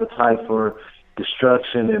lust and appetite for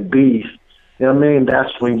destruction and beast, you know what I mean?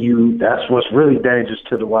 That's what's really dangerous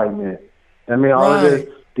to the white man. I mean, all of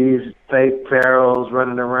these fake pharaohs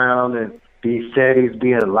running around and these settings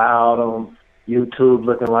being loud on YouTube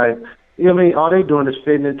looking like, you know what I mean? All they doing is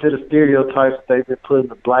fitting into the stereotypes they've been putting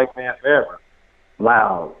the black man forever.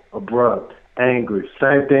 Loud, abrupt, angry,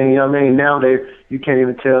 same thing, you know what I mean? Nowadays, you can't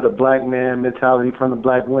even tell the black man mentality from the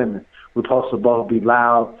black women. We're supposed to both be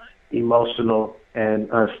loud, emotional, and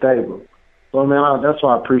unstable. So, man, that's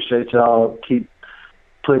why I appreciate y'all keep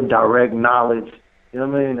putting direct knowledge, you know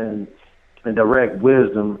what I mean, and direct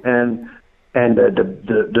wisdom. And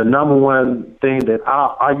the number one thing that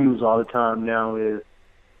I use all the time now is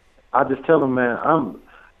I just tell them, man,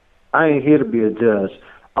 I ain't here to be a judge.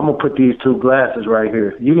 I'm going to put these two glasses right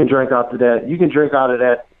here. You can drink out of that. You can drink out of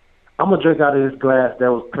that. I'm going to drink out of this glass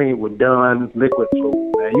that was cleaned with Dunn liquid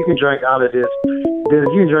fluid, man. You can drink out of this. You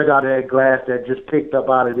can drink out of that glass that just picked up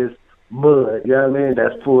out of this mud, you know what I mean?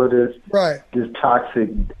 That's full of this toxic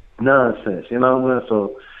nonsense, you know what I mean?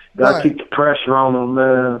 So, gotta keep the pressure on them,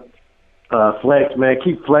 man. Flex, man.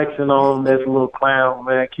 Keep flexing on this little clown,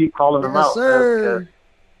 man. Keep calling them out, sir.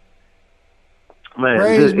 Man.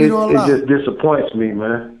 It just disappoints me,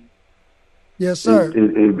 man. Yes, sir.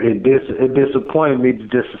 It disappointed me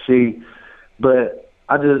just to see, but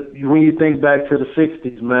when you think back to the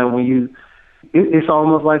 60s, man, it's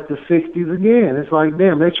almost like the 60s again. It's like,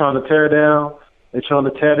 damn, they're trying to tear down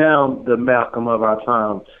the Malcolm of our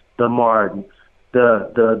time, the Martin.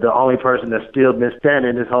 The only person that's still been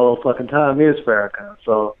standing this whole fucking time is Farrakhan.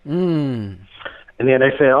 So, and then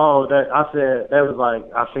they said, I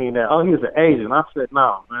seen that. Oh, he was an agent. I said,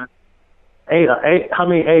 no, man. How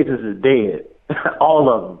many agents is dead? All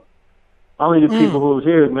of them. Only the people who's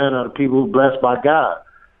here, man, are the people who blessed by God.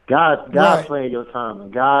 God played your time.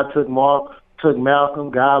 And God took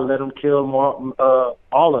Malcolm. God let him kill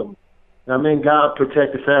all of them. I mean, God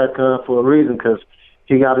protected Farrakhan for a reason because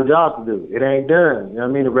he got a job to do. It ain't done. You know what I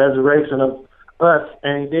mean? The resurrection of us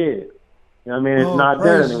ain't dead. You know what I mean? It's not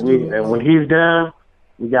done. And when he's done,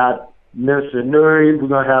 we got Minister Nuri. We're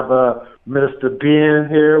going to have Minister Ben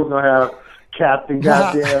here. We're going to have Captain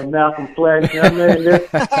goddamn Malcolm Flex. You know what I mean?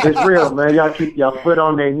 It's real, man. Y'all keep your foot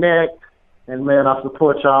on their neck. And, man, I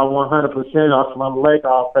support y'all 100%. Assalamu alaikum.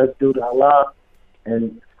 I'll first do to Allah.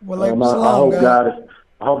 And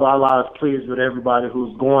I hope Allah is pleased with everybody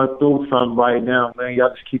who's going through something right now, man. Y'all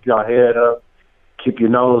just keep your head up, keep your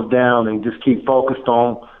nose down, and just keep focused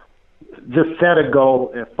on, just set a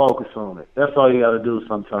goal and focus on it. That's all you got to do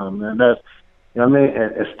sometimes, man. That's, you know what I mean?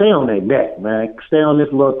 And stay on their neck, man. Stay on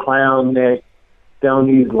this little clown neck. Stay on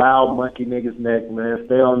these loud monkey niggas' neck, man.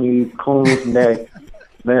 Stay on these coons' neck.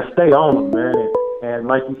 Man, stay on them, man. And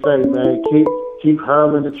like you say, man, keep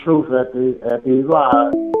hurling the truth at these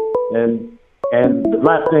lies. And the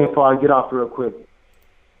last thing before I get off real quick,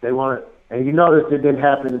 they want to, and you notice it didn't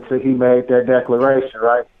happen until he made that declaration,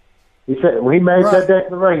 right? He said when he made that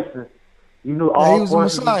declaration, you knew all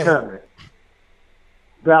forces were coming.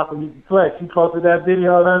 Malcolm Flex, he posted that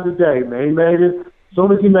video the other day, man. He made it as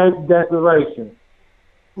soon as he made the declaration.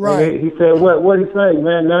 Right. He said, what he say,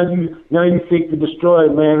 man? Now you seek to destroy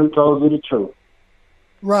a man who told you the truth.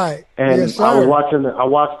 Right. And yes, I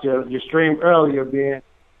watched your stream earlier, being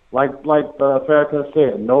like Farrakhan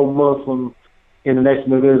said, no Muslim in the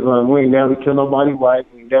Nation of Islam. We ain't never kill nobody white.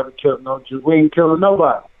 We ain't never killed no Jew. We ain't killing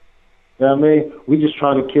nobody. You know what I mean? We just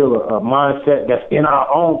trying to kill a mindset that's in our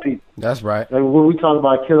own people. That's right. And when we talk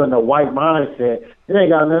about killing a white mindset, it ain't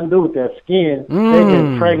got nothing to do with that skin. They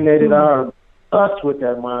impregnated us with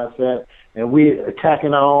that mindset, and we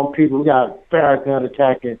attacking our own people. We got Farrakhan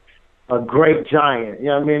attacking a great giant. You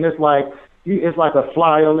know what I mean? It's like a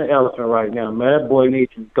fly on the elephant right now, man. That boy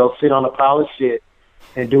needs to go sit on a pile of shit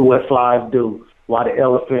and do what flies do while the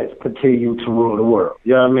elephants continue to rule the world.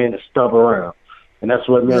 You know what I mean? To stub around. And that's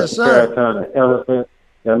what makes Farrakhan an elephant.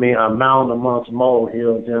 You know what I mean? A mountain amongst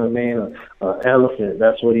molehills. You know what I mean? An elephant.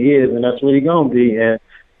 That's what he is, and that's what he's going to be. And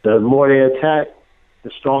the more they attack,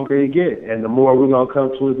 the stronger he get, and the more we're going to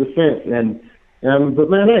come to his defense. But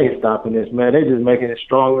man, they ain't stopping this, man. They just making it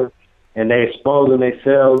stronger, and they exposing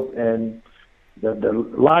themselves, and the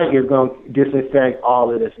light is gonna disinfect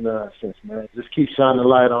all of this nonsense, man. Just keep shining the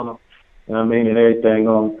light on them. You know what I mean? And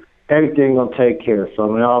everything gonna take care. So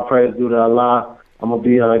man, all praise due to Allah. I'm gonna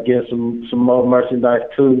be getting some more merchandise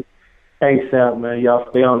too. ASAP, man. Y'all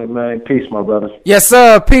stay on it, man. Peace, my brothers. Yes,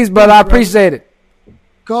 sir. Peace, brother. I appreciate it.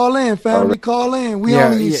 Call in, family. Call in. We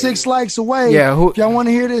only need 6 likes away. Yeah, if y'all want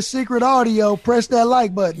to hear this secret audio, press that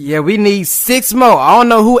like button. Yeah, we need 6 more. I don't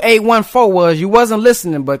know who 814 was. You wasn't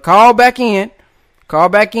listening, but call back in. Call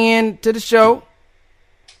back in to the show.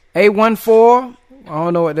 814. I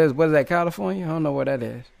don't know what that is. What is that, California? I don't know what that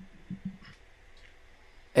is.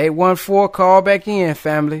 814, call back in,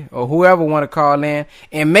 family, or whoever want to call in,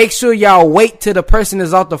 and make sure y'all wait till the person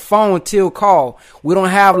is off the phone till call. We don't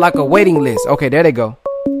have like a waiting list. Okay, there they go.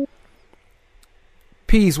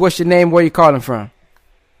 Peace. What's your name? Where you calling from?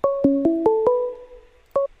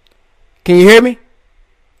 Can you hear me?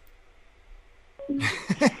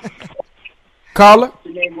 Caller?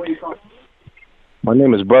 My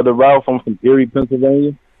name is Brother Ralph. I'm from Erie,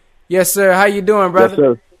 Pennsylvania. Yes, sir. How you doing, brother? Yes,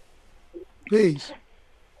 sir. Peace.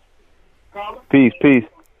 Peace, peace.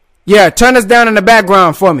 Yeah, turn us down in the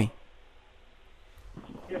background for me.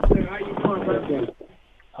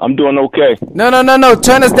 I'm doing okay. No.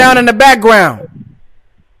 Turn us down in the background.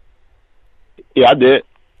 Yeah, I did.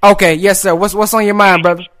 Okay, yes, sir. What's on your mind,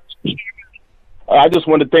 brother? I just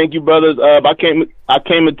want to thank you, brothers. I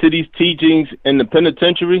came into these teachings in the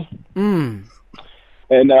penitentiary, and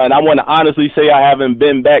I want to honestly say I haven't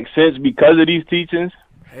been back since because of these teachings.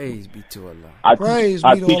 Praise be to Allah.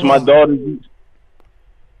 I teach my daughters.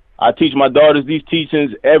 I teach my daughters these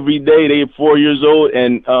teachings every day. They're 4 years old,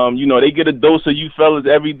 and they get a dose of you fellas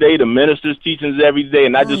every day. The ministers' teachings every day,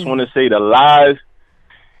 and I just want to say the lies,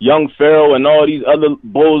 young Pharaoh, and all these other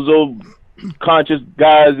bozo conscious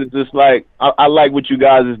guys. It's just like I like what you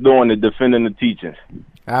guys is doing and defending the teachings.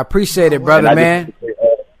 I appreciate it, brother, man.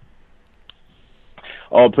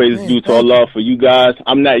 All praise due to Allah for you guys.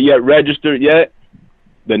 I'm not yet registered yet.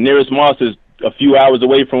 The nearest mosque is a few hours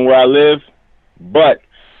away from where I live, but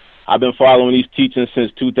I've been following these teachings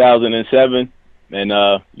since 2007. And,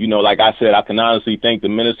 like I said, I can honestly thank the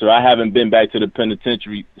minister. I haven't been back to the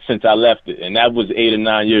penitentiary since I left it, and that was 8 or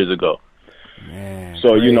 9 years ago. Man,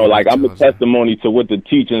 so, I'm a testimony to what the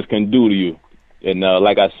teachings can do to you. And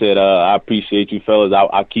like I said, I appreciate you fellas.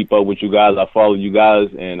 I keep up with you guys. I follow you guys,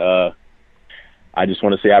 and I just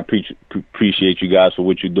want to say I appreciate you guys for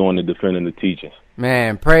what you're doing and defending the teachings.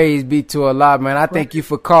 Man, praise be to Allah, man. I thank you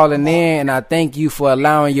for calling in, and I thank you for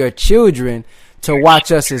allowing your children to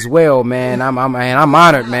watch us as well, man. I'm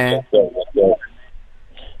honored, man.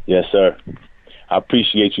 Yes, sir. I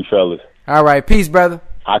appreciate you, fellas. All right, peace, brother.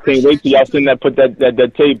 I can't wait till y'all put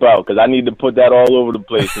that tape out, because I need to put that all over the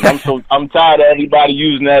place. I'm tired of everybody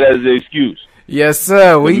using that as an excuse. Yes,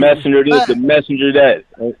 sir. The messenger this, the messenger that.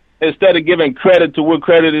 Instead of giving credit to what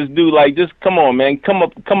credit is due, like, just come on, man, come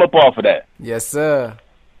up off of that. Yes, sir.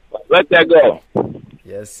 Let that go.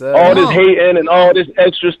 Yes, sir. All this hating and all this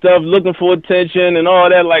extra stuff, looking for attention and all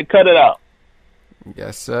that, like, cut it out.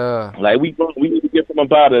 Yes, sir. Like, we need to get from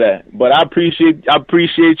up out of that. But I appreciate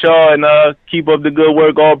y'all, and keep up the good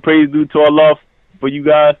work. All praise due to Allah for you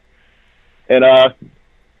guys. And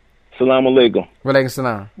salam alaikum. Wa alaikum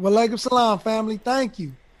salam. Wa alaikum salam, family. Thank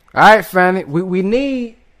you. All right, family.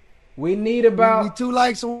 We need about 2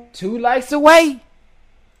 likes. 2 likes away.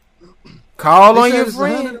 Call on your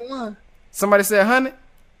friend. 101. Somebody said 100.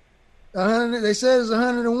 100. They said it's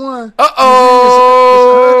 101.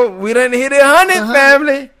 We done hit 100,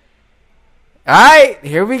 family. All right,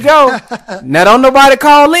 here we go. Now don't nobody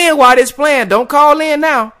call in while this playing. Don't call in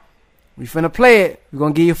now. We finna play it. We're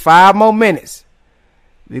gonna give you 5 more minutes.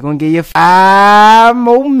 We're gonna give you 5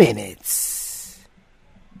 more minutes.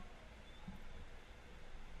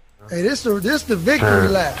 Hey, this the victory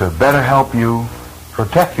lap. To better help you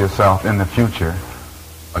protect yourself in the future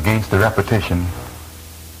against the repetition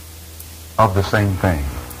of the same thing.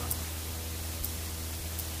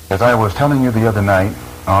 As I was telling you the other night,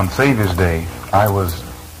 on Savior's Day, I was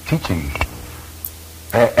teaching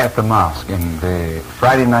at the mosque. And the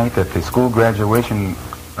Friday night that the school graduation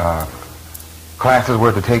classes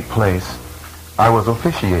were to take place, I was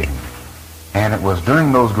officiating. And it was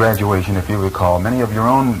during those graduation, if you recall, many of your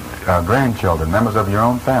own grandchildren, members of your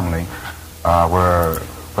own family, were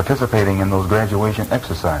participating in those graduation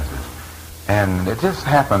exercises. And it just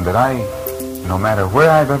happened that no matter where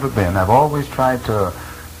I've ever been, I've always tried to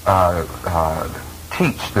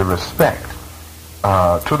teach the respect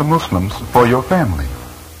to the Muslims for your family.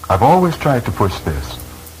 I've always tried to push this.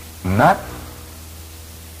 Not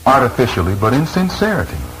artificially, but in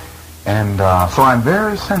sincerity. And so I'm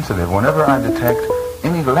very sensitive whenever I detect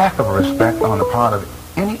any lack of respect on the part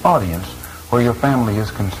of any audience where your family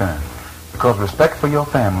is concerned. Because respect for your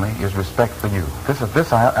family is respect for you.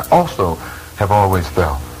 This I also have always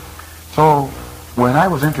felt. So when I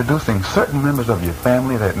was introducing certain members of your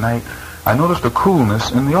family that night, I noticed a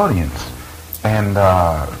coolness in the audience. And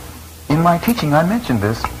in my teaching, I mentioned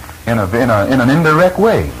this in an indirect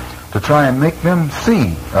way to try and make them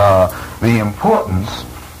see the importance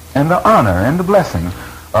and the honor and the blessing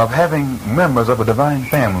of having members of a divine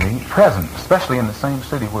family present, especially in the same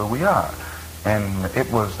city where we are. And it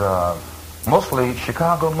was mostly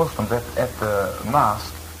Chicago Muslims at the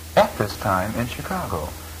mosque at this time in Chicago.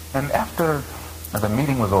 And after the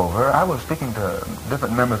meeting was over, I was speaking to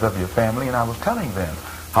different members of your family, and I was telling them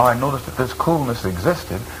how I noticed that this coolness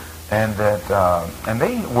existed, and that and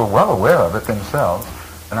they were well aware of it themselves.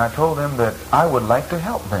 And I told them that I would like to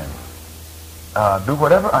help them do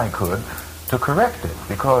whatever I could to correct it,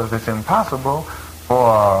 because it's impossible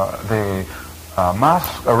for the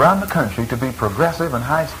mosques around the country to be progressive and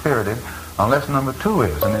high-spirited unless number two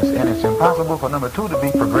is. And it's impossible for number two to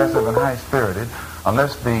be progressive and high-spirited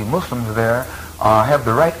unless the Muslims there have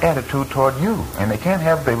the right attitude toward you. And they can't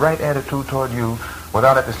have the right attitude toward you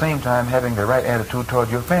without at the same time having the right attitude toward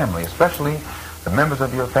your family, especially the members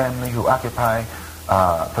of your family who occupy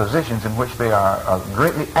positions in which they are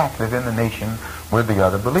greatly active in the nation with the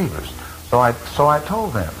other believers. So I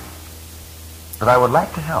told them that I would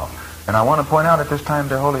like to help. And I want to point out at this time,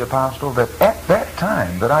 dear Holy Apostle, that at that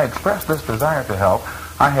time that I expressed this desire to help,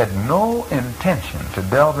 I had no intention to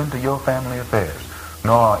delve into your family affairs,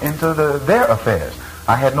 nor into their affairs.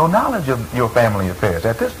 I had no knowledge of your family affairs.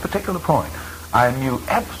 At this particular point, I knew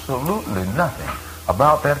absolutely nothing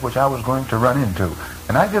about that which I was going to run into.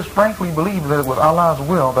 And I just frankly believe that it was Allah's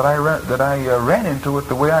will that I ran into it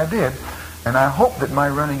the way I did. And I hope that my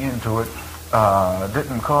running into it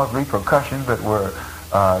didn't cause repercussions that were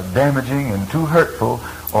damaging and too hurtful,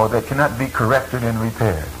 or that cannot be corrected and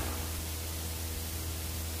repaired.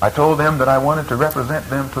 I told them that I wanted to represent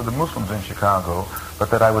them to the Muslims in Chicago, but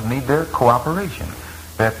that I would need their cooperation.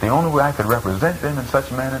 That the only way I could represent them in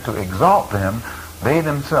such a manner to exalt them, they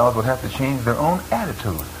themselves would have to change their own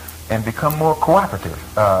attitude and become more cooperative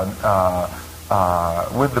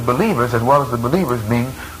with the believers, as well as the believers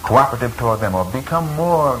being cooperative toward them, or become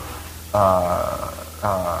more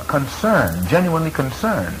concerned, genuinely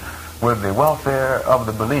concerned with the welfare of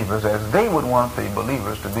the believers, as they would want the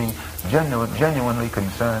believers to be genuinely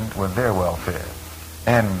concerned with their welfare.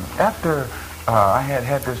 And after I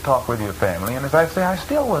had this talk with your family, and as I say, I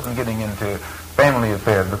still wasn't getting into family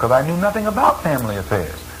affairs because I knew nothing about family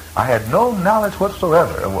affairs. I had no knowledge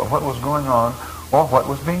whatsoever of what was going on or what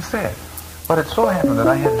was being said. But it so happened that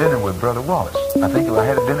I had dinner with Brother Wallace. I think I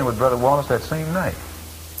had a dinner with Brother Wallace that same night.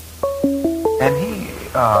 And he,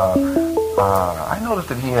 I noticed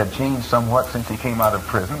that he had changed somewhat since he came out of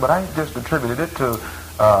prison, but I just attributed it to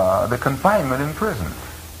the confinement in prison.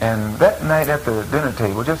 And that night at the dinner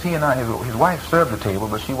table, just he and I, his wife served the table,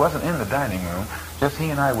 but she wasn't in the dining room. Just he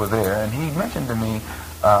and I were there, and he mentioned to me,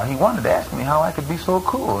 he wanted to ask me how I could be so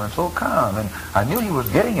cool and so calm. And I knew he was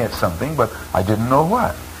getting at something, but I didn't know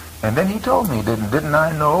what. And then he told me, didn't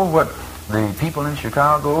I know what the people in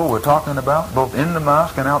Chicago were talking about, both in the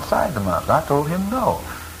mosque and outside the mosque? I told him no.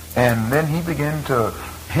 And then he began to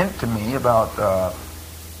hint to me about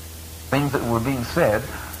things that were being said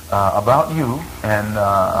about you and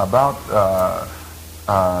about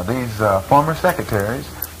these former secretaries,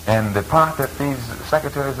 and the part that these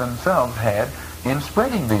secretaries themselves had in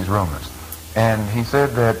spreading these rumors. And he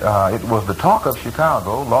said that it was the talk of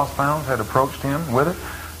Chicago. Lost Founds had approached him with it,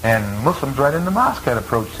 and Muslims right in the mosque had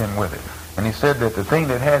approached him with it. And he said that the thing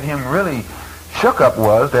that had him really shook up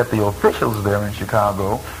was that the officials there in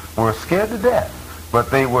Chicago were scared to death, but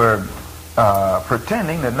they were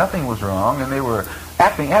pretending that nothing was wrong, and they were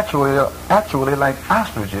acting actually like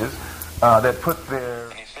ostriches that put their...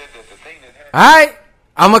 All right,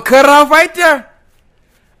 I'm going to cut it off right there.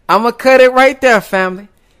 I'm going to cut it right there, family.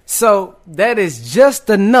 So that is just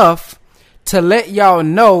enough to let y'all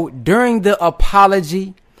know during the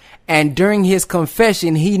apology and during his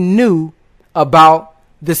confession, he knew about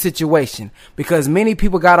the situation, because many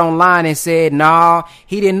people got online and said, nah,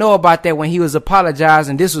 he didn't know about that when he was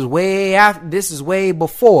apologizing. This was way after, this is way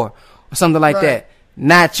before, or something like that.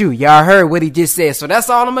 Not you. Y'all heard what he just said. So that's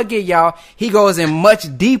all I'm going to give y'all. He goes in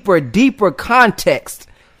much deeper context,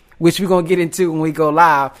 which we're going to get into when we go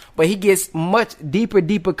live. But he gets much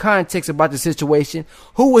deeper context about the situation,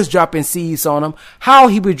 who was dropping seeds on him, how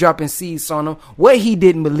he was dropping seeds on him, what he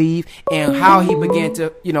didn't believe, and how he began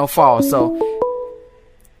to, fall. So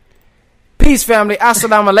Peace, family.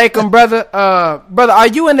 Assalamu alaikum, brother. Brother, are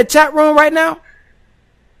you in the chat room right now?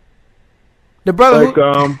 The brother.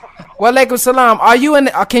 Wa alaikum salam. Are you in?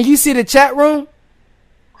 Can you see the chat room?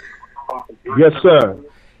 Yes, sir.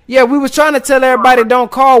 Yeah, we was trying to tell everybody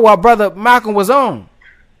don't call while Brother Malcolm was on.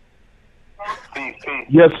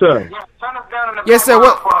 Yes, sir. Yes, sir.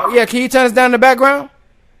 What? Yeah, can you turn us down in the background?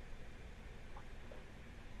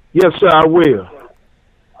 Yes, sir, I will.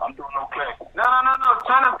 I'm doing okay. No.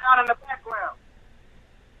 Turn us down in the background.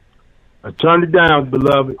 I turned it down,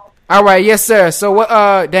 beloved. All right, yes, sir. So what?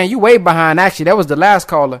 Dan, you way behind. Actually, that was the last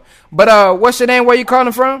caller. But what's your name? Where you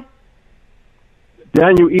calling from?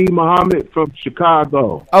 Daniel E. Muhammad from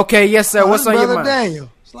Chicago. Okay, yes, sir. What's on your mind? Daniel.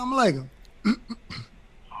 Assalamu alaikum.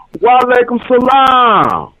 Wa alaikum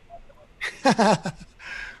salam.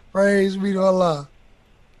 Praise be to Allah.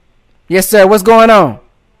 Yes, sir. What's going on?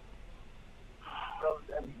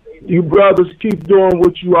 You brothers keep doing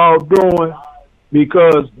what you all doing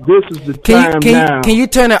because this is the time now. Can you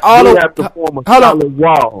turn it all the way?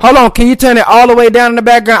 Hold on. Can you turn it all the way down in the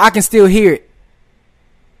background? I can still hear it.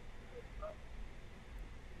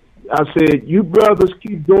 I said, you brothers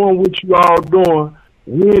keep doing what you all doing.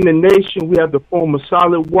 We in the nation, we have to form a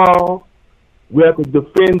solid wall. We have to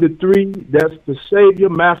defend the three. That's the Savior,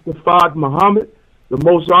 Master Fard Muhammad, the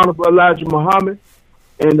most honorable Elijah Muhammad,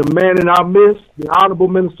 and the man in our midst, the Honorable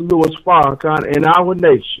Minister Louis Farrakhan, in our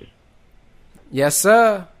nation. Yes,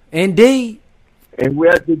 sir. Indeed. And we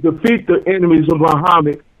have to defeat the enemies of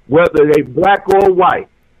Muhammad, whether they black or white.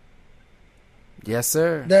 Yes,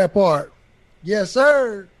 sir. That part. Yes,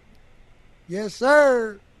 sir. Yes,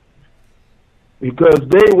 sir. Because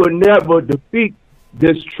they will never defeat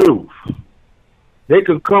this truth. They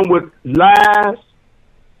can come with lies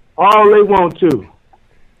all they want to.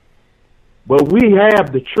 But we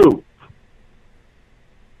have the truth.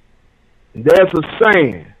 There's a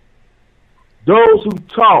saying, those who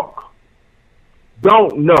talk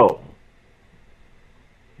don't know.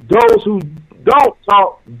 Those who don't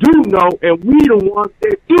talk do know, and we the ones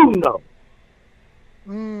that do know.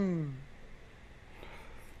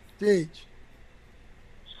 Teach.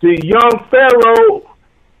 See, young Pharaoh,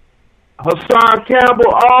 Hassan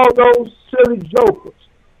Campbell, all those silly jokers.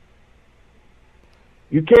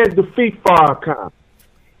 You can't defeat Farrakhan.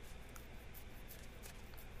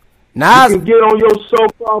 Now you can get on your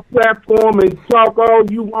so-called platform and talk all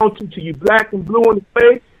you want to till you black and blue in the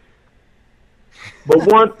face. But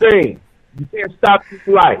one thing, you can't stop this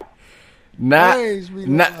life.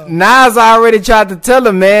 Nas already tried to tell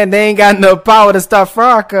him, man, they ain't got enough power to stop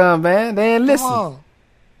Farrakhan, man. They ain't listen.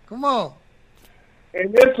 Come on.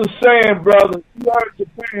 And it's a saying, brother, you heard your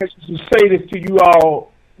parents used to say this to you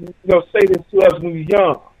all, say this to us when we were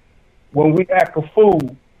young, when we act a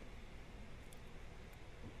fool.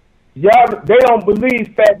 Y'all, they don't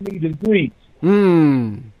believe fat meat is grease.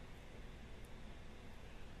 And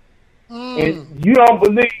you don't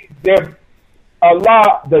believe that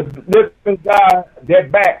Allah, the living God,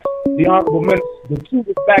 that backs the Honorable Minister, the truth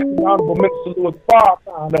that backs the Honorable Minister Louis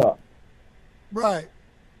Farrakhan up. Right.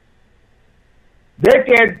 They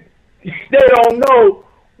don't know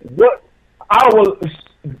what our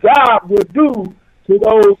God will do to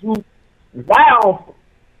those who vow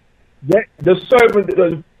that the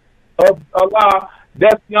servant of Allah,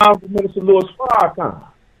 that's the Honorable Minister Louis Farrakhan.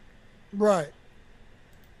 Right.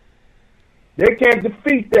 They can't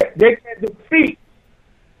defeat that. They can't defeat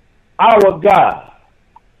our God,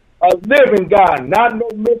 a living God, not no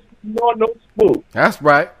mystery nor no spook. That's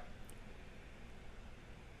right.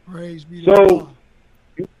 Praise be to God.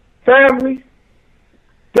 Family,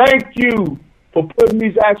 thank you for putting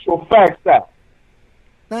these actual facts out.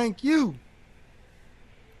 Thank you.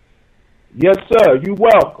 Yes, sir. You're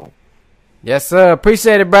welcome. Yes, sir.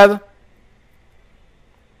 Appreciate it, brother.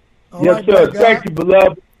 Yes, sir. Thank you,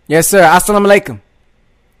 beloved. Yes, sir. Assalamu alaikum.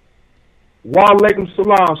 Wa alaikum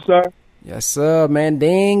salam, sir. Yes, sir, man. They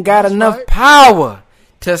ain't got enough power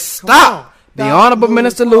to stop the Honorable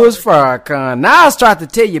Minister Louis Farrakhan. Now I was trying to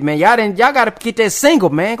tell you, man. Y'all got to get that single,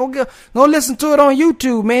 man. Go listen to it on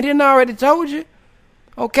YouTube, man. Didn't I already told you?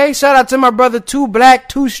 Okay, shout out to my brother, Too Black,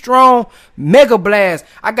 Too Strong, Mega Blast.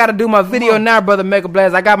 I got to do my video now, brother Mega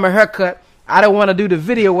Blast. I got my haircut. I don't want to do the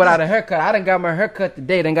video without a haircut. I done got my haircut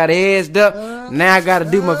today. Done got it edged up. Now I got to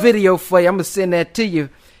do my video for you. I'm going to send that to you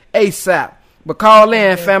ASAP. But call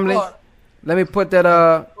in, family. Let me put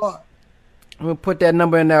that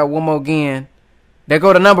number in there one more again. There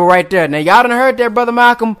go the number right there. Now y'all done heard that, Brother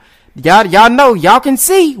Malcolm. Y'all know, y'all can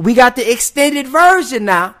see we got the extended version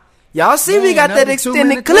now. Y'all see we got that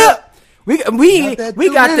extended clip. We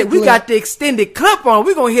got the extended clip on.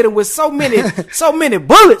 We gonna hit it with so many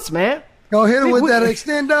bullets, man. Go hit him with that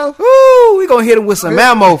extendo. Woo, we gonna hit him with some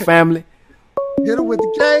ammo, family. Hit him with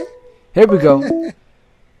the K. Here we go.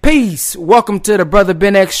 Peace. Welcome to the Brother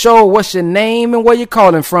Ben X Show. What's your name and where you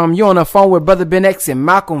calling from? You on the phone with Brother Ben X and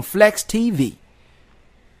Malcolm Flex TV.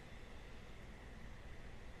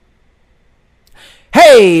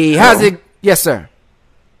 Hey, how's it? Yes, sir.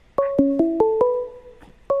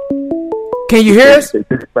 Can you hear us?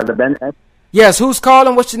 Brother Ben X? Yes, who's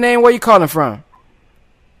calling? What's your name? Where you calling from?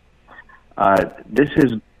 This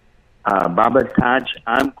is Baba Taj.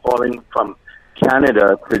 I'm calling from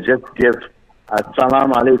Canada to just give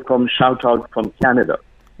Assalamu alaikum shout out from Canada.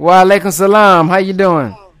 Wa alaikum salam. How you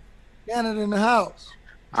doing? Canada in the house.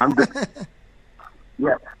 I'm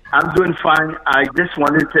doing fine. I just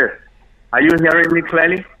wanted to. Are you hearing me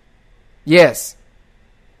clearly? Yes.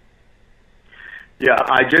 Yeah,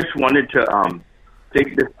 I just wanted to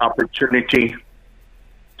take this opportunity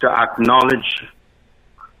to acknowledge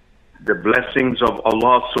the blessings of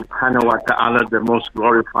Allah subhanahu wa ta'ala, the most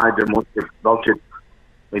glorified, the most exalted,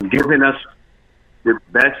 in giving us the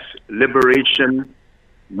best liberation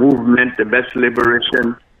movement, the best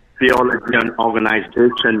liberation theology and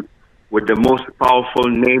organization with the most powerful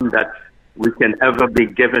name that we can ever be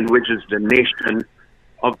given, which is the Nation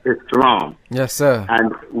of Islam. Yes, sir.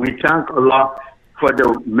 And we thank Allah for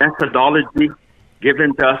the methodology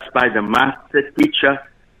given to us by the master teacher,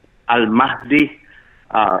 Al-Mahdi,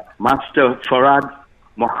 Master Farad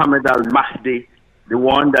Muhammad Al-Mahdi, the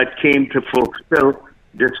one that came to fulfill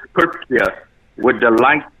the scripture with the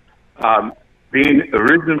light being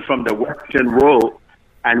risen from the Western world,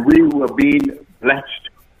 and we were being blessed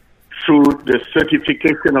through the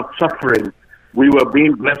certification of suffering. We were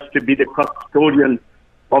being blessed to be the custodian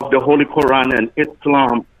of the Holy Quran and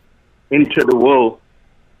Islam into the world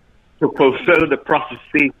to fulfill the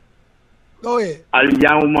prophecy. Go ahead.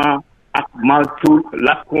 Al-Yawma akmaltu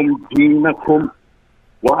lakum dinakum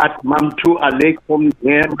wa atmamtu alaykum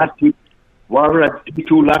ni'mati wa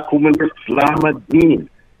raditu lakum al-Islam ad-din.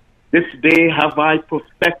 This day have I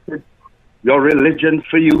perfected your religion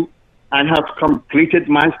for you and have completed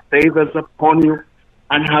my favors upon you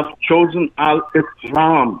and have chosen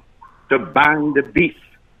al-Islam to bind the beast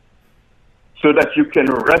so that you can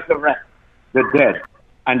resurrect the dead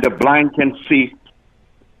and the blind can see,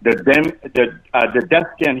 the deaf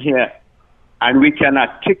can hear, and we can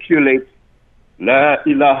articulate La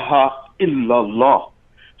ilaha illallah.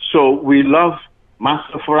 So we love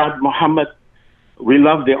Master Farad Muhammad. We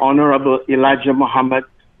love the Honorable Elijah Muhammad.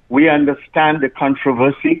 We understand the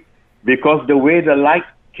controversy because the way the light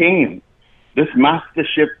came, this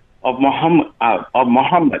mastership of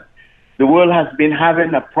Muhammad, the world has been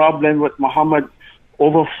having a problem with Muhammad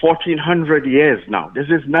over 1400 years now. This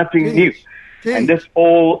is nothing new. And this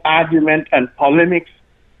old argument and polemics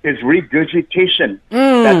is regurgitation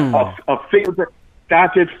of things that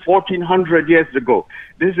started 1400 years ago.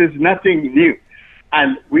 This is nothing new.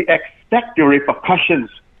 And we expect the repercussions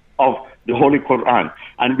of the Holy Quran.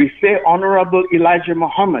 And we say Honorable Elijah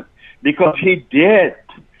Muhammad because he dared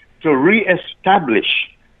to re-establish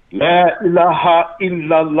La ilaha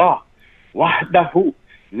illallah wahdahu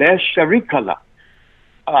la sharika lah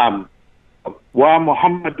wa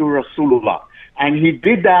Muhammadur Rasulullah. And he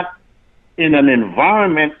did that in an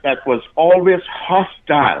environment that was always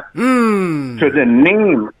hostile to the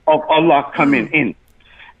name of Allah coming in.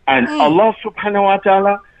 And Allah subhanahu wa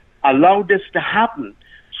ta'ala allowed this to happen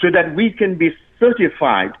so that we can be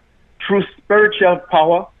certified through spiritual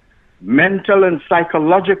power, mental and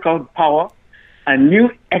psychological power, and new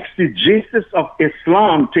exegesis of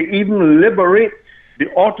Islam to even liberate the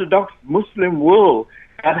Orthodox Muslim world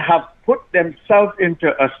that have put themselves into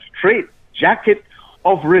a straight jacket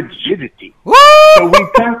of rigidity. Woo! So we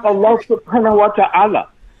thank Allah subhanahu wa ta'ala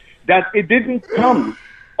that it didn't come,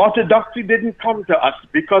 orthodoxy didn't come to us,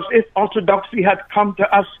 because if orthodoxy had come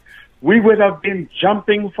to us, we would have been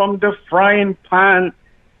jumping from the frying pan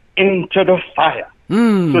into the fire.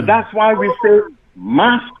 So that's why we say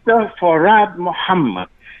Master Farad Muhammad,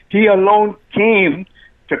 he alone came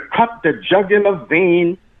to cut the jugular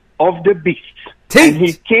vein of the beast. And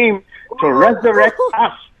he came to resurrect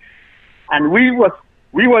us. And we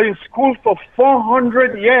were in school for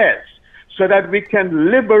 400 years so that we can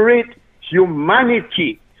liberate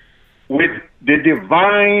humanity with the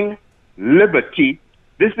divine liberty.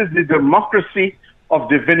 This is the democracy of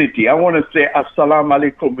divinity. I want to say Assalamu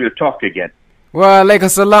alaikum. We'll talk again. Well, alaikum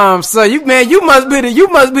salam. So you must be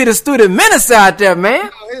the student minister out there, man.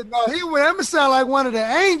 No, he sound like one of the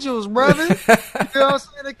angels, brother. You know what I'm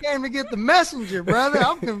saying? They came to get the messenger, brother.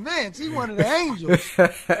 I'm convinced he's one of the angels.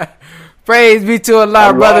 Praise be to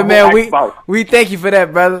Allah, brother, man. We thank you for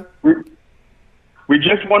that, brother. We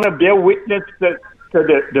just want to bear witness to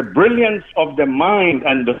the brilliance of the mind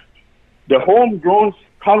and the homegrown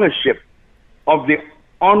scholarship of the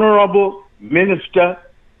Honorable Minister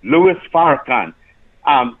Louis Farrakhan.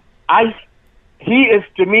 He is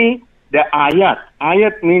to me the ayat.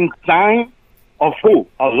 Ayat means sign of who?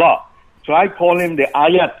 Allah. So I call him the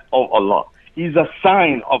ayat of Allah. He's a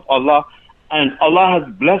sign of Allah, and Allah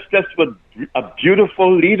has blessed us with a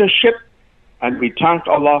beautiful leadership, and we thank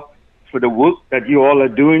Allah for the work that you all are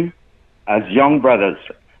doing as young brothers.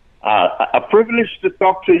 A privilege to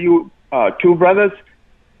talk to you, two brothers.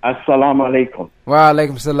 Assalamu alaikum. Wa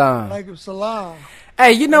alaikum salam. Alaikum salam.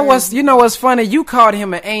 Hey, you know what's funny? You called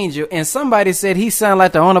him an angel, and somebody said he sounded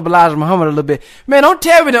like the Honorable Elijah Muhammad a little bit. Man, don't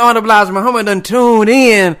tell me the Honorable Elijah Muhammad done tuned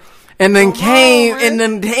in and then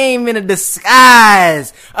came in a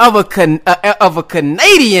disguise of a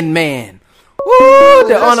Canadian man. Woo,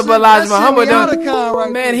 the Honorable Elijah Muhammad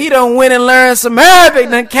done, man, he done went and learned some Arabic,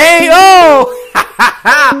 then came,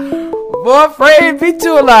 boy, praise be to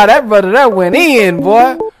Allah. That brother, that went in,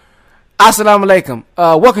 boy. Assalamu alaikum.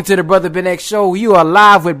 Welcome to the Brother Ben X Show. You are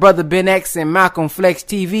live with Brother Ben X and Malcolm Flex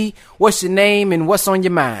TV. What's your name and what's on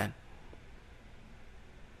your mind?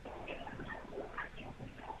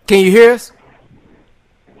 Can you hear us?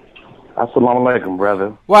 Assalamu alaikum,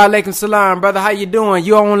 brother. Wa alaikum salam, brother. How you doing?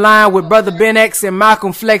 You online with Brother Ben X and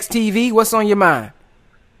Malcolm Flex TV. What's on your mind?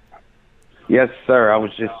 Yes, sir. I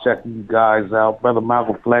was just checking you guys out. Brother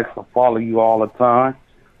Malcolm Flex, I follow you all the time.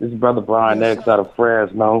 This is Brother Brian X out of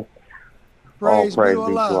Fresno. All praise be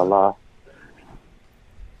to Allah.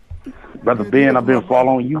 Brother Ben, I've been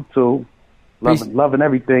following you too. Loving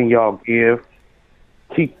everything y'all give.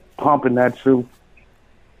 Keep pumping that truth.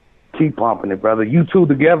 Keep pumping it, brother. You two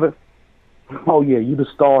together. Oh yeah, you the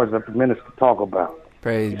stars that the minister talk about.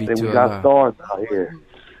 Praise be to Allah. We got stars out here.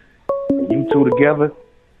 You two together.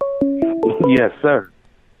 Yes, sir.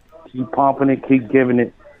 Keep pumping it. Keep giving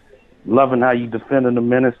it. Loving how you defending the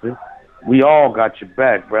minister. We all got your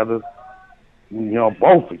back, brother. You know,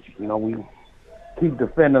 both of you. You know, we keep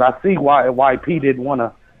defending. I see why YP didn't want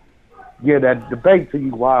to give that debate to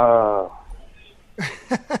you. Why,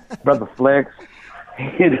 Brother Flex, he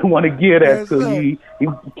didn't want to give that to you. He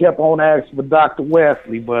kept on asking for Dr.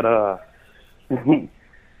 Wesley, but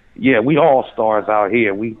yeah, we all stars out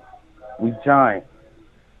here. We giant,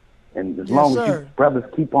 and as long as you brothers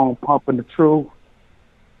keep on pumping the truth,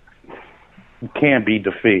 you can't be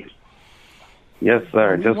defeated. Yes,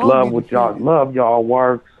 sir. Just love what y'all love. Y'all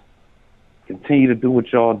works. Continue to do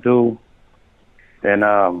what y'all do, and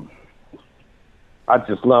I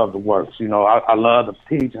just love the works. You know, I love the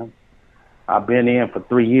teaching. I've been in for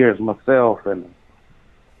 3 years myself, and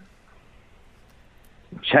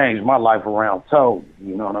changed my life around totally.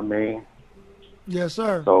 You know what I mean? Yes,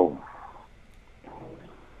 sir. So,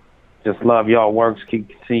 just love y'all works.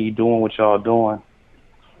 Continue doing what y'all doing.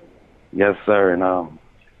 Yes, sir. And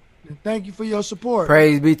thank you for your support.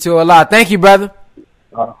 Praise be to Allah. Thank you, brother.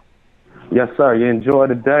 Yes, sir. You enjoy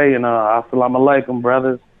the day, and assalamu alaikum,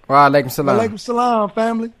 brothers. Wa alaikum salam. Wa alaikum salam,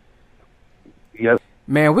 family. Yes.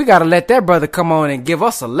 Man, we got to let that brother come on and give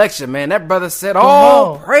us a lecture, man. That brother said,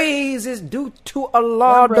 all praise is due to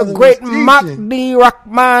Allah, the great Mahdi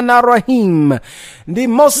Rahman Ar-Rahim, the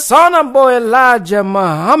most honorable Elijah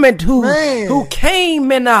Muhammad, who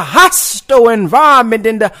came in a hostile environment,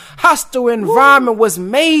 and the hostile environment was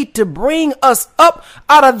made to bring us up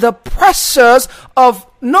out of the pressures of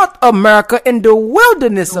North America and the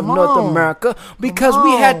wilderness of North America, because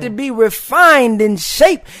we had to be refined and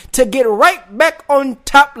shaped to get right back on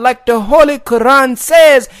top, like the Holy Quran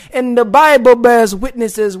says, and the Bible bears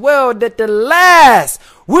witness as well that the last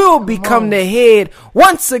will become the head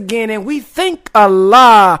once again. And we thank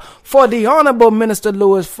Allah for the Honorable Minister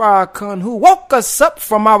Louis Farrakhan, who woke us up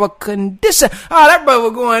from our condition. Oh, that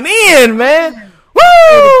brother going in, man.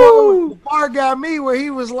 Woo! The part got me where he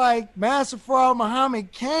was like, Master Fard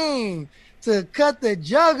Muhammad came to cut the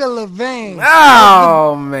jugular vein.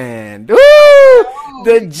 Oh, man. Woo!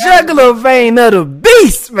 The jugular vein of the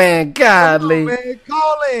beast, man. Godly. Man,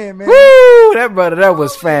 call in, man. Woo! That brother, that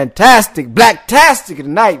was fantastic. Blacktastic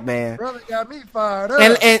tonight, man. Brother got me fired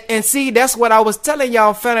up. And see, that's what I was telling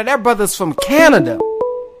y'all, fella. That brother's from Canada.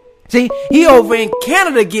 See, he over in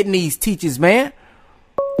Canada getting these teachings, man.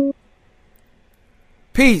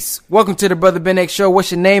 Peace. Welcome to the Brother Ben X Show.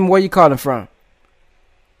 What's your name? Where you calling from?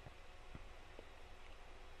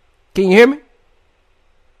 Can you hear me?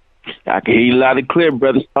 I can hear you loud and clear,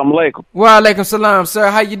 brother. Assalamu alaikum. Wa alaikum salam,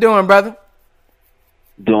 sir. How you doing, brother?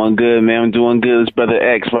 Doing good, man. I'm doing good. It's Brother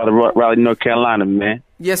X, Brother Raleigh, North Carolina, man.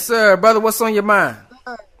 Yes, sir. Brother, what's on your mind?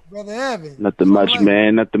 Brother Evan. Nothing much,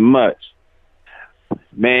 man. Nothing much.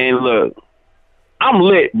 Man, look. I'm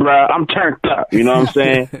lit, bro. I'm turned up. You know what I'm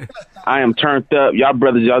saying? I am turned up. Y'all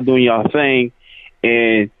brothers, y'all doing y'all thing.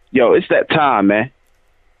 And, yo, it's that time, man.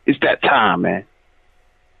 It's that time, man.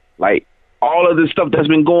 Like, all of this stuff that's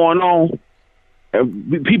been going on,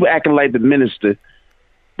 people acting like the minister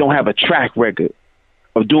don't have a track record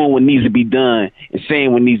of doing what needs to be done and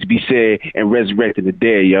saying what needs to be said and resurrecting the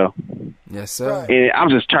dead, yo. Yes, sir. And I'm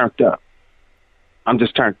just turned up.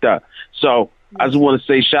 So I just want to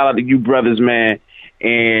say shout out to you brothers, man.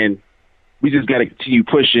 And we just got to continue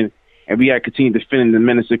pushing, and we got to continue defending the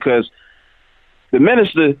minister, because the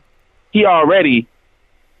minister, he already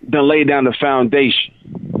done laid down the foundation.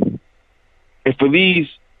 And for these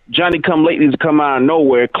Johnny-come-latelys to come out of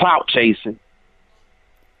nowhere, clout chasing,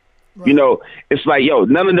 right. You know, it's like, yo,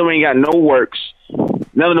 none of them ain't got no works.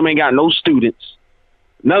 None of them ain't got no students.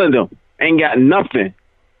 None of them ain't got nothing.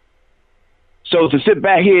 So to sit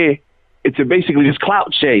back here, it's to basically just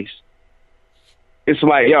clout chase. It's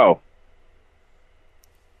like, yo,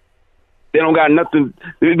 they don't got nothing.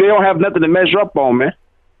 They don't have nothing to measure up on, man.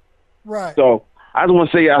 Right. So I just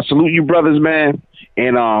want to say I salute you brothers, man,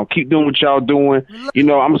 and keep doing what y'all doing. You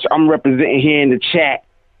know, I'm representing here in the chat.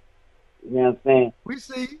 You know what I'm saying? We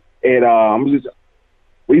see. And I'm just.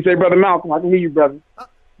 What you say, Brother Malcolm? I can hear you, brother.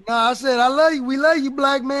 No, I said I love you. We love you,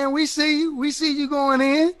 black man. We see you. We see you going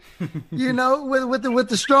in. You know, with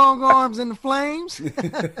the strong arms and the flames.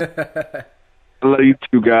 I love you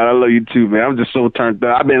too, God. I love you too, man. I'm just so turned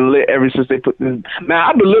up. I've been lit ever since they put this. Man,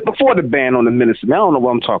 I've been lit before the ban on the minister. Man, I don't know what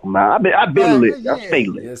I'm talking about. I've been lit. Yeah. I stay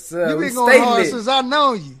lit. Yes, sir. You've been going hard since I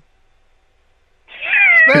know you.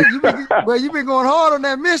 You've been going hard on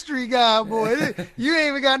that mystery guy, boy. You ain't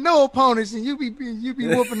even got no opponents, and you be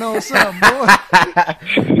whooping on something, boy.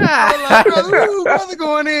 I was like, brother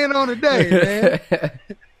going in on the day, man.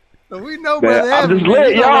 So we know, brother. I'm just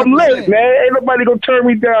lit, y'all. I'm lit, man. Ain't nobody gonna turn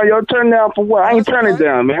me down. Y'all turn down for what? I ain't turning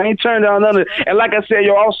down, man. I ain't turning down none of it. And like I said,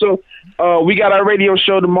 yo, also, we got our radio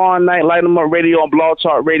show tomorrow night, Light 'em Up Radio on Blog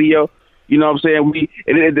Talk Radio. You know what I'm saying?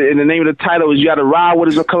 And the name of the title is "You Got to Ride with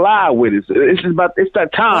Us or Collide with Us." It's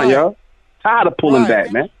that time, y'all. Tired of pulling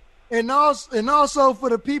back, man. And also for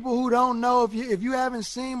the people who don't know, if you haven't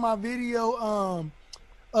seen my video,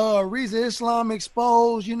 Reza Islam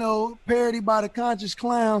Exposed, you know, parody by the Conscious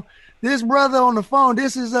Clown. This brother on the phone,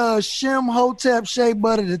 this is Shem Hotep Shea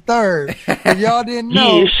Butter III. If y'all didn't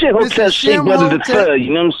know, yeah, Shem Hotep Shea Butter III.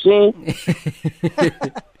 You know what I'm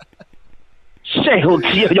saying? Shea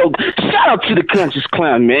Hotep, yo, shout out to the Conscious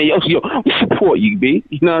Clown, man. Yo, we support you, B.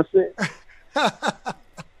 You know what I'm saying?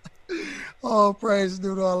 Oh, praise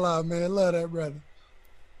to Allah, man. Love that brother.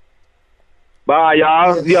 Bye,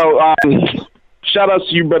 y'all. Yes. Yo, shout out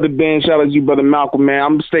to you, brother Ben. Shout out to you, brother Malcolm, man.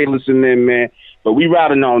 I'm gonna stay listening, man. But we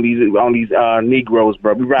riding on these Negroes,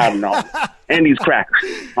 bro. We riding on them. And these crackers.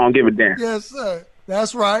 I don't give a damn. Yes, sir.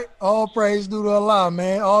 That's right. All praise due to Allah,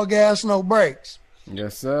 man. All gas, no brakes.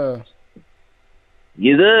 Yes, sir.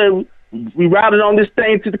 Yes, sir. We riding on this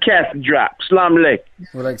thing to the casket drop. Salam alaikum.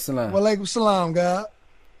 Wa alaikum salam. Wa alaikum salam, God.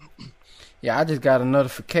 Yeah, I just got a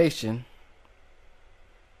notification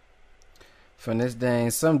from this dang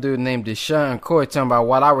some dude named Deshaun Coy talking about,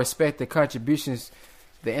 while I respect the contributions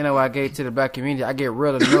the NOI gave to the black community, I get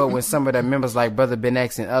real annoyed when some of their members like Brother Ben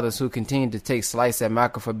X and others who continue to take slice at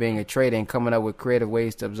Malcolm for being a traitor and coming up with creative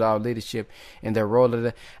ways to absolve leadership in their role of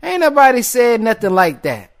the... Ain't nobody said nothing like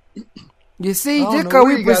that. You see, just because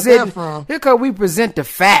we present the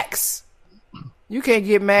facts, you can't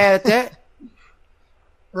get mad at that.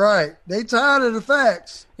 Right. They tired of the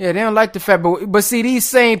facts. Yeah, they don't like the fact. But see, these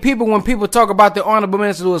same people, when people talk about the Honorable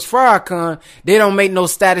Minister Louis Farrakhan, they don't make no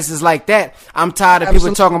statuses like that. I'm tired of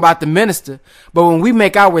people talking about the minister. But when we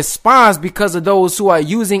make our response because of those who are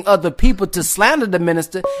using other people to slander the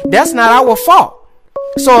minister, that's not our fault.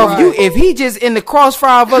 So if he just in the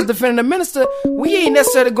crossfire of us defending the minister, we ain't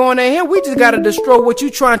necessarily going at him. We just got to destroy what you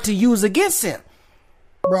trying to use against him.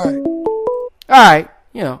 Right. All right.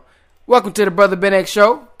 You know. Welcome to the Brother Ben X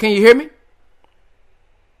Show. Can you hear me?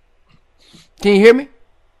 Can you hear me?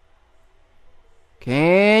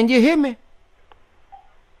 Can you hear me?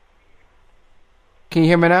 Can you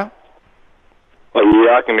hear me now? Oh,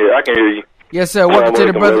 yeah, I can hear you. Yes, sir. Welcome to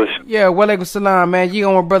the brother. Yeah, wa alaikum salam, man. You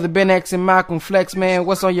on with Brother Ben X and Malcolm Flex, man.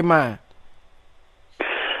 What's on your mind?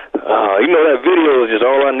 You know, that video is just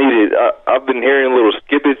all I needed. I've been hearing little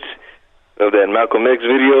snippets of that Malcolm X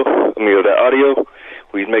video, of that audio.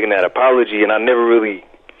 He's making that apology, and I never really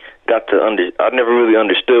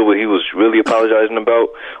understood what he was really apologizing about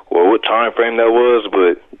or what time frame that was.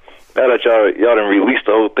 But now that y'all done released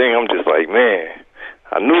the whole thing, I'm just like, man,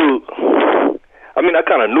 I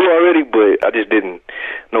kind of knew already, but I just didn't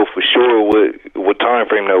know for sure what time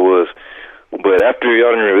frame that was. But after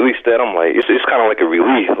y'all didn't release that, I'm like, it's kind of like a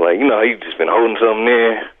relief. Like, you know how you just been holding something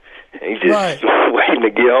in, and you just waiting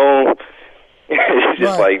to get home. It's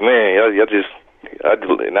just like, man, y'all just,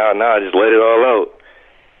 now I just let it all out.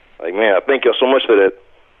 Like, man, I thank y'all so much for that.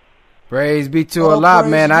 Praise be to Allah,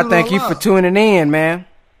 man. I thank you for tuning in, man.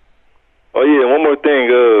 Oh, yeah, one more thing.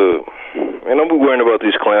 Man, don't be worrying about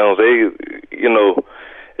these clowns. They, you know,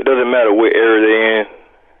 it doesn't matter what era they're in.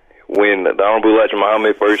 When the Honorable Elijah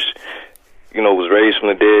Muhammad first, you know, was raised from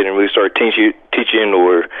the dead and really started teaching,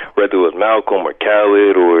 or whether it was Malcolm or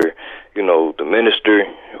Khaled or, you know, the minister,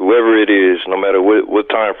 whoever it is, no matter what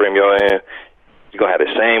time frame y'all in, you're going to have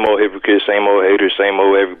the same old hypocrites, same old haters, same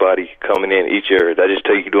old everybody coming in each year. That just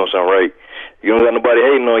tell you doing something right. You don't got nobody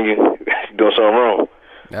hating on you. You're doing something wrong.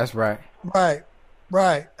 That's right.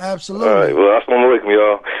 Right. Absolutely. All right. Well, assalamu alaikum,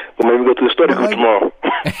 y'all. Well, maybe go to the study group tomorrow.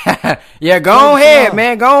 Yeah, go ahead,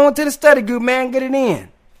 man. Go on to the study group, man. Get it in.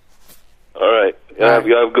 All right. Y'all have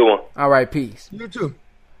a good one. All right. Peace. You too.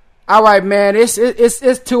 All right, man. It's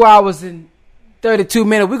 2 hours and 32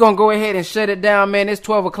 minutes. We're going to go ahead and shut it down, man. It's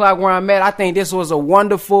 12 o'clock where I'm at. I think this was a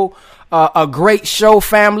wonderful, a great show,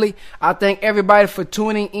 family. I thank everybody for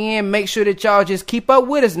tuning in. Make sure that y'all just keep up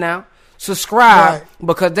with us now. Subscribe,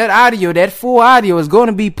 because that full audio is going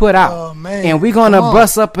to be put out. Oh, man. And we're going to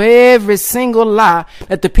bust up every single lie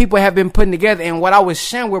that the people have been putting together. And what I was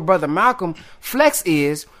sharing with Brother Malcolm Flex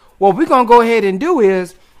is, what we're going to go ahead and do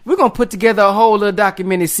is, we're going to put together a whole little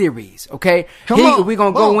documentary series, okay? We're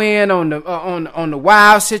going to go in on the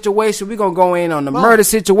wild situation. We're going to go in on the murder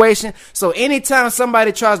situation. So anytime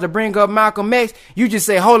somebody tries to bring up Malcolm X, you just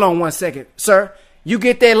say, hold on one second, sir. You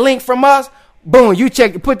get that link from us. Boom, you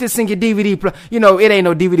put this in your DVD. You know, it ain't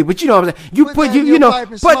no DVD, but you know what I'm saying. You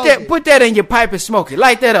put that in your pipe and smoke it.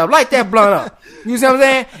 Light that up. Light that blunt up. You see what I'm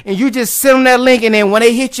saying? And you just send them that link, and then when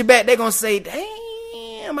they hit you back, they're going to say,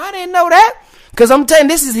 damn, I didn't know that. Because I'm telling you,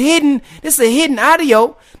 this is a hidden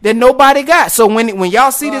audio that nobody got. So when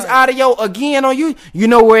y'all see this audio again on you, you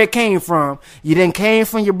know where it came from. You done came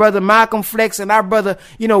from your brother Malcolm Flex and our brother,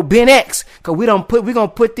 you know, Ben X. Because we're going to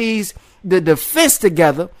put the defense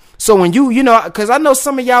together. So when you know, because I know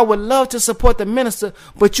some of y'all would love to support the minister,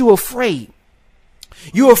 but you afraid.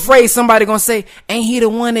 You afraid somebody going to say, ain't he the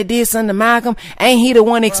one that did something to Malcolm? Ain't he the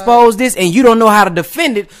one that exposed this? And you don't know how to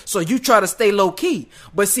defend it, so you try to stay low key.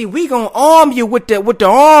 But see, we going to arm you with the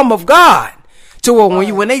arm of God. To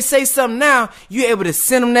where when they say something now, you're able to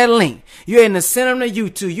send them that link. You're able to send them to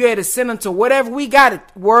YouTube. You're able to send them to wherever we got it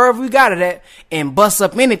at, and bust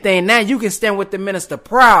up anything. Now you can stand with the minister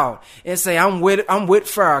proud and say, I'm with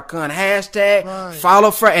Farrakhan. Hashtag follow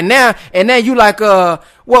Farrakhan. And now you like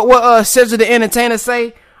what Cedric the Entertainer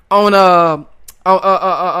say on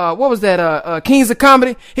what was that? Kings of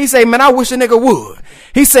Comedy. He say, man, I wish a nigga would.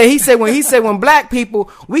 He said when black people,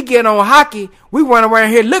 we get on hockey, we run around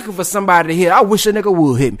here looking for somebody to hit. I wish a nigga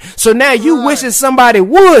would hit me. So now you wishing somebody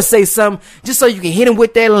would say something just so you can hit him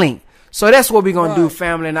with that link. So that's what we're going to do,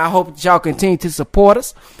 family. And I hope that y'all continue to support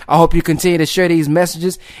us. I hope you continue to share these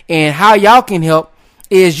messages. And how y'all can help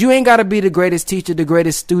is you ain't got to be the greatest teacher, the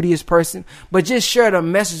greatest studious person, but just share the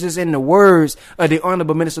messages and the words of the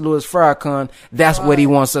Honorable Minister Louis Farrakhan. That's what he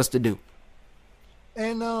wants us to do.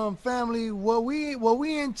 And family, what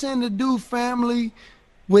we intend to do, family,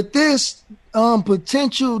 with this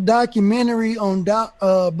potential documentary on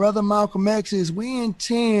Brother Malcolm X is we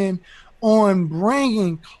intend on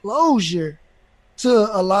bringing closure to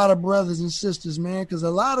a lot of brothers and sisters, man, because a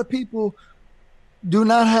lot of people do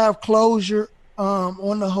not have closure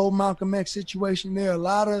on the whole Malcolm X situation. There are a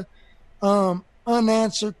lot of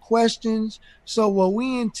unanswered questions. So what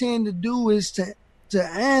we intend to do is to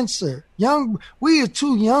answer. We are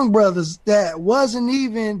two young brothers that wasn't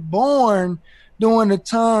even born during the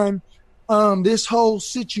time this whole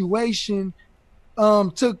situation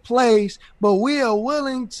took place, but we are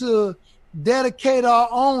willing to dedicate our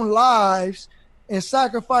own lives and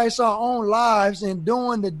sacrifice our own lives in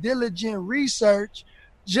doing the diligent research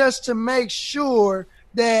just to make sure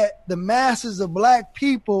that the masses of black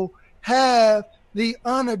people have the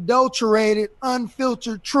unadulterated,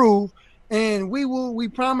 unfiltered truth. And we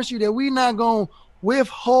promise you that we're not going to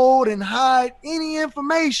withhold and hide any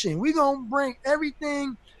information. We're going to bring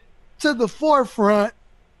everything to the forefront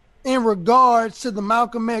in regards to the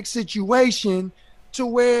Malcolm X situation, to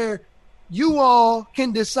where you all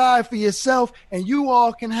can decide for yourself and you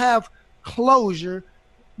all can have closure,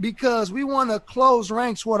 because we want to close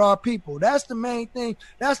ranks with our people. That's the main thing.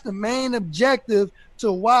 That's the main objective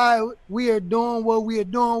to why we are doing what we are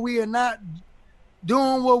doing. We are not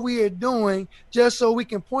doing what we are doing just so we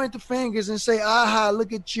can point the fingers and say, aha,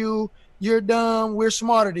 look at you. You're dumb. We're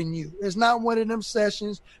smarter than you. It's not one of them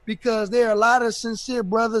sessions, because there are a lot of sincere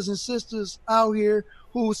brothers and sisters out here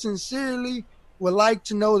who sincerely would like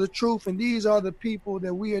to know the truth. And these are the people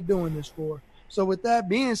that we are doing this for. So with that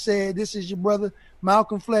being said, this is your brother,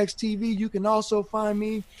 Malcolm Flex TV. You can also find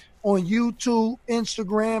me on YouTube,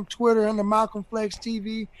 Instagram, Twitter under Malcolm Flex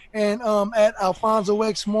TV, and at Alfonso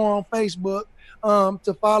X Moore on Facebook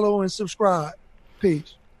to follow and subscribe.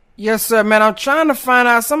 Peace. Yes, sir, man. I'm trying to find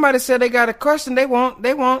out. Somebody said they got a question. They want,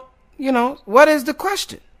 what is the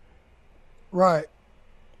question? Right.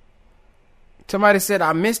 Somebody said,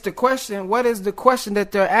 I missed the question. What is the question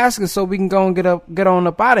that they're asking, so we can go and get on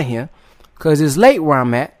up out of here? Because it's late where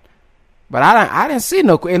I'm at. But I didn't see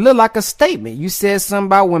no. It looked like a statement. You said something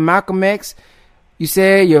about when Malcolm X, you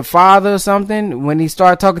said your father or something, when he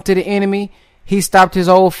started talking to the enemy, he stopped his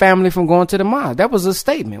whole family from going to the mosque. That was a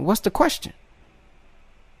statement. What's the question?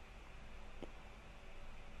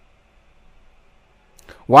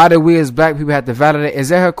 Why do we as black people have to validate? Is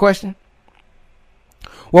that her question?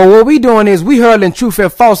 Well, what we doing is we hurling truth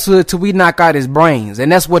and falsehood till we knock out his brains. And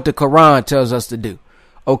that's what the Quran tells us to do.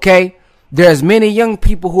 Okay? There's many young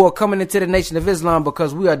people who are coming into the Nation of Islam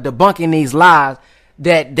because we are debunking these lies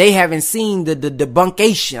that they haven't seen the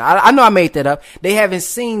debuncation. I know I made that up. They haven't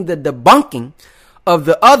seen the debunking of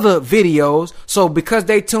the other videos. So because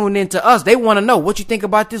they tuned into us, they want to know what you think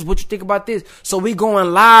about this, what you think about this. So we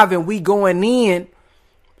going live and we going in,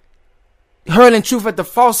 hurling truth at the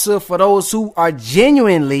falsehood for those who are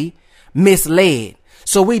genuinely misled.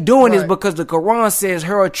 So we doing this because the Quran says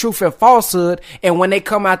hurl truth and falsehood, and when they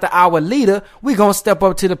come after our leader, we gonna step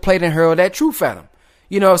up to the plate and hurl that truth at them.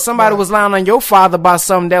 You know, if somebody was lying on your father about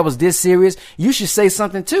something that was this serious, you should say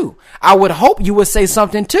something too. I would hope you would say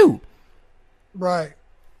something too. Right.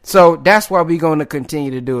 So that's why we gonna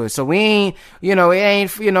continue to do it. So we ain't, it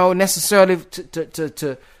ain't, necessarily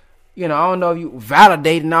to I don't know if you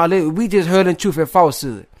validating all this. We just hurling truth and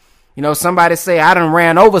falsehood. Somebody say I done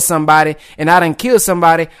ran over somebody and I done killed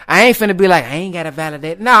somebody. I ain't finna be like, I ain't gotta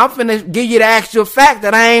validate. No, I'm finna give you the actual fact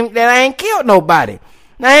that I ain't killed nobody.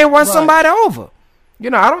 I ain't run somebody over. I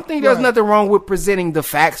don't think there's nothing wrong with presenting the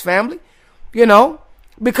facts, family.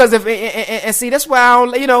 Because if and see, that's why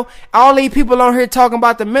I don't, all these people on here talking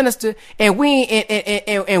about the minister, and we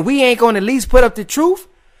ain't gonna at least put up the truth.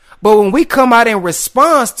 But when we come out in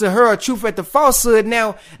response to her truth at the falsehood,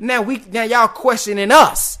 now y'all questioning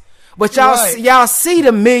us. But y'all see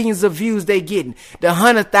the millions of views they getting, the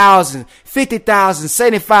 100,000, 50,000,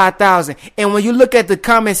 75,000. And when you look at the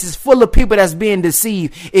comments, it's full of people that's being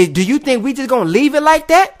deceived. Do you think we just gonna leave it like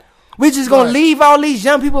that? We just gonna leave all these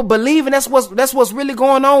young people believing that's what's really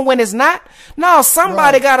going on when it's not? No,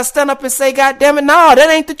 somebody gotta stand up and say, God damn it, no, that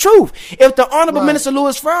ain't the truth. If the Honorable Minister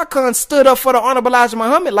Louis Farrakhan stood up for the Honorable Elijah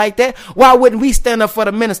Muhammad like that, why wouldn't we stand up for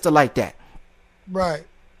the minister like that? Right.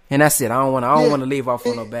 And that's it. I don't want to leave off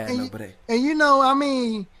on no bad note.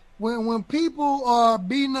 And when people are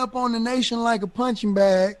beating up on the nation like a punching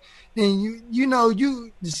bag, then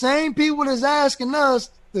the same people that's asking us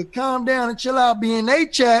to calm down and chill out, be in their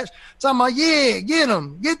chats, talking about,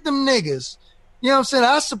 get them niggas. You know what I'm saying?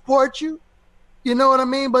 I support you. You know what I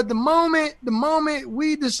mean? But the moment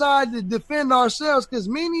we decide to defend ourselves, because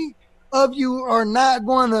many of you are not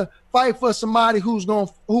going to fight for somebody who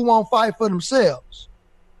won't fight for themselves.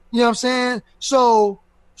 You know what I'm saying?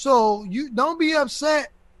 So you don't be upset.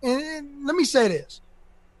 And let me say this.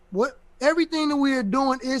 Everything that we are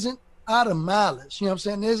doing isn't out of malice. You know what I'm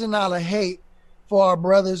saying? It isn't out of hate for our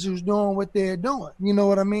brothers who's doing what they're doing. You know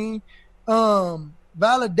what I mean?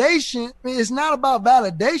 Validation is not about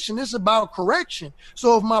validation. It's about correction.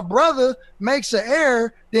 So if my brother makes an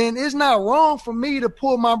error, then it's not wrong for me to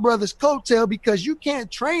pull my brother's coattail, because you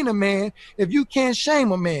can't train a man if you can't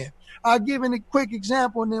shame a man. I'll give a quick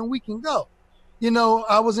example and then we can go.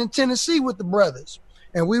 I was in Tennessee with the brothers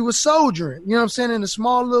and we were soldiering, in a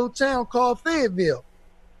small little town called Fayetteville.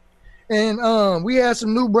 And we had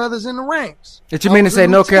some new brothers in the ranks. Did you mean to say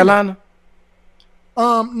North Carolina?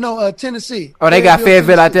 No, Tennessee. Oh, they got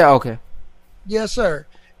Fayetteville out there? Okay. Yes, sir.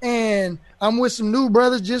 And I'm with some new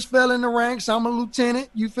brothers, just fell in the ranks. I'm a lieutenant,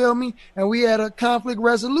 you feel me? And we had a conflict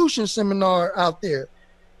resolution seminar out there.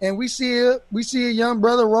 And we see a young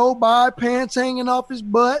brother roll by, pants hanging off his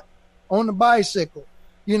butt on the bicycle.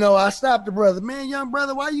 I stopped the brother. Man, young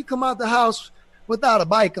brother, why you come out the house without a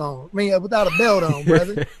bike on? Without a belt on,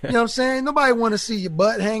 brother. You know what I'm saying? Nobody want to see your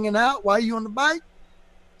butt hanging out while you on the bike.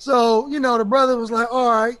 So, the brother was like, all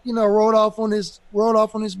right, rolled off on his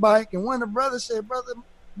bike. And one of the brothers said,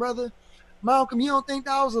 brother, Malcolm, you don't think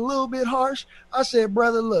that was a little bit harsh? I said,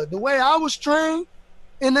 brother, look, the way I was trained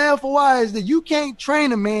in the FOI is that you can't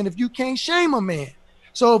train a man if you can't shame a man.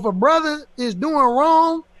 So if a brother is doing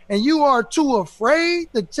wrong and you are too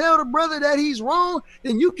afraid to tell the brother that he's wrong,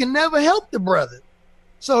 then you can never help the brother.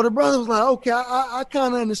 So the brother was like, okay, I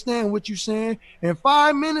kind of understand what you're saying. And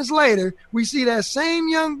 5 minutes later, we see that same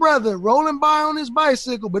young brother rolling by on his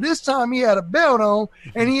bicycle, but this time he had a belt on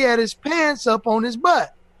and he had his pants up on his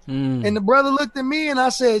butt. And the brother looked at me and I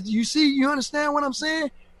said, you understand what I'm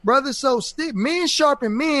saying? Brother, so men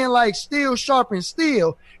sharpen men like steel sharpens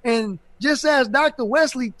steel. And just as Dr.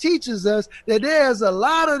 Wesley teaches us that there's a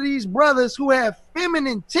lot of these brothers who have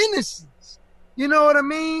feminine tendencies. You know what I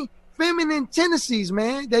mean? Feminine tendencies,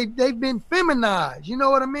 man. They've been feminized. You know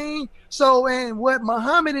what I mean? So, and what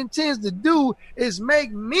Muhammad intends to do is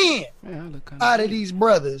make men out of these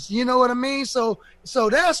brothers. You know what I mean? So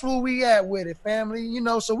that's where we at with it, family. You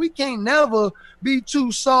know, so we can't never be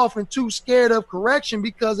too soft and too scared of correction,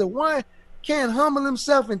 because if one can't humble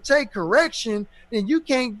himself and take correction, then you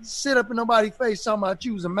can't sit up in nobody's face talking about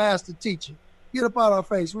you was a master teacher. Get up out our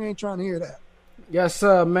face. We ain't trying to hear that. Yes,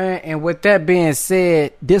 sir, man. And with that being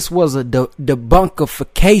said, this was a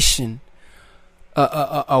debunkification,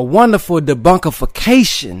 a wonderful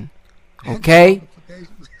debunkification, okay,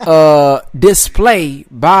 display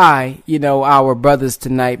by, you know, our brothers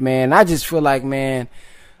tonight, man. I just feel like, man,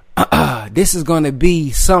 this is going to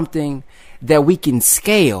be something that we can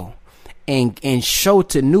scale and show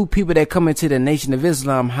to new people that come into the Nation of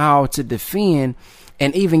Islam how to defend,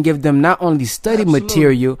 and even give them not only study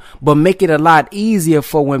material, but make it a lot easier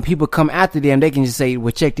for when people come after them, they can just say,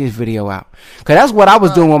 well, check this video out. Because that's what I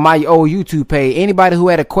was doing with my old YouTube page. Anybody who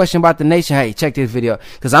had a question about the nation, hey, check this video.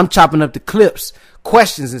 Because I'm chopping up the clips,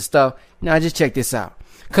 questions and stuff. Now, just check this out.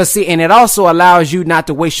 Because, see, and it also allows you not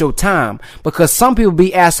to waste your time, because some people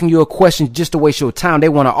be asking you a question just to waste your time. They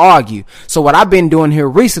want to argue. So what I've been doing here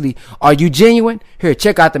recently, are you genuine? Here,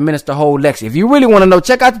 check out the Minister whole lecture. If you really want to know,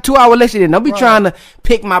 check out the 2-hour lecture. Then don't be trying to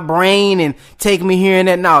pick my brain and take me here and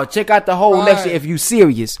there. No, check out the whole lecture if you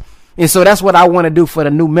serious. And so that's what I want to do for the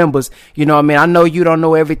new members. You know what I mean? I know you don't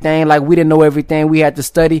know everything. Like we didn't know everything. We had to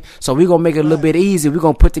study. So we're going to make it a little bit easy. We're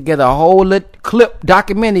going to put together a whole little clip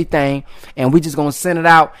documentary thing. And we just going to send it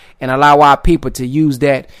out and allow our people to use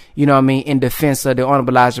that, you know what I mean, in defense of the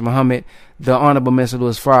Honorable Elijah Muhammad, the Honorable Minister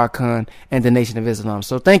Louis Farrakhan, and the Nation of Islam.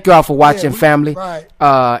 So thank you all for watching, family.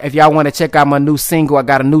 If y'all want to check out my new single, I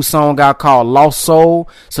got a new song out called Lost Soul.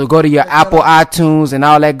 So go to your Apple iTunes and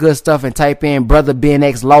all that good stuff and type in Brother Ben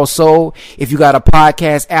X Lost Soul. If you got a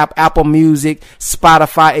podcast app, Apple Music,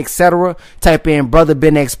 Spotify, etc., type in Brother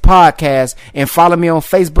Ben X Podcast and follow me on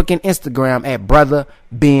Facebook and Instagram at Brother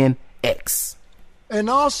Ben X. And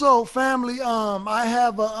also, family, I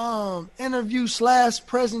have a interview /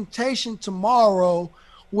 presentation tomorrow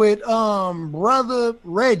with Brother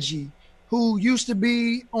Reggie, who used to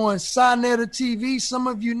be on Sinetta TV. Some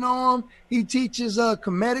of you know him. He teaches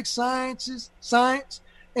comedic science.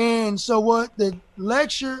 And so what the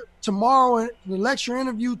lecture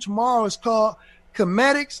interview tomorrow is called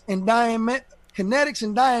Kinetics and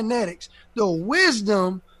Dianetics, the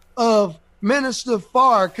wisdom of Minister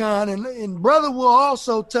Farrakhan, and brother will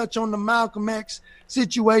also touch on the Malcolm X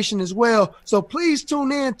situation as well. So please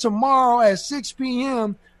tune in tomorrow at 6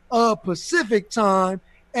 p.m. Pacific time,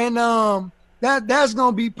 and that's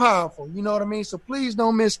gonna be powerful. You know what I mean? So please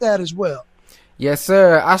don't miss that as well. Yes,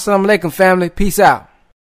 sir. Assalamu alaikum, family. Peace out.